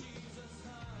him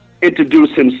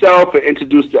introduce himself and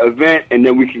introduce the event, and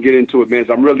then we can get into it, man.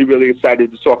 So I'm really, really excited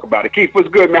to talk about it. Keith, what's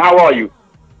good, man? How are you?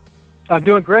 I'm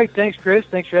doing great. Thanks, Chris.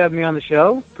 Thanks for having me on the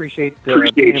show. Appreciate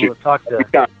being able to talk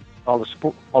to all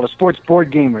the sports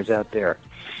board gamers out there.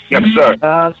 Yes,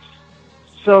 sir.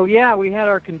 So, yeah, we had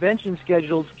our convention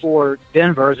scheduled for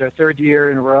Denver. It's our third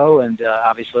year in a row, and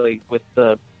obviously with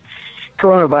the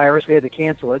coronavirus, we had to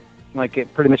cancel it, like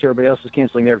pretty much everybody else is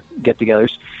canceling their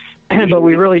get-togethers. But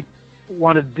we really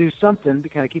wanted to do something to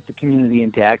kind of keep the community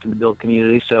intact and to build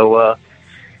community. So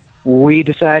we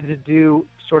decided to do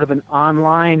sort of an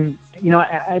online, you know,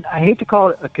 I hate to call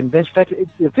it a convention. In fact,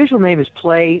 the official name is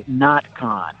Play Not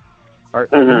Con. Our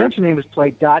convention name is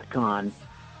Play.con.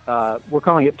 We're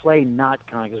calling it Play Not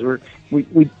Con because we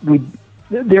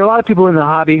there are a lot of people in the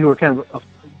hobby who are kind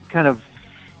of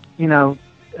you know,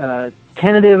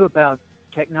 tentative about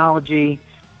technology.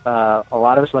 A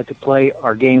lot of us like to play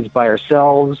our games by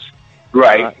ourselves.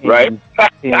 Right, right.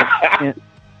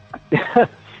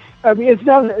 I mean, it's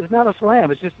not a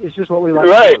slam. It's just what we like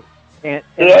Right. to do. And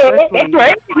Yeah, that's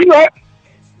right. You're right.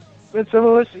 But some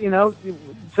of us,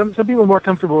 some people are more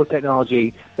comfortable with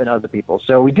technology than other people.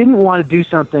 So we didn't want to do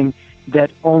something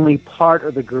that only part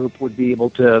of the group would be able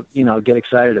to, get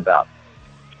excited about.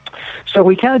 So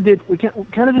we kind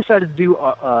of decided to do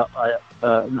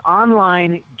an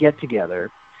online get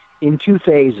together in two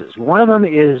phases. One of them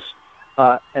is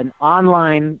an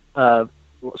online,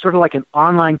 sort of like an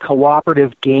online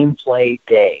cooperative gameplay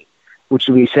day, which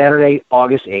will be Saturday,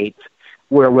 August 8th,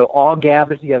 where we'll all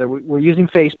gather together. We're using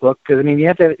Facebook because, you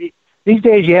have to these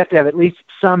days you have to have at least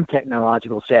some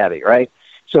technological savvy, right?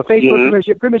 So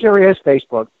Facebook, pretty much everybody has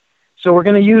Facebook. So we're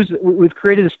going to we've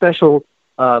created a special,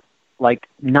 like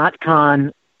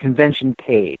NotCon convention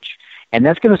page. And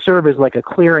that's going to serve as like a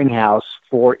clearinghouse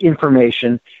for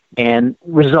information and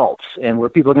results, and where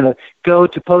people are going to go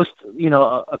to post,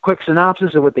 a quick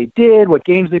synopsis of what they did, what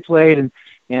games they played,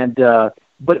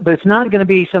 but it's not going to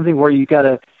be something where you got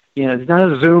to, it's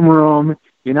not a Zoom room.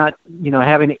 You're not,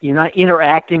 you're not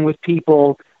interacting with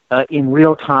people in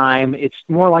real time. It's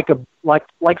more like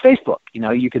Facebook.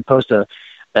 You can post a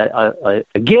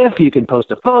GIF, you can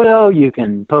post a photo, you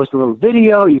can post a little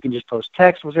video, you can just post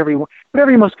text, whatever you're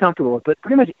most comfortable with. But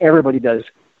pretty much everybody does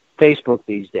Facebook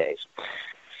these days.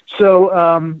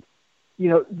 So,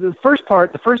 the first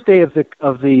day of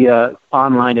the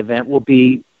online event will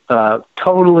be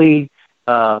totally, it's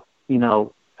not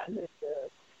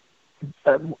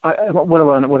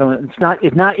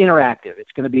interactive.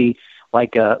 It's going to be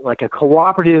like a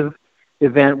cooperative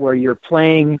event where you're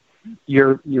playing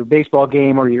your baseball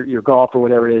game or your golf or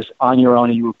whatever it is on your own,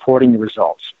 and you're reporting the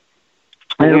results.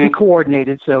 And it'll be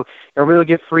coordinated, so everybody will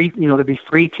get free. There'll be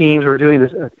free teams. We're doing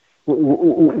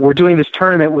this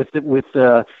tournament with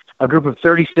a group of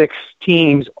 36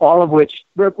 teams, all of which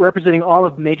representing all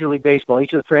of Major League Baseball,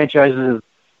 each of the franchises of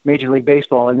Major League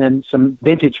Baseball, and then some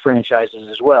vintage franchises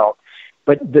as well.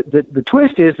 But the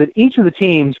twist is that each of the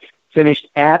teams finished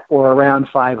at or around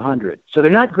 500. So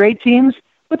they're not great teams,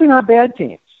 but they're not bad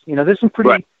teams. There's some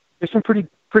pretty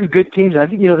good teams. I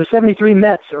think the 73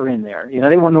 Mets are in there.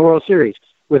 They won the World Series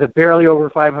with a barely over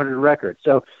 500 record.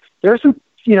 So there's some.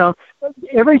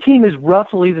 Every team is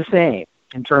roughly the same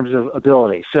in terms of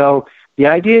ability. So the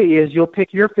idea is you'll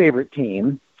pick your favorite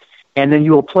team, and then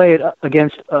you will play it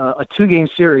against a 2-game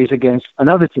series against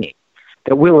another team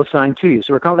that we'll assign to you.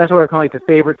 So that's what we're calling it, the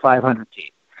favorite 500 team,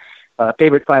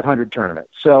 favorite 500 tournament.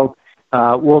 So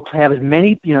we'll have as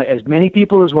many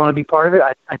people as want to be part of it.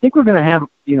 I think we're going to have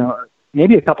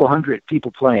maybe a couple hundred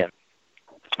people playing,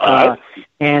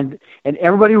 and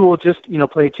everybody will just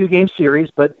play a 2-game series,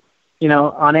 but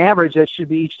on average,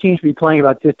 each team should be playing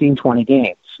about 15, 20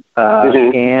 games.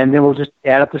 And then we'll just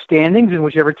add up the standings, and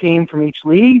whichever team from each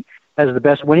league has the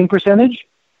best winning percentage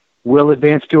will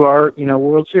advance to our,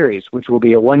 World Series, which will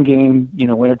be a 1-game,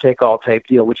 winner-take-all type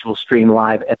deal, which will stream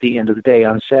live at the end of the day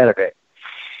on Saturday.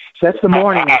 So that's the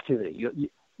morning activity.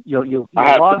 You'll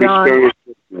log on.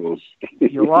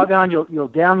 You'll log on. You'll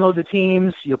download the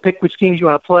teams. You'll pick which teams you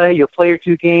want to play. You'll play your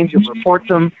 2 games. You'll report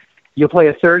them. You'll play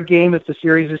a 3rd game if the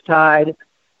series is tied,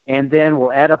 and then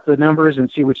we'll add up the numbers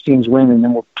and see which teams win, and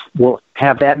then we'll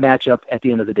have that matchup at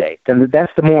the end of the day. Then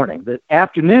that's the morning. The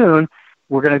afternoon,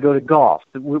 we're going to go to golf.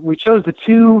 We chose the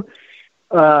 2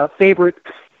 favorite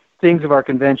things of our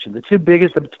convention, the 2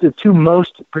 biggest, the 2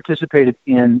 most participated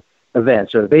in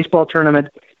events, so the baseball tournament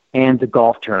and the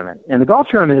golf tournament. And the golf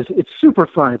tournament it's super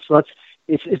fun. It's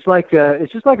like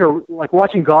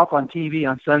watching golf on TV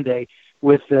on Sunday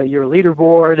with your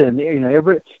leaderboard, and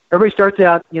everybody starts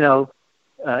out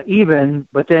even,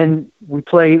 but then we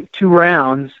play 2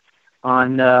 rounds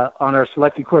on our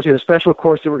selected course. We have a special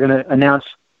course that we're going to announce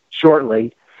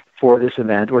shortly for this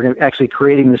event. We're actually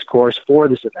creating this course for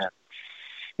this event,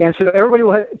 and so everybody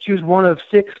will choose one of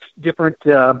 6 different,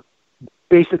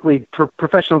 basically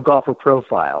professional golfer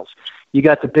profiles. You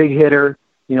got the big hitter,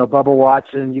 Bubba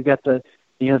Watson. You got the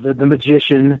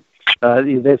magician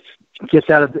that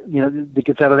gets out of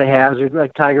the hazard,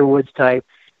 like Tiger Woods type,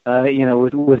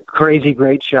 with crazy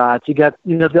great shots. You got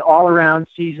the all around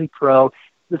seasoned pro.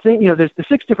 The thing, there's the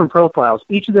 6 different profiles.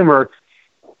 Each of them are,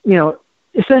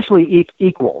 essentially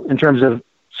equal in terms of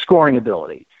scoring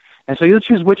ability. And so you'll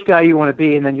choose which guy you want to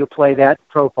be, and then you'll play that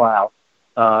profile,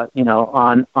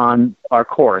 on our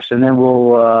course. And then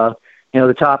we'll,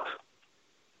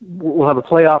 we'll have a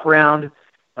playoff round.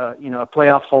 A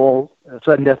playoff hole, a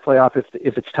sudden death playoff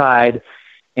if it's tied,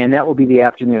 and that will be the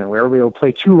afternoon where we will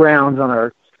play 2 rounds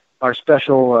on our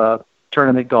special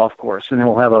tournament golf course, and then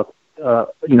we'll have a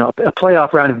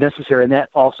playoff round if necessary, and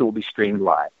that also will be streamed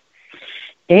live.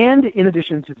 And in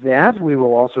addition to that, we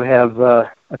will also have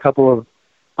a couple of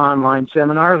online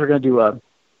seminars. We're going to do a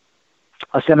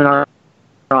seminar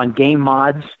on game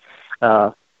mods.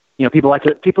 People like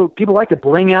to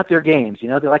bling out their games. They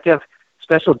like to have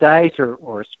special dice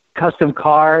or custom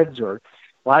cards, or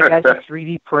a lot of guys have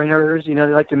 3D printers. They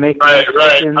like to make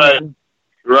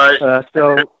Right.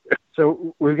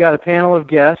 So we've got a panel of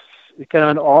guests, kind of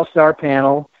an all-star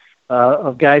panel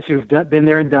of guys who've been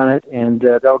there and done it, and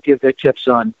they'll give their tips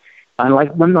on like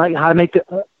how to make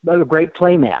a great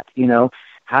play mat.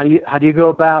 How do you go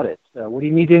about it? What do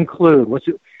you need to include? What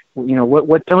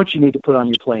don't you need to put on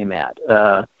your play mat?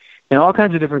 All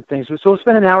kinds of different things. So we'll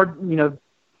spend an hour,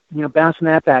 bouncing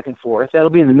that back and forth. That'll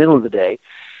be in the middle of the day,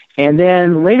 and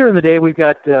then later in the day we've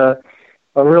got a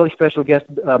really special guest,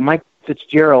 Mike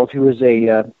Fitzgerald, who is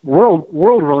a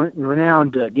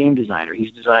world-renowned game designer.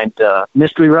 He's designed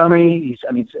Mystery Rummy.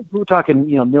 We're talking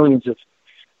millions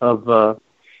of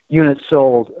units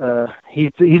sold.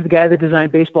 He's the guy that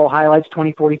designed Baseball Highlights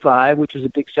 2045, which was a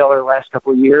big seller the last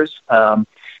couple of years.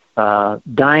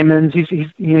 Diamonds.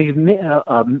 He's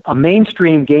a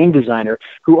mainstream game designer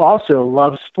who also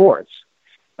loves sports.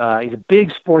 He's a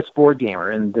big sports board gamer,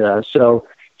 and so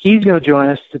he's going to join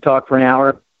us to talk for an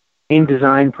hour. Game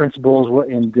design principles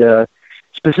and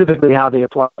specifically how they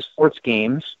apply to sports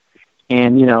games,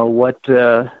 and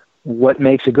what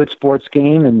makes a good sports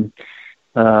game, and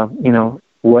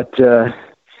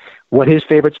what his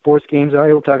favorite sports games are.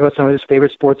 He'll talk about some of his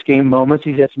favorite sports game moments.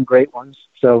 He's had some great ones.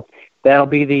 So that'll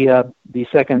be the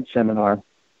second seminar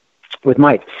with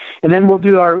Mike, and then we'll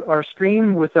do our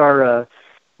stream with our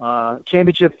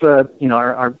championship,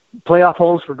 our playoff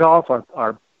holes for golf,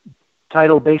 our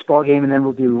title baseball game, and then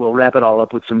we'll wrap it all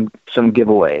up with some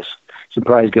giveaways, some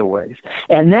prize giveaways,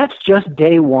 and that's just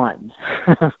day one.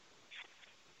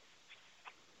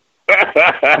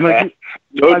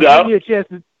 No doubt.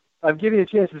 I'm giving you a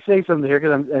chance to say something here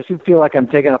because I feel like I'm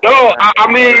taking up. No,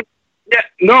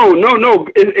 no.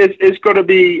 It's going to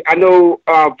be. I know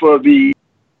for the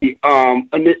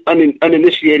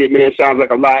uninitiated, man, it sounds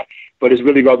like a lot, but it's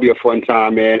really going to be a fun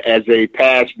time, man. As a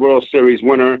past World Series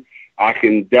winner, I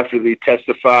can definitely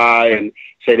testify and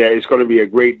say that it's going to be a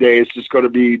great day. It's just going to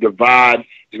be the vibe.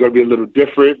 It's going to be a little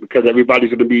different because everybody's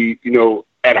going to be,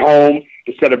 at home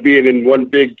instead of being in one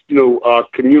big,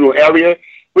 communal area,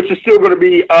 which is still going to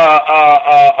be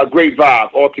a great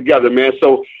vibe altogether, man.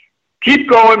 So keep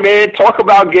going, man. Talk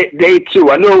about day two.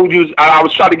 I know I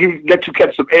was trying to let you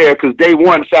catch some air because day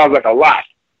one sounds like a lot.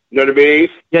 You know what I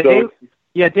mean?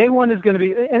 Yeah, day one is going to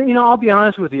be, and I'll be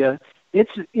honest with you.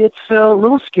 It's a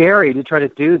little scary to try to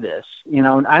do this,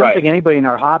 and I don't think anybody in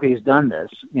our hobby has done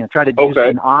this. Try to do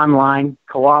an online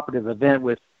cooperative event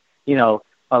with,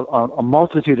 a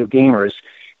multitude of gamers.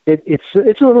 It's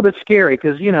a little bit scary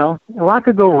because a lot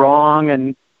could go wrong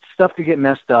and stuff could get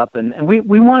messed up, and we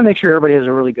want to make sure everybody has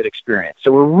a really good experience.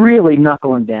 So we're really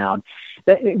knuckling down.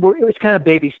 It's kind of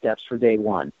baby steps for day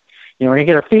one. We're going to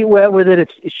get our feet wet with it.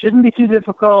 It shouldn't be too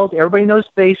difficult. Everybody knows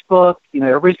Facebook.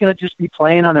 Everybody's going to just be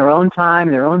playing on their own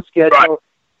time, their own schedule.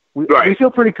 Right. We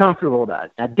feel pretty comfortable about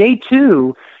it. Now, day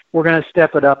two, we're going to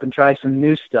step it up and try some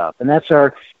new stuff. And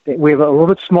we have a little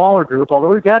bit smaller group, although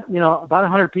we've got, about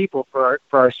 100 people for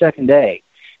our second day.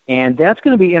 And that's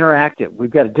going to be interactive.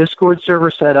 We've got a Discord server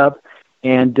set up,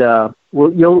 and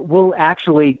we'll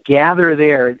actually gather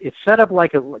there. It's set up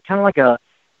like a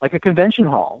convention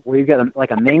hall where you've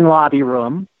got a main lobby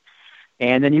room,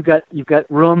 and then you've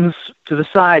got rooms to the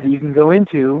side that you can go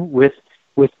into with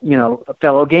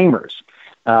fellow gamers.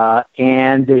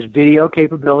 And there's video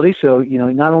capability, so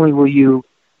not only will you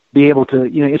be able to,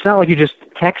 it's not like you're just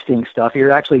texting stuff.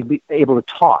 You're actually be able to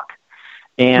talk,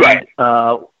 and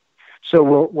so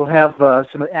we'll have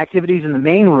some activities in the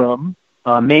main room,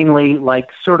 mainly like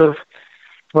sort of.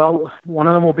 Well, one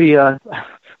of them will be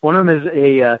one of them is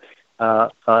a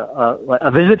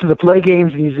visit to the Play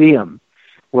Games Museum,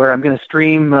 where I'm going to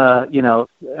stream. I'm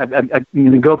going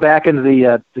to go back into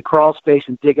the crawl space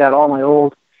and dig out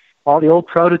all the old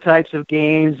prototypes of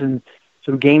games and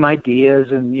some game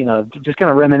ideas, and just kind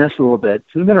of reminisce a little bit.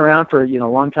 So we've been around for a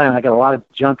long time. I got a lot of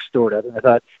junk stored up, and I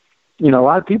thought, a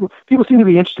lot of people seem to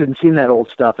be interested in seeing that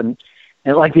old stuff, and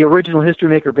like the original History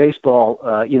Maker baseball,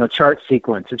 chart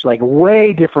sequence. It's like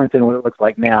way different than what it looks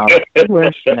like now. And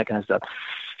that kind of stuff.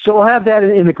 So we'll have that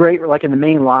in the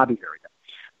main lobby area.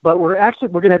 But we're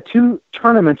going to have two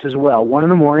tournaments as well, one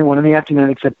in the morning, one in the afternoon,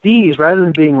 except these, rather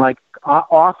than being like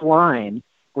offline,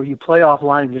 where you play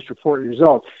offline and just report your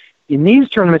results, in these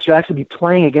tournaments you'll actually be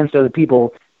playing against other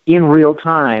people in real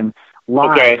time,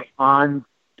 live on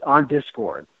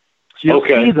Discord. So you'll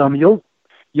see them,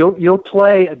 you'll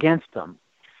play against them,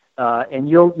 and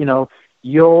you'll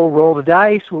roll the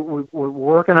dice. We're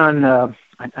working on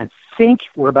I think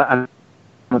I'm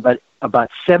about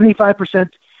 75%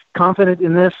 confident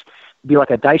in this. It'd be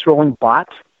like a dice rolling bot,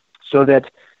 so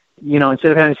that, you know,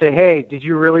 instead of having to say, "Hey, did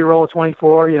you really roll a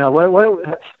 24?" You know, what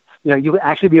you know, you would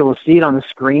actually be able to see it on the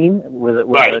screen with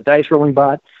a dice rolling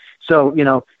bot. So, you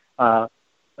know,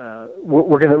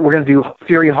 we're gonna do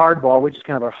Fury Hardball, which is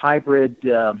kind of our hybrid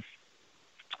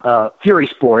Fury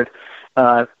sport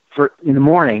for in the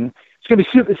morning. It's gonna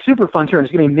be super fun turn.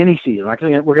 It's gonna be a mini season.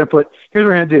 Here's what we're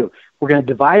gonna do. We're gonna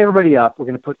divide everybody up. We're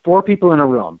gonna put 4 people in a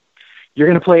room. You're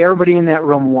gonna play everybody in that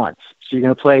room once. So you're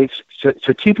gonna play. So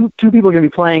two people are gonna be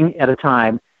playing at a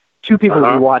time. 2 people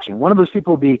will be watching. One of those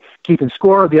people will be keeping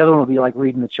score. The other one will be like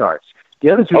reading the charts. The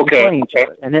other 2 will be playing each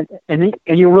other, and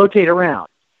you rotate around.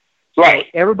 Right. So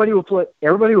everybody will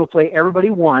play everybody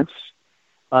once,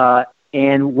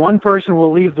 and one person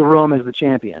will leave the room as the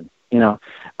champion. You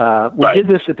know, we did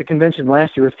this at the convention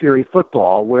last year with Fury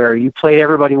Football, where you played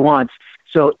everybody once.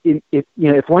 So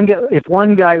if one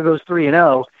guy goes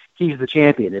 3-0, he's the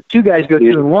champion. If 2 guys go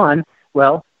 2-1,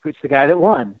 well, it's the guy that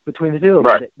won between the 2 of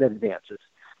them that advances.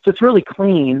 So it's really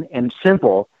clean and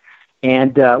simple,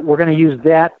 and we're going to use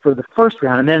that for the first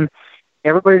round. And then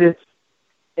everybody that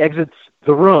exits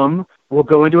the room will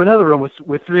go into another room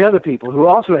with 3 other people who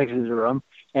also exited the room,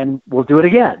 and we'll do it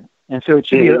again. And so it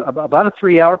should be about a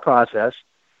 3-hour process,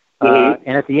 and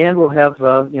at the end we'll have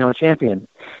a champion.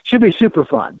 Should be super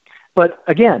fun. But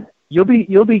again, you'll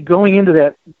be going into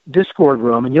that Discord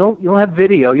room, and you'll have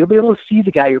video. You'll be able to see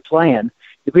the guy you're playing.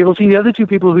 You'll be able to see the other 2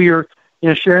 people who you're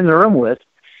sharing the room with.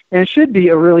 And it should be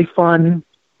a really fun.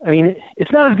 I mean,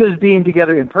 it's not as good as being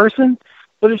together in person,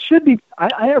 but it should be.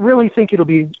 I really think it'll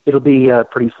be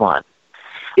pretty fun.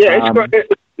 Yeah,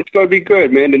 it's going to be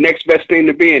good, man. The next best thing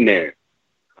to being there.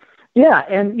 Yeah,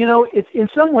 and it's in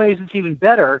some ways it's even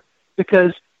better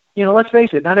because let's face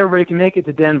it, not everybody can make it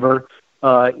to Denver.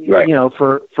 For a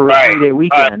 3-day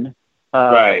weekend.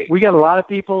 We got a lot of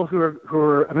people who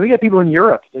are. I mean, we got people in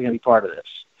Europe that are going to be part of this.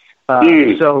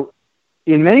 So,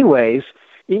 in many ways.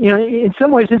 In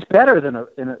some ways, it's better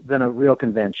than a real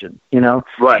convention.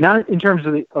 Not in terms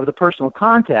of the personal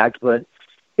contact, but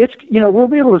it's we'll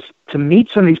be able to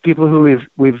meet some of these people who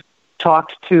we've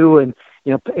talked to and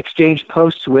exchanged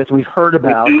posts with, and we've heard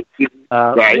about.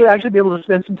 We'll actually be able to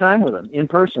spend some time with them in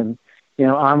person,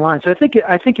 online. So I think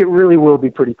it really will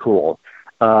be pretty cool,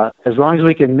 as long as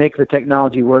we can make the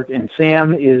technology work. And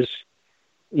Sam is,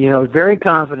 very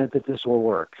confident that this will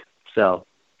work. So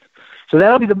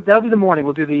that'll be the morning.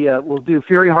 We'll do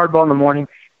Fury Hardball in the morning.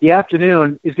 The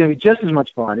afternoon is going to be just as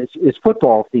much fun. It's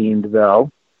football themed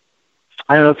though.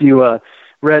 I don't know if you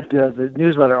read the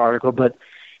newsletter article, but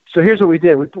so here's what we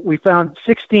did. We found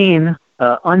 16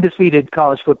 undefeated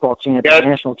college football champions,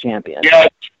 national champions.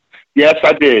 Yes,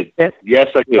 I did. Yes,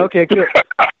 I did. Okay, good.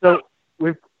 So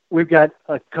we've got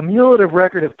a cumulative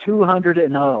record of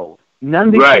 200-0. None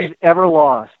of these teams ever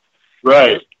lost.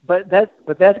 Right. But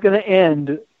that's going to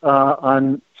end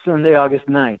on Sunday, August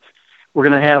 9th. We're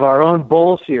going to have our own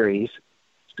bowl series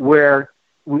where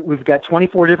we've got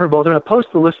 24 different bowls. I'm going to post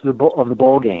the list of the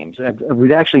bowl games.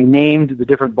 We've actually named the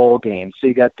different bowl games. So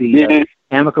you got the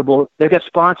Amicable. They've got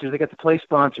sponsors. They got the play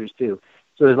sponsors too.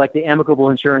 So there's like the Amicable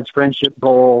Insurance Friendship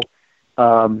Bowl.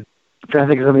 I'm trying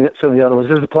to think of some of the other ones.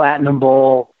 There's the Platinum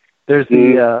Bowl. There's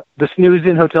the Snooze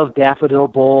Inn Hotel's Daffodil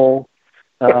Bowl.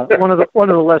 One of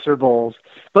the lesser bowls.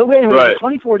 But anyway,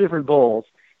 24 different bowls.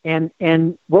 And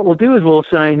what we'll do is we'll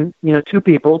assign 2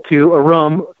 people to a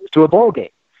room to a bowl game.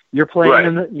 You're playing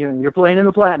in the you're playing in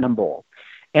the Platinum Bowl,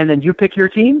 and then you pick your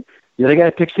team. The other guy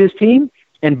picks his team,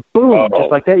 and boom, just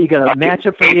like that, you got a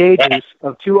matchup for the ages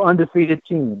of 2 undefeated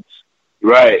teams.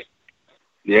 Right.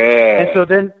 Yeah. And so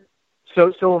then,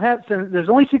 so we'll have. So there's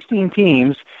only 16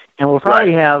 teams, and we'll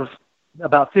probably have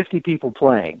about 50 people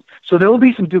playing. So there will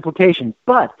be some duplication,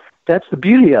 but that's the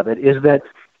beauty of it, is that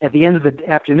at the end of the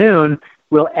afternoon,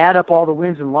 we'll add up all the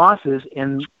wins and losses,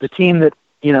 and the team that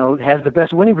has the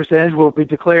best winning percentage will be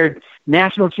declared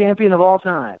national champion of all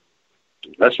time.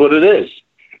 That's what it is.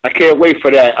 I can't wait for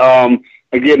that.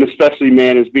 Again, especially,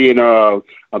 man, as being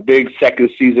a big second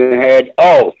season ahead.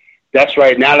 Oh, that's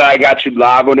right. Now that I got you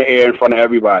live on the air in front of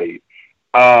everybody,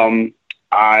 I'm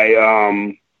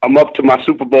up to my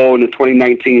Super Bowl in the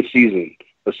 2019 season,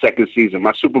 the second season.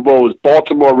 My Super Bowl is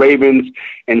Baltimore Ravens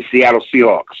and Seattle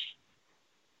Seahawks.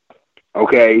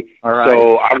 Okay, all right.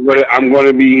 So I'm going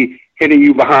to be hitting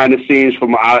you behind the scenes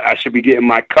I should be getting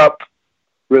my cup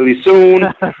really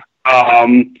soon.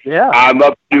 I'm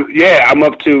up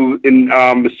to in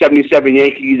the 77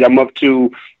 Yankees. I'm up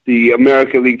to the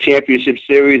American League Championship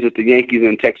Series at the Yankees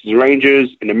and Texas Rangers.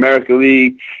 In the American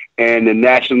League and the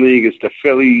National League, it's the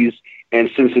Phillies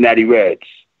and Cincinnati Reds.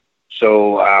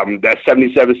 So that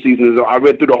 77 season, I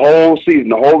read through the whole season,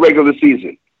 the whole regular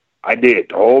season. I did.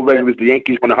 The whole regular, the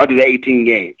Yankees won 118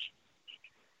 games.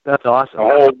 That's awesome.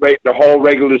 The whole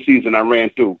regular season I ran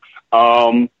through.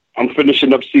 I'm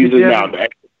finishing up season now. The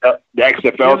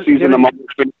XFL season I'm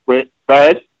almost finished with. Go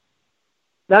ahead.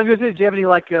 I was going to say, do you have any,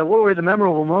 what were the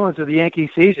memorable moments of the Yankee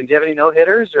season? Do you have any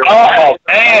no-hitters? Oh,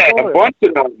 man, a bunch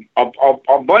of them.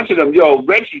 A bunch of them. Yo,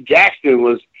 Reggie Jackson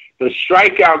was the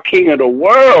strikeout king of the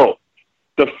world.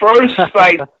 The first,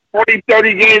 40,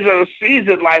 30 games of the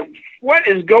season, what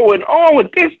is going on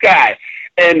with this guy?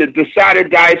 And the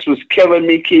decided dice was killing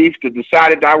me, Keith. The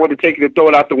decided die, I would have taken it and throw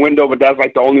it out the window, but that's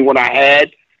the only one I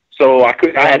had. So I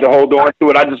had to hold on to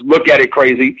it. I just look at it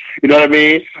crazy. You know what I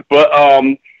mean? But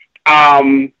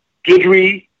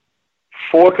Guidry,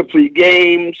 4 complete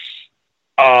games.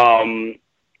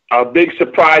 A big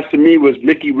surprise to me was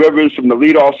Mickey Rivers from the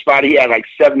leadoff spot. He had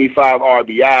 75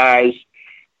 RBIs.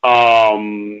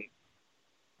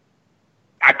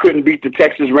 I couldn't beat the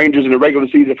Texas Rangers in the regular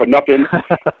season for nothing.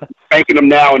 Thanking them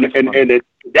now, and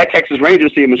that Texas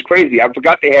Rangers team is crazy. I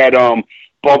forgot they had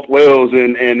Bump Wills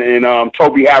and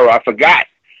Toby Harrow. I forgot,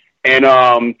 and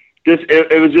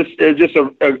it was just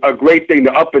a great thing.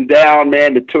 The up and down,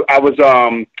 man. I was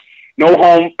no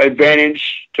home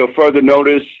advantage till further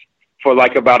notice for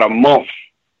about a month,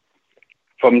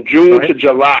 from June to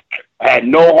July. I had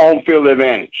no home field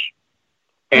advantage,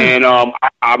 and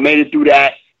I made it through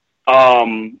that.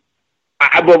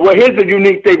 But here's the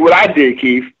unique thing. What I did,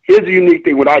 Keith. Here's the unique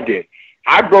thing. What I did.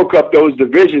 I broke up those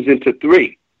divisions into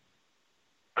 3.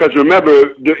 Because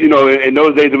remember, in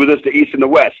those days it was just the East and the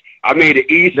West. I made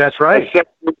the East, that's right,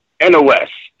 and the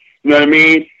West. You know what I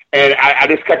mean? And I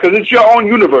just because it's your own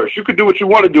universe. You could do what you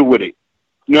want to do with it.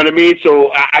 You know what I mean?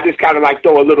 So I just kind of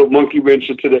throw a little monkey wrench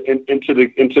into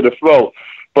the flow.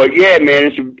 But yeah, man,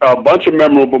 it's a bunch of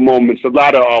memorable moments. A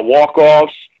lot of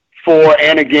walk-offs. For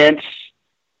and against,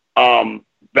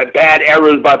 bad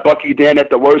errors by Bucky Dent at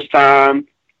the worst time.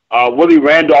 Willie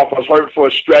Randolph was hurt for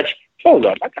a stretch. Hold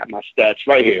up, I got my stats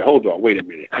right here. Hold on, wait a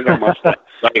minute. I got my stats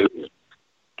right here.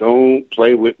 Don't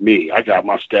play with me. I got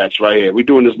my stats right here. We're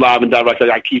doing this live and direct. I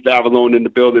got Keith Avalone in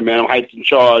the building, man. I'm hyped in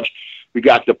charge. We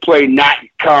got the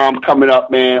Play.com coming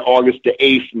up, man, August the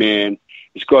 8th, man.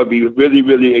 It's going to be really,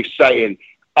 really exciting.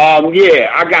 I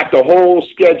got the whole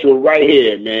schedule right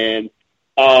here, man.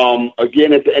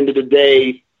 Again, at the end of the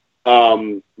day,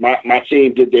 my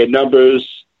team did their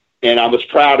numbers, and I was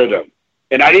proud of them.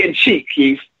 And I didn't cheat,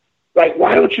 Keith.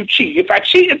 Why don't you cheat? If I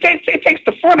cheat, it takes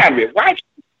the fun out of it. Why?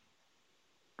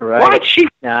 Right. Why cheat?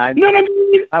 Nah, you know what I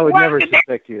mean? I would never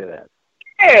suspect you of that.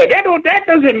 Yeah, that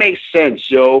doesn't make sense,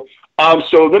 yo.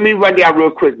 So let me run down real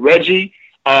quick. Reggie,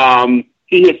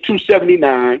 he hit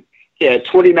 279. He had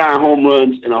 29 home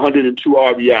runs and 102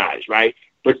 RBIs, right?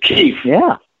 But Keith,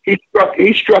 he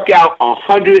struck out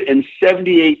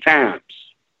 178 times.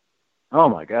 Oh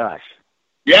my gosh!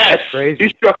 Yes, that's crazy.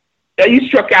 He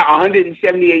struck out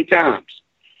 178 times.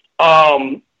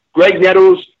 Greg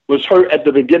Nettles was hurt at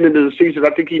the beginning of the season. I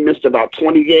think he missed about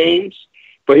 20 games,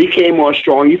 but he came on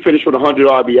strong. He finished with 100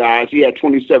 RBIs. He had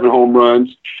 27 home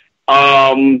runs.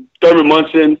 Thurman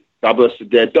Munson, God bless the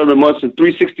dead. Thurman Munson,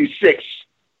 366.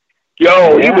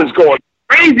 Yo, he was going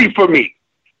crazy for me.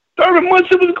 Thurman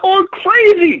Munson was going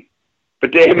crazy.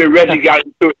 But then him and Reggie got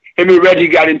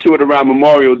into it around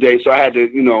Memorial Day, so I had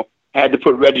to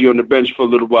put Reggie on the bench for a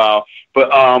little while.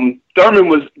 But Thurman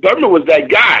was that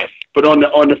guy. But on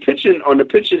the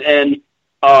pitching end,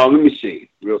 let me see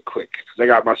real quick because I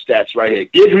got my stats right here.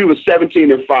 Guidry was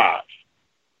 17-5.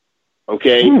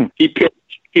 Okay, he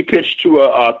pitched to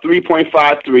a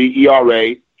 3.53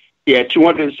 ERA. He had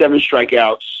 207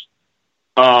 strikeouts.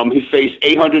 He faced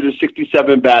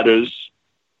 867 batters.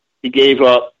 He gave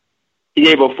up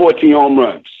 14 home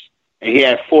runs, and he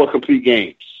had 4 complete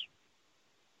games.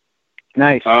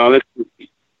 Nice. Let's see.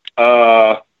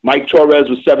 Mike Torres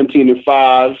was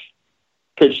 17-5,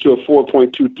 pitched to a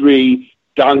 4.23.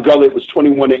 Don Gullett was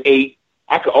 21-8.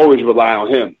 I could always rely on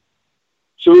him.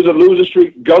 So it was a loser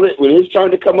streak. Gullett, when his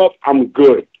turn to come up, I'm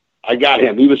good. I got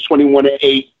him. He was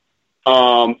 21-8.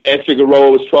 Ed Figueroa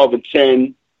was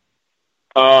 12-10.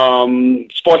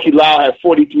 Sparky Lau had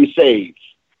 43 saves.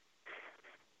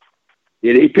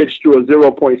 Yeah, he pitched to a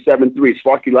 0.73.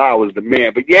 Sparky Lau was the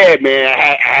man. But yeah, man,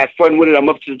 I had fun with it. I'm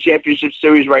up to the championship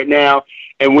series right now.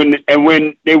 And when they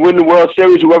win the World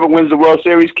Series, whoever wins the World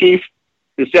Series, Keith,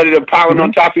 instead of them piling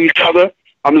on top of each other,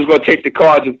 I'm just going to take the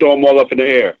cards and throw them all up in the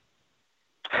air.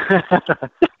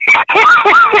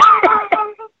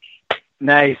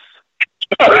 Nice.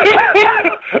 I'm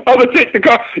gonna take the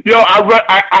card. Yo,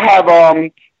 I have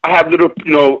I have little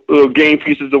game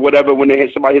pieces or whatever when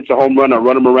somebody hits a home run. I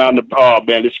run them around the. Oh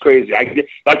man, it's crazy.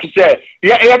 Like you said,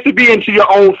 you have to be into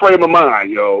your own frame of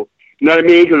mind, yo. You know what I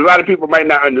mean? Because a lot of people might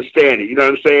not understand it. You know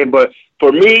what I'm saying? But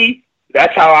for me,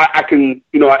 that's how I can.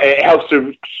 It helps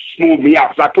to smooth me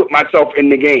out because I put myself in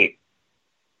the game.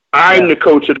 I'm the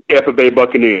coach of the Tampa Bay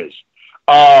Buccaneers.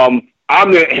 I'm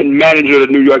the manager of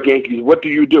the New York Yankees. What do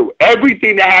you do?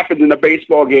 Everything that happens in a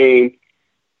baseball game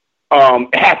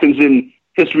happens in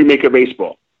History Maker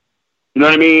Baseball. You know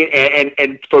what I mean?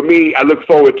 And for me, I look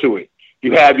forward to it.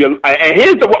 You have your and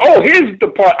here's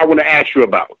the part I want to ask you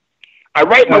about. I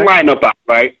write my lineup out,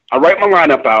 right? I write my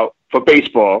lineup out for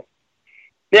baseball.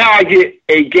 Now I get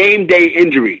a game day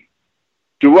injury.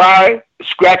 Do I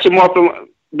scratch him off?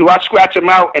 Do I scratch him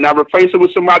out and I replace him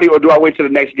with somebody, or do I wait till the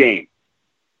next game?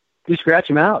 You scratch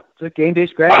him out. It's a game day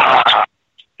scratch.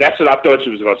 That's what I thought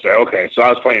you was going to say. Okay, so I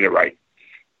was playing it right.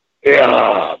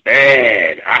 Yeah,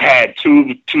 man. I had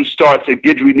two starts that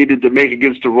Guidry needed to make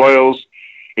against the Royals.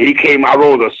 And he came, I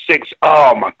rolled a 6.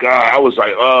 Oh, my God. I was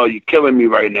like, oh, you're killing me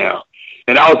right now.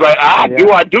 And I was like,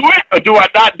 do I do it or do I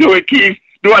not do it, Keith?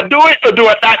 Do I do it or do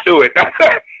I not do it?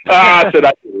 I said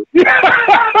I do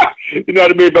it. You know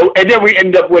what I mean? And then we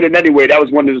ended up winning anyway. That was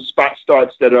one of the spot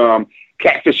starts that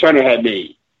Catfish Hunter had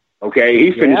made. Okay,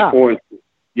 he finished 4-2.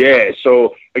 Yeah,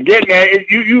 so again, man,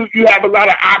 you have a lot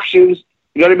of options.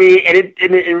 You know what I mean? And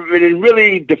it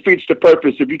really defeats the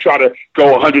purpose if you try to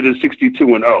go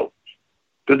 162-0,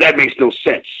 because that makes no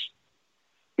sense.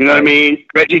 You know what I mean?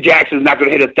 Reggie Jackson's not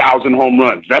going to hit 1,000 home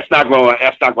runs. That's not going to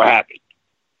happen.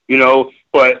 You know,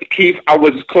 but Keith, I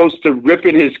was close to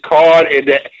ripping his card. And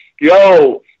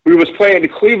we was playing the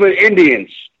Cleveland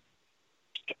Indians.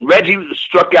 Reggie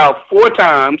struck out 4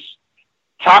 times,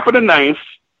 top of the 9th.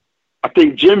 I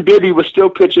think Jim Bibby was still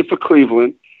pitching for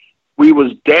Cleveland. We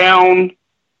was down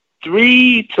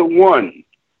 3-1.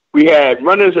 We had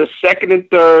runners at second and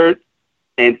third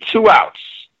and 2 outs.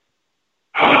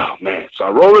 Oh, man. So I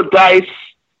roll the dice.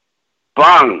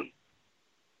 Bang.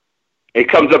 It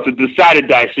comes up to decided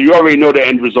dice, so you already know the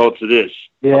end results of this.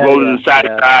 I roll the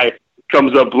decided die,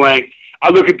 comes up blank.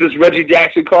 I look at this Reggie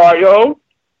Jackson card, yo.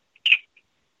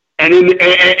 And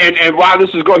while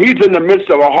this is going, he's in the midst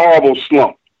of a horrible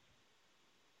slump.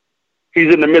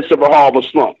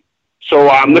 So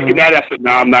I'm looking at it. I said,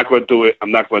 no, I'm not going to do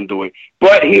it.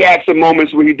 But he had some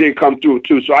moments where he did come through,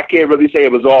 too. So I can't really say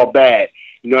it was all bad.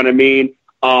 You know what I mean?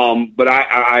 But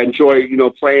I enjoy,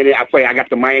 playing it. I got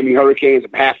the Miami Hurricanes.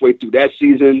 I'm halfway through that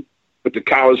season with the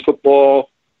college football.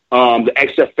 The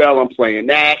XFL, I'm playing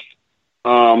that.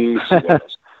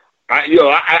 I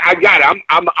got it.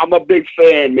 I'm a big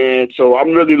fan, man. So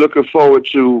I'm really looking forward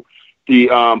to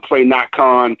the Play Not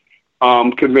Con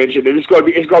convention. And it's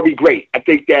gonna be great. I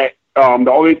think that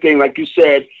the only thing, like you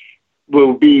said,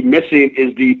 will be missing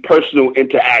is the personal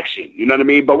interaction. You know what I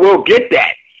mean? But we'll get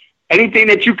that. Anything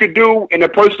that you could do in a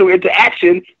personal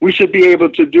interaction, we should be able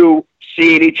to do.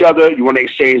 Seeing each other, you want to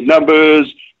exchange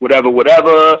numbers,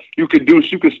 whatever. You could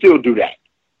still do that.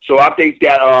 So I think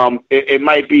that it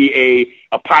might be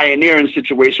a pioneering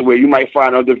situation where you might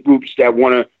find other groups that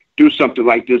want to do something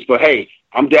like this. But hey,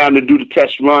 I'm down to do the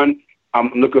test run. I'm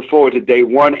looking forward to day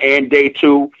 1 and day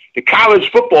 2. The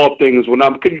college football thing is when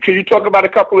Can you talk about a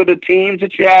couple of the teams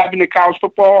that you have in the college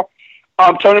football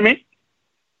tournament?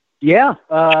 Yeah.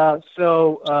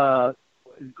 So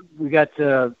we got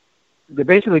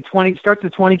basically starts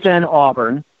with 2010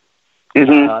 Auburn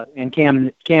and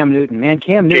Cam Newton. Man,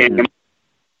 Cam Newton.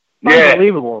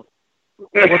 Unbelievable.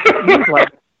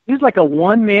 He's like a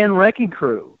one-man wrecking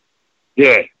crew.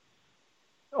 Yeah.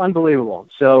 Unbelievable.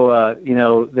 So,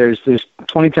 there's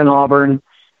 2010 Auburn,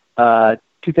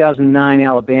 2009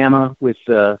 Alabama with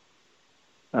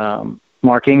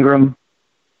Mark Ingram.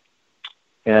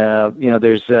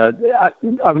 There's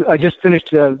I just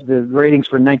finished the ratings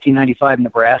for 1995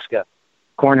 Nebraska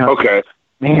Cornhuskers. Okay.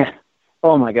 Man,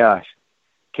 oh my gosh.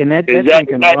 Can that is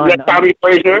that Tommy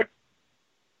Frazier?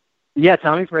 Yeah,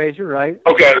 Tommy Frazier, right?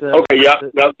 Okay.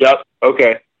 Yep.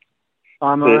 Okay.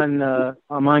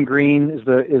 Amon Green is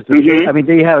the. Mm-hmm. I mean,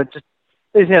 they had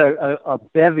a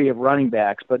bevy of running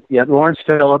backs, but yeah, Lawrence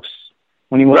Phillips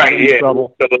when he was in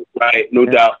trouble. Right, no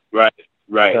doubt. Right.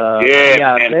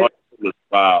 Man,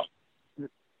 wow.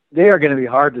 They are going to be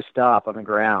hard to stop on the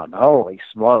ground. Holy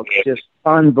smokes, just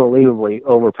unbelievably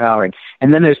overpowering.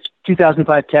 And then there's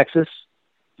 2005 Texas,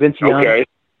 Vince Young. Okay,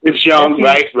 Vince Young,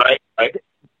 right.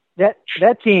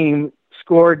 That team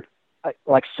scored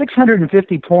like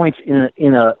 650 points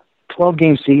in a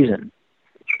 12-game season.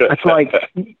 It's like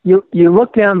you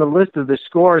look down the list of the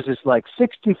scores. It's like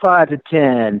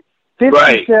 65-10,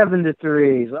 57 to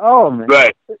 3s. Oh man,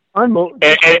 right. Unbelievable.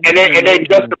 And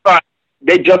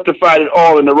they justified it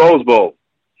all in the Rose Bowl.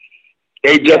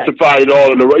 They justified it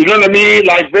all in the. You know what I mean?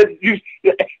 Like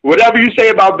whatever you say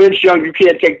about Vince Young, you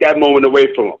can't take that moment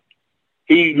away from him.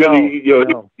 He really,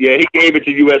 he gave it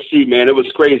to USC, man. It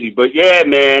was crazy, but yeah,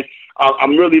 man,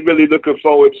 I'm really, really looking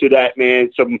forward to that,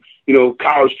 man. Some,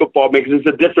 college football because it's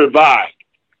a different vibe.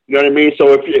 You know what I mean?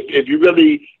 So if you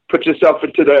really put yourself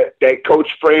into that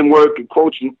coach framework and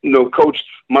coach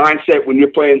mindset when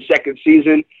you're playing second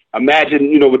season,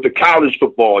 imagine, with the college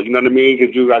football. You know what I mean?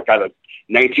 Because you got kind of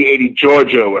 1980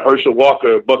 Georgia with Herschel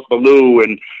Walker, Buck Bellew,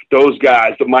 and those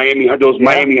guys, Miami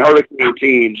Hurricane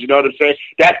teams. You know what I'm saying?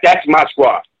 That's my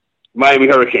squad, Miami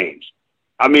Hurricanes.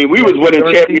 I mean, we was winning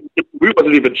championships. We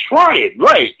wasn't even trying,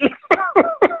 right?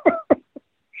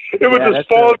 It was just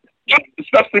fall,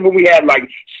 especially when we had like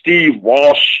Steve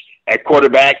Walsh at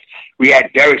quarterback. We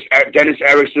had Dennis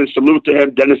Erickson. Salute to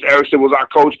him. Dennis Erickson was our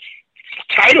coach.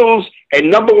 Titles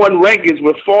and number one rankings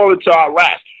would fall into our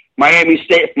lap.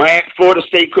 Florida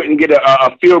State couldn't get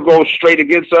a field goal straight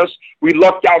against us. We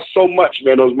lucked out so much,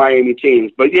 man, those Miami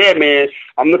teams. But yeah, man,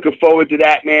 I'm looking forward to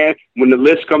that, man. When the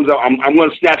list comes out, I'm going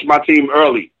to snatch my team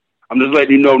early. I'm just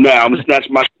letting you know now. I'm going to snatch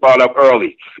my squad up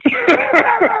early.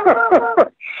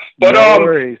 But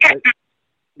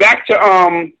back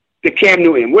to the Cam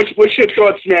Newton. What's your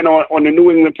thoughts, man, on the New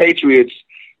England Patriots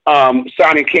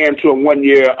signing Cam to a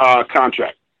 1-year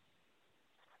contract?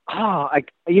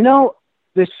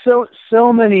 There's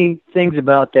so many things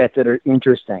about that are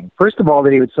interesting. First of all,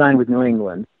 that he would sign with New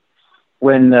England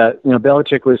when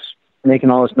Belichick was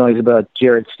making all this noise about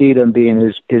Jarrett Stidham being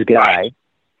his guy.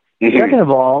 Mm-hmm. Second of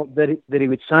all, that he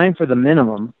would sign for the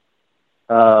minimum,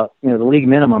 the league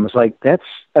minimum. It's like I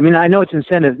know it's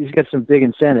incentive. He's got some big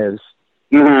incentives.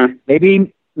 Mm-hmm.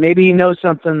 Maybe he knows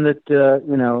something that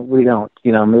we don't.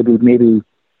 Maybe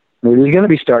he's going to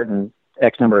be starting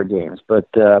X number of games, but.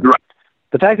 Right.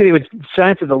 The fact that he would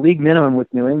sign for the league minimum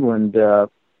with New England, but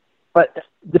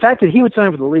the fact that he would sign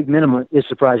for the league minimum is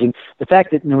surprising. The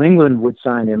fact that New England would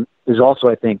sign him is also,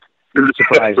 I think,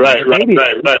 surprising. Right.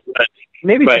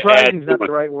 Maybe surprising is not the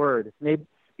right word. Maybe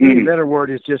the better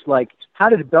word is just like, how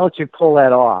did Belichick pull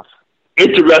that off?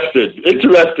 Interested.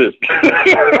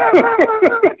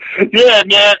 Yeah,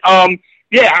 man.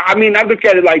 I mean, I look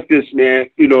at it like this, man.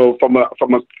 From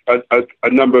a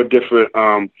number of different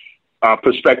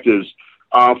perspectives.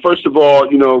 First of all,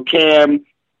 Cam,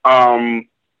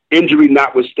 injury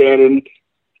notwithstanding,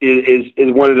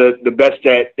 is one of the best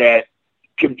that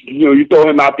you throw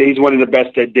him out there. He's one of the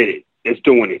best that did it. That's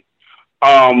doing it.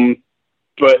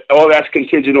 But all that's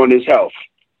contingent on his health.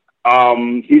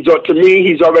 To me,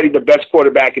 he's already the best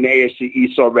quarterback in the AFC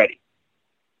East already.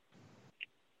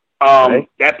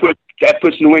 That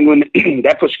puts New England.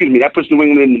 That puts New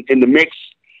England in the mix.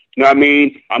 You know what I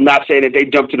mean? I'm not saying that they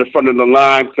jump to the front of the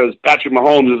line because Patrick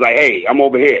Mahomes is like, hey, I'm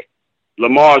over here.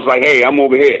 Lamar's like, hey, I'm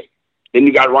over here. Then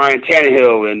you got Ryan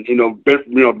Tannehill and,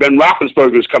 Ben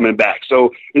Roethlisberger is coming back.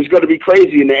 So it's going to be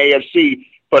crazy in the AFC.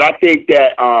 But I think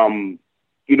that,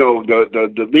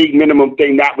 the league minimum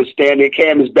thing notwithstanding,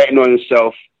 Cam is betting on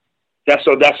himself. That's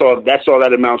all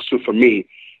that amounts to for me.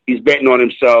 He's betting on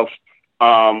himself.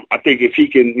 I think if he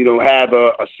can, have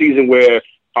a season where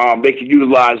they can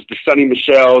utilize the Sonny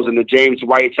Michels and the James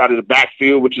Whites out of the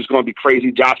backfield, which is going to be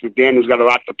crazy. Josh McDaniels got a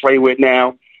lot to play with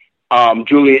now.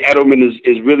 Julian Edelman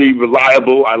is really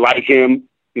reliable. I like him.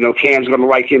 Cam's going to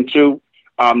like him too.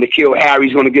 N'Keal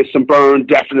Harry's going to get some burn,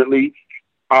 definitely.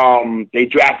 They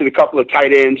drafted a couple of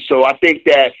tight ends. So I think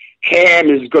that Cam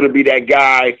is going to be that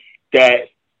guy that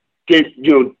did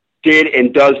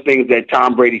and does things that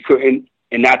Tom Brady couldn't.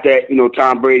 And not that,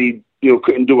 Tom Brady,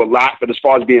 couldn't do a lot, but as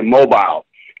far as being mobile,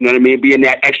 you know what I mean? Being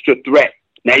that extra threat.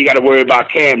 Now you got to worry about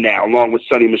Cam now, along with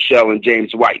Sonny Michel and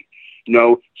James White.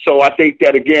 So I think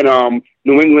that again,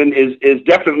 New England is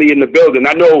definitely in the building.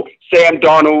 I know Sam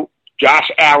Darnold, Josh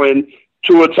Allen,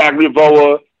 Tua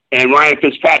Tagovailoa, and Ryan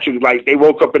Fitzpatrick, like they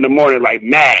woke up in the morning like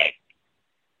mad.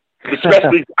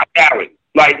 Especially Josh Allen.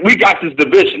 Like, we got this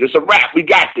division. It's a wrap. We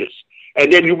got this.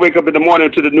 And then you wake up in the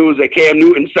morning to the news that Cam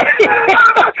Newton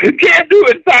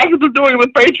thousands of doing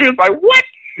with Patriots. Like, what?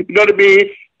 You know what I mean?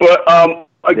 But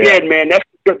again, man,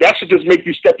 that should just make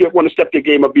you want to step your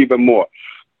game up even more.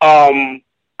 I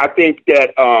think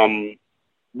that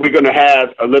we're going to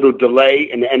have a little delay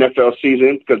in the NFL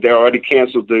season because they already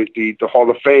canceled the Hall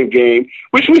of Fame game,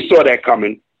 which we saw that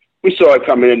coming. We saw it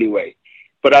coming anyway.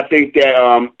 But I think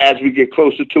that as we get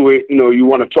closer to it, you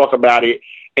want to talk about it.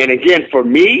 And again, for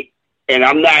me, and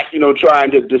I'm not,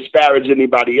 trying to disparage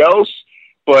anybody else,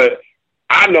 but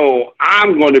I know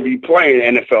I'm going to be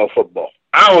playing NFL football.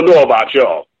 I don't know about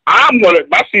y'all,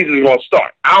 my season is gonna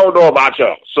start. I don't know about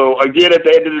y'all. So again, at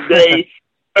the end of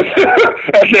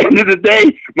the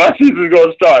day, my season is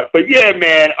gonna start. But yeah,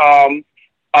 man.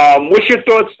 What's your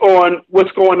thoughts on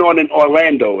what's going on in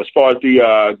Orlando as far as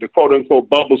the quote unquote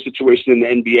bubble situation in the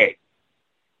NBA?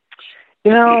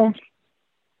 You know,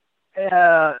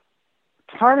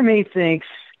 part of me thinks,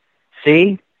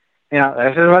 see, you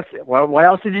know, what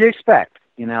else did you expect?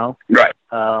 You know, right?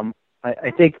 I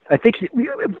think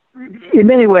in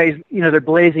many ways, you know, they're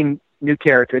blazing new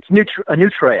territory. It's a new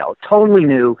trail, totally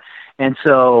new, and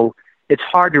so it's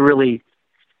hard to really.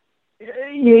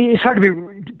 It's hard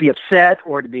to be upset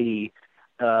or to be,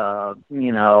 you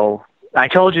know, I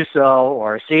told you so,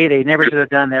 or see, they never should have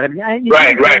done that. I mean,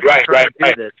 right.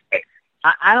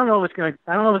 I don't know what's going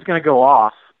to go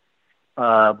off,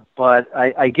 but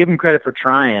I give them credit for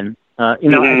trying. You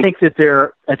know, I think that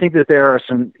there are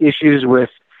some issues with,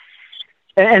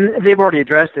 and they've already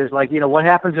addressed this. Like, you know, what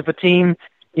happens if a team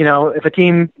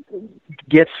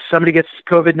somebody gets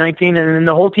COVID-19 and then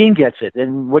the whole team gets it?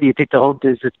 And what do you think?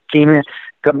 Does the team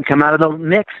come out of the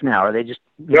mix now? Or they just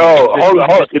hold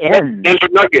on.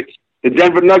 The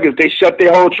Denver Nuggets, they shut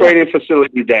their whole training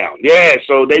facility down. Yeah,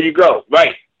 so there you go.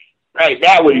 Right.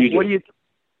 Now what do you do?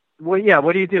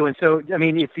 What do you do? And so, I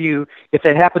mean, if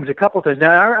that happens a couple times,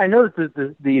 now I know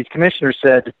that the commissioner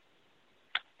said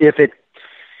if it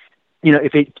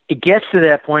gets to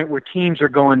that point where teams are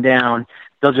going down,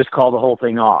 they'll just call the whole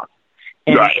thing off.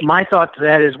 And my thought to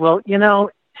that is, well, you know,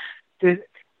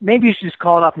 maybe you should just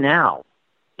call it off now.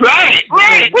 Right.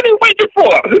 What are you waiting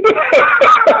for?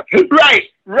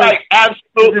 Right.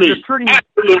 Absolutely. There's a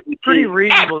pretty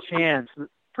reasonable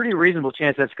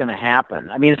chance that's going to happen.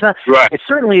 I mean, it's not. Right. It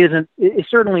certainly isn't.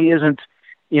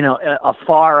 You know, a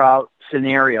far out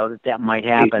scenario that might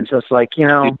happen. So it's like, you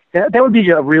know, that would be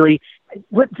a really.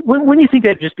 Wouldn't you think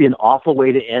that'd just be an awful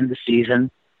way to end the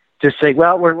season? Just say,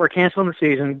 well, we're canceling the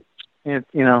season. And,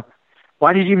 you know,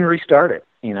 why did you even restart it?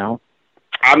 You know.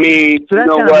 I mean, so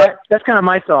that's kind of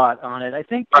my thought on it. I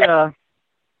think. I don't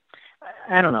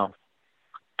know.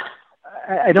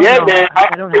 I don't know. Man,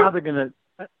 I don't know how they're gonna.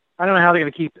 I don't know how they're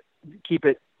gonna keep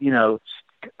it. You know,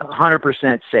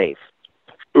 100% safe.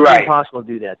 Right. It's impossible to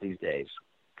do that these days.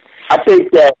 I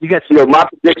think that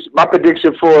my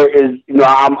prediction for it is, you know,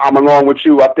 I'm along with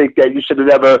you. I think that you should have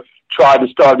never tried to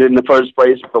start it in the first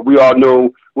place, but we all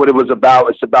know what it was about.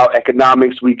 It's about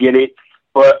economics. We get it,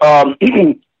 but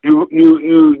you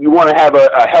want to have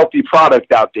a healthy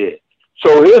product out there.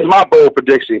 So here's my bold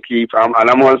prediction, Keith, and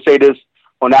I'm going to say this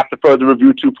on After Further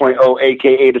Review 2.0,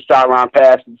 a.k.a. the Sideline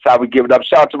Pass. This is how we give it up.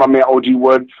 Shout out to my man OG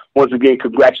Wood. Once again,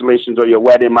 congratulations on your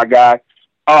wedding, my guy.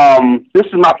 This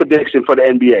is my prediction for the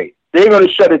NBA. They're going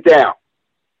to shut it down.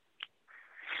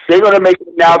 They're going to make an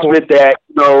announcement that,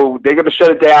 you know, they're going to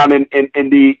shut it down in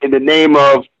the name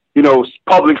of, you know,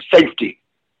 public safety,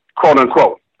 quote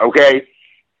unquote. Okay,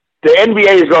 the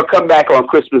NBA is going to come back on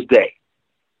Christmas Day.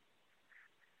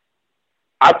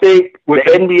 I think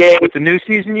NBA with the new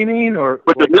season, you mean, or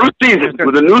with the new season?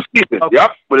 With the new season, okay.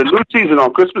 Yep, with a new season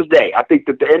on Christmas Day. I think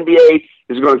that the NBA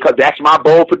is going to come. That's my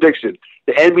bold prediction.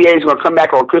 The NBA is going to come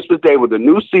back on Christmas Day with a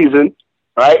new season,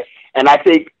 right? And I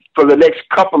think for the next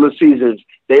couple of seasons,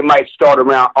 they might start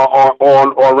around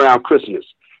on or around Christmas.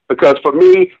 Because for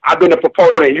me, I've been a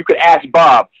proponent. You could ask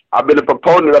Bob. I've been a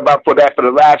proponent for that for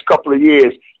the last couple of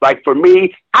years. Like for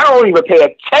me, I don't even pay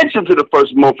attention to the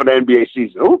first month of the NBA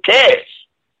season. Who cares?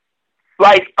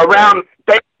 Like around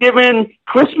Thanksgiving,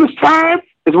 Christmas time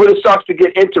is when it starts to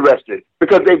get interesting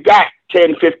because they've got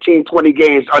 10, 15, 20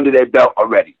 games under their belt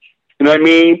already. You know what I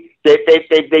mean?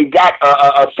 They got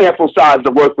a sample size to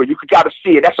work with. You got to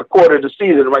see it. That's a quarter of the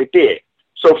season right there.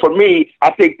 So for me, I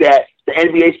think that the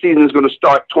NBA season is going to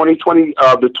start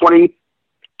the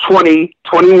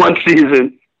 2020-21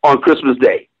 season on Christmas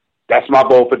Day. That's my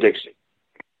bold prediction.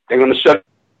 They're going to shut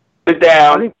it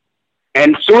down,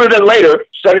 and sooner than later,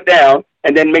 shut it down,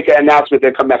 and then make an announcement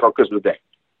they'll come back on Christmas Day.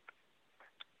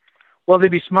 Well, they'd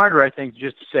be smarter, I think,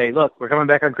 just to say, look, we're coming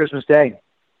back on Christmas Day.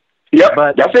 Yep,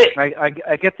 but that's it. I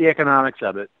get the economics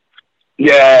of it.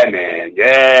 Yeah,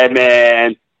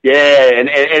 man. Yeah, and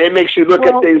it makes you look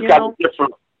at things kind of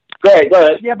different. Go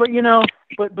ahead. Yeah, but you know,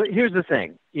 but here's the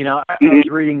thing. You know, I was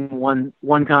reading one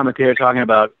commentator talking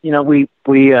about, you know, we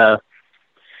badmouth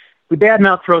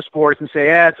pro sports and say,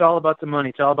 it's all about the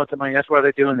money. It's all about the money. That's why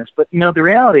they're doing this. But you know, the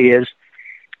reality is,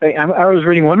 I was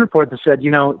reading one report that said,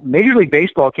 you know, Major League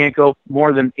Baseball can't go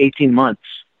more than 18 months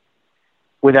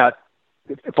without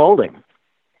folding.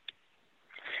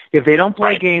 If they don't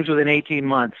play games within 18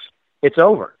 months, it's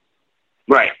over.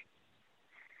 Right.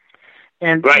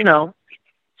 And, you know,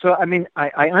 so, I mean,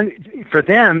 I for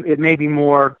them, it may be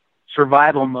more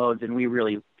survival mode than we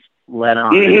really let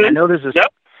on. Mhm. I know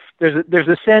there's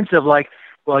a sense of like,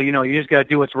 well, you just got to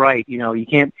do what's right. You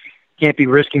can't be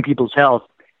risking people's health.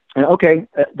 And okay,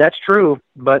 that's true.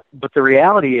 But the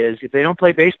reality is, if they don't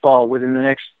play baseball within the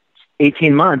next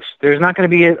 18 months, there's not going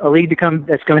to be a league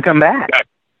that's going to come back.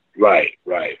 Right.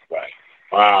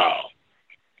 Wow.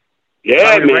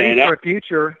 Yeah, are we man. ready for a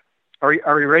future? Are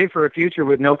we ready for a future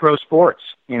with no pro sports?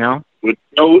 With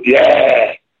no,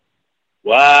 yeah.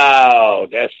 Wow,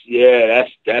 that's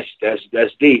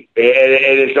deep, and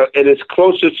it's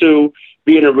closer to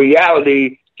being a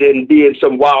reality than being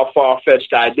some wild,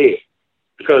 far-fetched idea.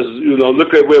 Because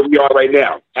look at where we are right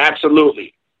now.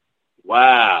 Absolutely,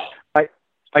 wow.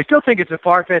 I still think it's a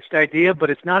far-fetched idea, but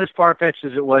it's not as far-fetched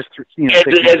as it was. As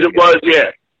it was,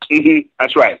 yeah. Mm-hmm.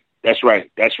 That's right,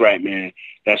 man.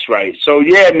 That's right. So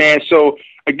yeah, man. So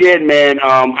again, man,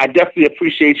 I definitely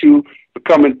appreciate you for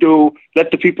coming through.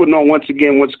 Let the people know once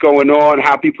again what's going on,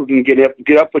 how people can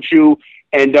get up with you,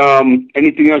 and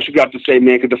anything else you got to say,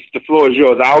 man. Because the floor is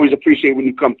yours. I always appreciate when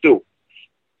you come through.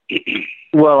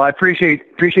 Well, I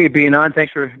appreciate being on.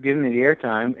 Thanks for giving me the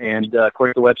airtime. And of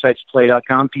course, the website's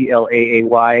play.com,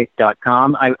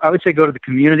 PLAAY.com. I would say go to the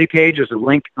community page. There's a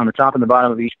link on the top and the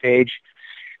bottom of each page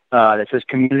that says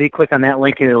community. Click on that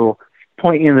link, and it'll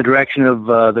point you in the direction of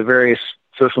the various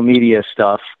social media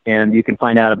stuff, and you can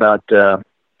find out about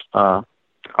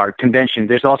our convention.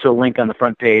 There's also a link on the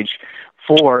front page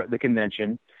for the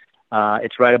convention.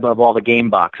 It's right above all the game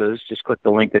boxes. Just click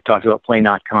the link that talks about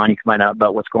Play.con. You can find out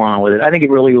about what's going on with it. I think it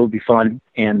really will be fun.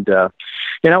 And,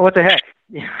 what the heck?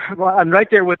 Well, I'm right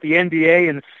there with the NBA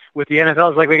and with the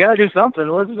NFL. It's like, we got to do something.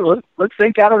 Let's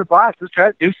think out of the box. Let's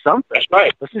try to do something. That's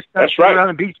right. Let's just sit around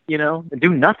and be, and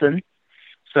do nothing.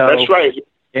 So that's right.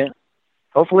 Yeah.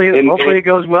 Hopefully it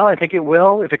goes well. I think it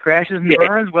will. If it crashes and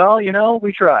burns, well,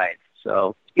 we tried.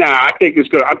 So. Nah, I think it's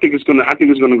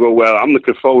gonna go well. I'm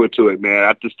looking forward to it, man.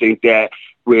 I just think that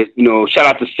with shout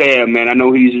out to Sam, man. I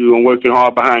know he's been working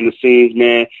hard behind the scenes,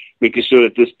 man, making sure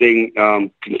that this thing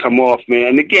can come off, man.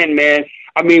 And again, man,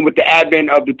 I mean, with the advent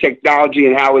of the technology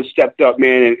and how it's stepped up,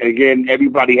 man, and again,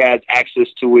 everybody has access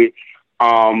to it.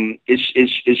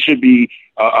 It should be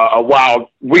a wild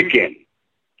weekend.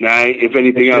 Right? If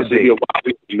anything else, it'll be a wild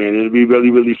weekend, man. It'll be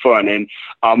really, really fun. And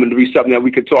it'll be something that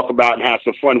we could talk about and have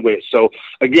some fun with. So,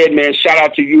 again, man, shout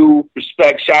out to you.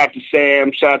 Respect. Shout out to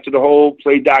Sam. Shout out to the whole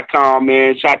Play.com,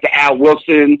 man. Shout out to Al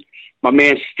Wilson, my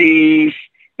man Steve.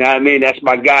 You know what I mean? That's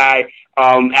my guy.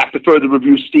 After Further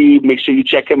Review, Steve, make sure you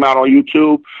check him out on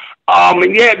YouTube.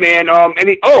 And yeah, man, what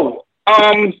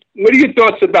are your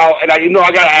thoughts about, and I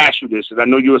got to ask you this, and I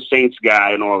know you're a Saints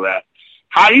guy and all that.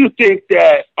 How do you think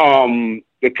that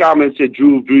the comments that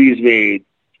Drew Brees made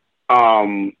are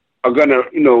going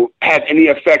to, have any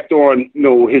effect on,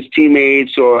 his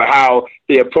teammates or how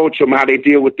they approach him, how they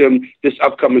deal with them this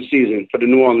upcoming season for the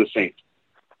New Orleans Saints?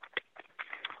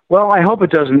 Well, I hope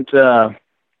it doesn't,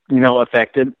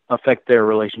 affect their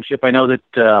relationship. I know that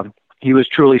he was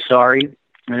truly sorry.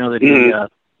 I know that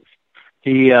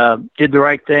he did the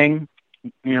right thing,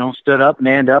 stood up,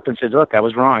 manned up, and said, "Look, I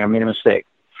was wrong. I made a mistake."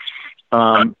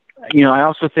 I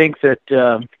also think that,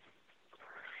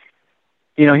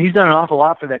 he's done an awful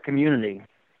lot for that community.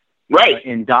 Right.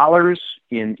 In dollars,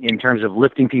 in terms of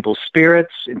lifting people's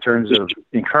spirits, in terms of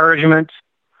encouragement.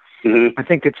 Mm-hmm. I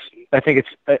think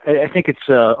it's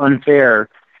unfair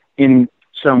in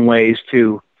some ways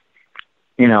to,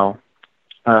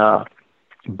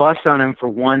 bust on him for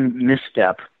one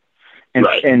misstep and,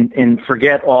 right. and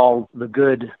forget all the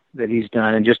good that he's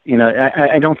done. And just,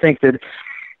 I don't think that,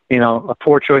 a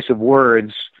poor choice of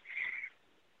words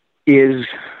is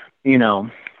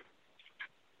something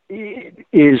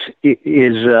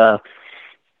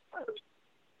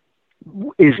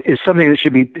that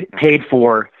should be paid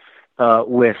for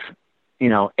with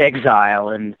exile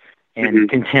and mm-hmm.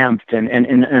 contempt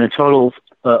and a total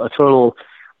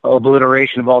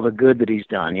obliteration of all the good that he's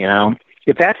done.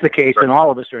 If that's the case, then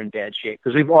all of us are in bad shape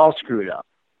because we've all screwed up.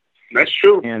 That's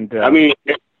true. And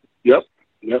yep.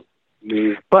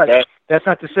 But that's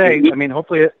not to say. I mean,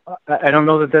 hopefully, I don't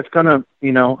know that that's gonna.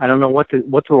 I don't know what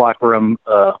the locker room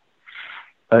is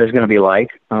going to be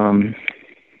like.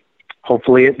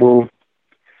 Hopefully, it will.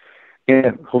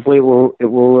 Yeah. Hopefully, it will.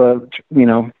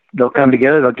 They'll come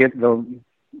together. They'll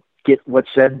get what's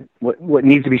said, what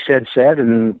needs to be said,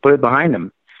 and put it behind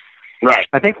them. Right.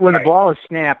 I think when the ball is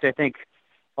snapped, I think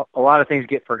a lot of things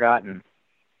get forgotten.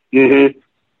 Mm-hmm.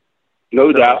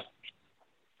 No doubt.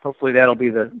 Hopefully that'll be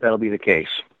the case.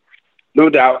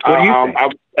 No doubt. What do you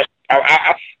think?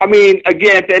 I mean,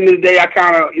 again, at the end of the day, I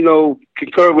kind of,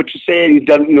 concur with what you're saying. He's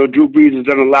done, Drew Brees has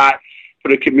done a lot. for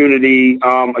the community.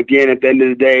 Again, at the end of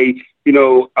the day,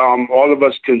 all of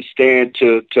us can stand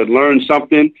to learn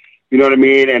something. You know what I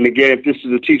mean? And again, if this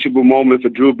is a teachable moment for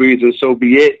Drew Brees, and so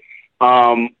be it.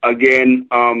 Again,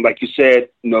 like you said,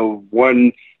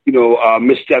 one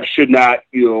misstep should not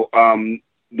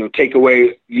take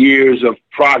away years of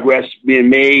progress being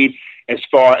made as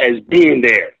far as being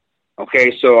there.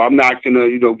 Okay, so I'm not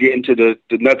gonna get into the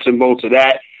nuts and bolts of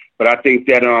that, but I think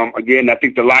that again, I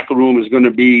think the locker room is going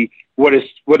to be what it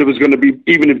was going to be,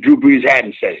 even if Drew Brees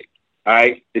hadn't said it. All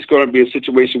right, it's going to be a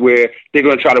situation where they're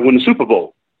going to try to win the Super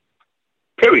Bowl.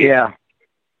 Period. Yeah.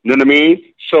 You know what I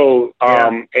mean? So,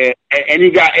 and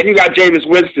you got Jameis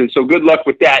Winston. So good luck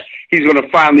with that. He's going to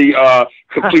finally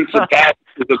complete some passes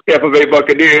with the Tampa Bay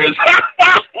Buccaneers.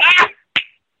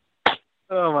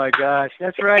 Oh my gosh,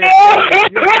 that's right.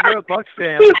 You're a Bucs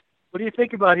fan. What do you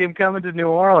think about him coming to New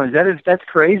Orleans? That's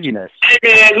craziness. Hey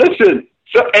man, listen.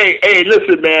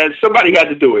 Listen, man. Somebody had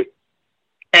to do it,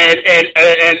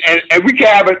 and we can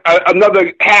have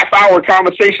another half-hour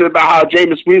conversation about how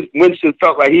Jameis Winston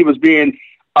felt like he was being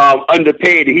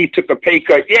underpaid, and he took a pay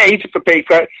cut. Yeah, he took a pay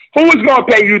cut. Who was going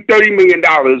to pay you $30 million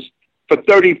for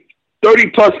 30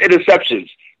 plus interceptions?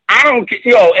 I don't,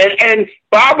 and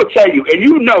Bob will tell you,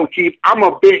 and Keith, I'm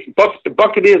a big the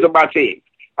Buccaneers are my team.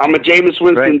 I'm a Jameis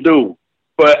Winston dude,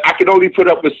 but I can only put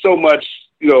up with so much,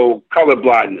 color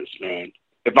blindness, man.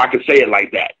 If I could say it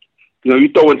like that, you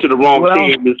throw into the wrong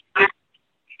team.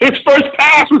 His first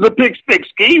pass was a pick six,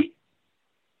 Keith.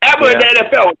 Ever in the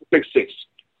NFL was a pick six.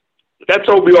 That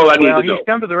told me all I need to know. He's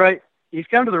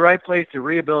come to the right place to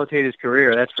rehabilitate his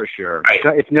career. That's for sure. Right.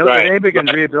 If anybody can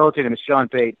rehabilitate him, it's Sean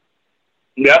Payton.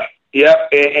 Yep.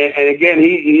 And again,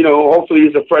 he, hopefully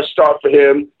it's a fresh start for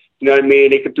him. You know what I mean?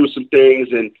 They could do some things.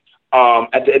 And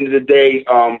at the end of the day,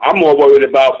 I'm more worried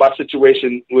about my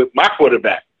situation with my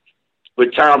quarterback,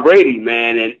 with Tom Brady,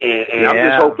 man. And I'm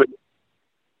just hoping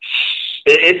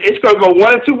it's going to go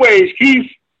one of two ways,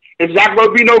 Keith. It's not going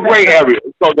to be no gray area.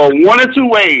 It's going to go one of two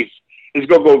ways. It's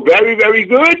going to go very, very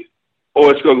good,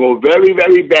 or it's going to go very,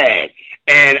 very bad.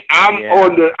 And I'm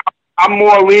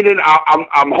more leaning.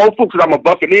 I'm hopeful because I'm a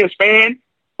Buccaneers fan,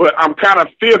 but I'm kind of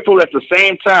fearful at the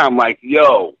same time. Like,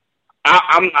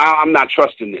 I'm not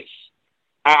trusting this.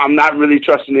 I'm not really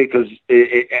trusting it because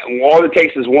all it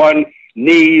takes is one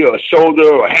knee or shoulder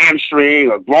or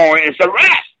hamstring or groin. It's a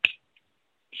wrap.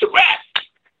 It's a wrap.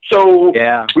 So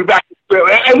we're back to square,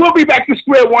 and we'll be back to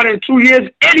square one in 2 years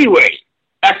anyway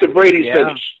after Brady's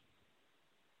finished.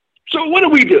 So what do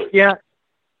we do? Yeah,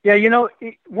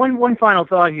 one final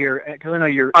thought here, because I know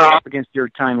you're up against your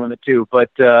time limit too, but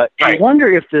I wonder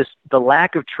if the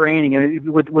lack of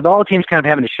training, with all teams kind of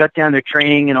having to shut down their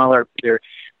training and all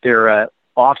their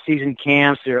off-season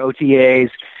camps, their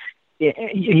OTAs,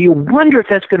 you wonder if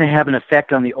that's going to have an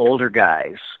effect on the older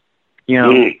guys.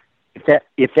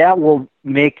 If that will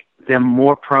make them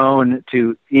more prone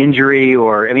to injury,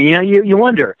 or you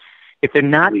wonder if they're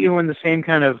not doing the same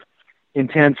kind of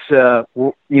intense,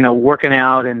 working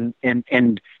out, and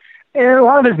a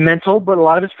lot of it's mental, but a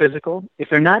lot of it's physical. If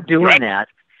they're not doing that,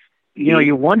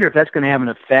 you wonder if that's going to have an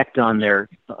effect on their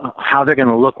how they're going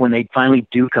to look when they finally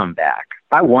do come back.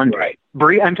 I wonder. Right.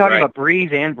 I'm talking about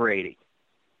Brees and Brady.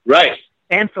 Right.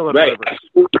 And Phillip Rivers.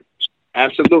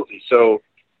 Absolutely. So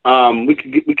we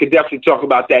could definitely talk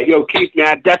about that. Yo, Keith, man,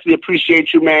 I definitely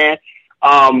appreciate you, man.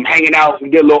 Hanging out. We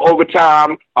did a little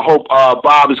overtime. I hope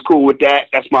Bob is cool with that.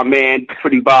 That's my man,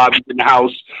 Pretty Bob, in the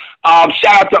house.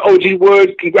 Shout out to OG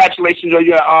Wood. Congratulations on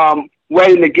your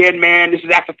wedding again, man. This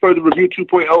is After Further Review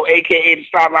 2.0, a.k.a. the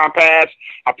Sideline Pass.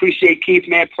 I appreciate Keith,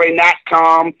 man.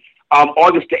 Play.com.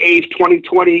 August the 8th,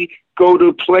 2020. Go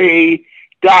to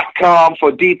play.com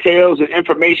for details and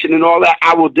information and all that.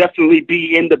 I will definitely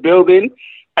be in the building,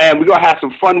 and we're going to have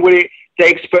some fun with it.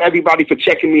 Thanks for everybody for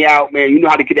checking me out, man. You know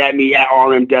how to get at me at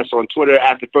RMDesk on Twitter,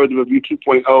 After Further Review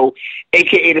 2.0,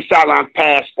 a.k.a. the Sideline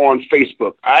Pass on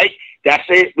Facebook. All right? That's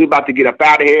it. We're about to get up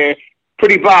out of here.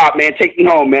 Pretty Bob, man. Take me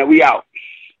home, man. We out.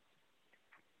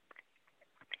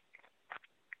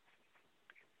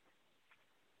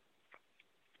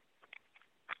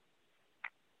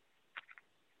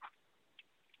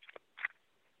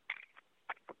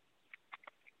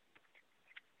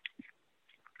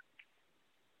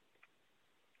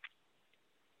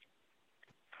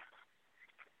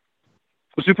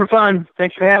 Super fun.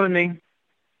 Thanks for having me.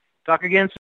 Talk again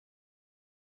soon.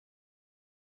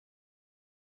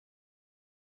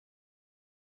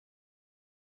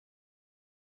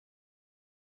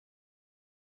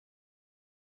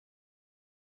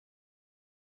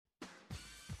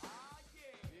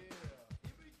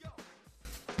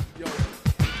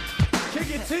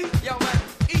 Kick it, T. Yo, man,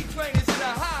 E-Train is in the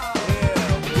house.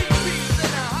 Yeah.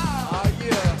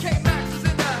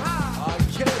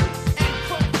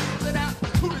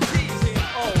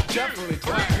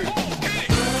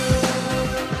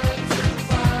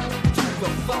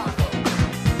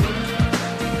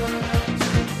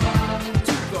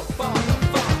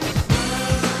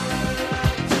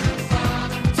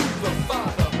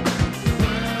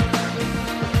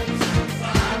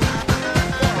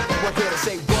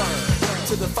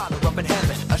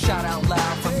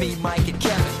 Mike and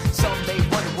Kevin. Some may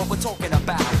wonder what we're talking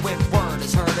about. When word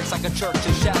is heard, it's like a church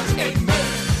that shouts amen.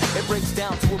 It breaks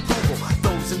down to approval.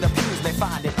 Those in the pews may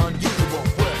find it unusual.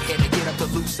 We're here to get up to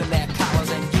loosen their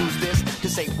collars and use this to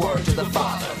say word to the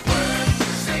Father.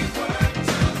 Say word to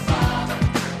the Father.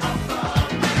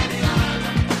 Above any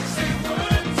other. Say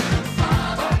word to the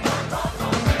Father.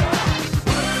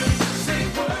 Say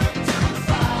word to the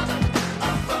Father.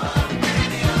 Above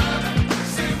any other.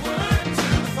 Say word to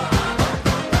the Father.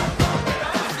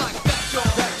 It's like that,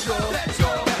 y'all. That, y'all. That,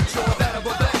 y'all. That, y'all. That,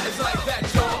 about that. It's like that,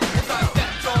 y'all. It's like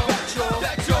that, y'all. That, y'all.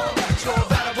 That, y'all. That, y'all.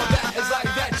 That, about that. It's like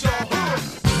that, y'all.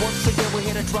 Once again, we're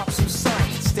here to drop some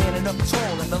science. Standing up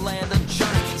tall in the land of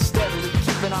giants. Steadily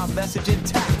keeping our message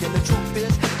intact. And the truth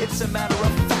is, it's a matter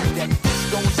of fact that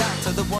this goes out to the one.